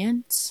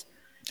ingredients.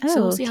 So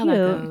we'll Oh, see how that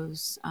cute.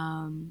 goes.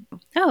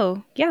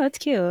 Oh, yeah, that's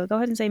cute. Go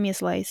ahead and save me a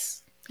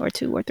slice or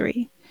two or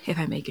three. If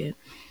I make it,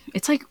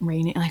 it's like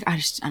raining. Like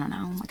I don't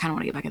know. I kind of want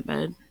to get back in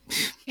bed.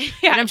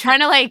 Yeah, And I'm trying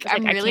to like, it's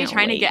like I'm I really can't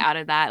trying to get wait. out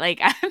of that.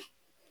 Like,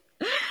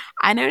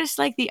 I noticed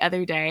like the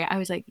other day, I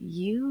was like,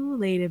 you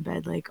laid in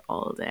bed like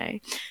all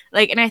day.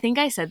 Like, and I think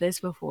I said this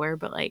before,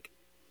 but like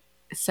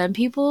some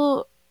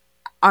people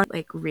are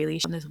like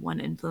really on this one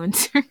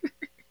influencer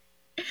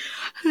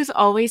who's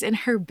always in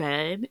her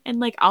bed. And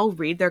like, I'll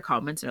read their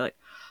comments and they're like,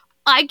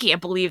 I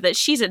can't believe that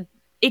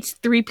it's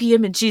 3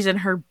 p.m. and she's in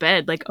her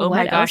bed. Like, oh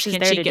my What gosh, else is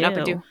can't there she to get up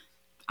and do? do?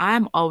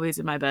 I'm always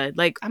in my bed.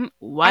 Like, I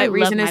what love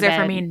reason is my there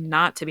for me bed.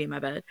 not to be in my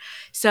bed?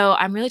 So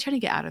I'm really trying to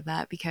get out of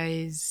that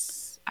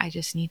because I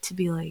just need to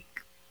be like,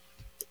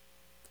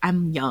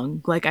 I'm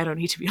young. Like, I don't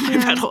need to be in my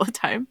bed Yeah. all the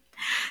time.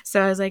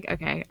 So I was like,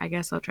 okay, I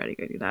guess I'll try to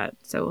go do that.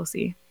 So we'll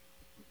see.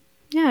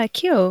 Yeah,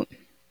 cute.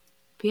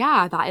 But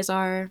yeah, that is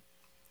our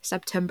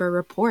September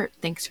report.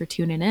 Thanks for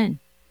tuning in.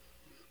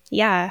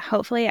 Yeah,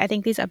 hopefully I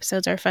think these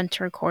episodes are fun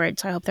to record,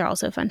 so I hope they're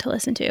also fun to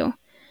listen to.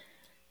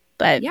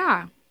 But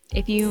Yeah,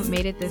 if you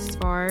made it this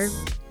far,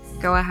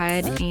 go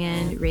ahead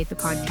and rate the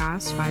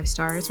podcast 5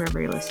 stars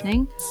wherever you're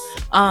listening.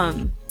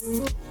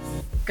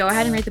 Go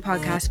ahead and rate the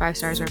podcast 5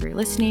 stars wherever you're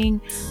listening.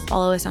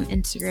 Follow us on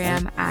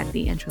Instagram at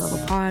the Entry Level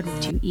Pod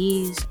with 2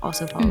 E's.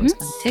 Also follow us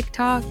on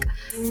TikTok.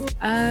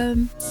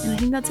 And I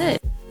think that's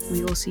it.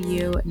 We will see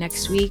you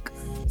next week.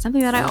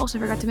 Something that I also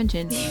forgot to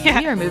mention. Yeah.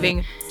 We are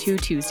moving to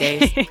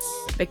Tuesdays.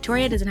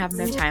 Victoria doesn't have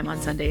enough time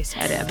on Sundays to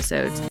edit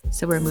episodes,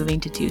 so we're moving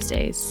to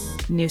Tuesdays.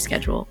 New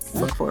schedule.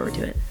 Look forward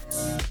to it.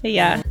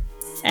 Yeah.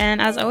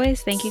 And as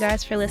always, thank you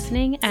guys for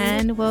listening,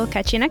 and we'll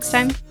catch you next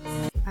time.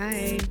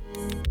 Bye.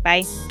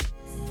 Bye.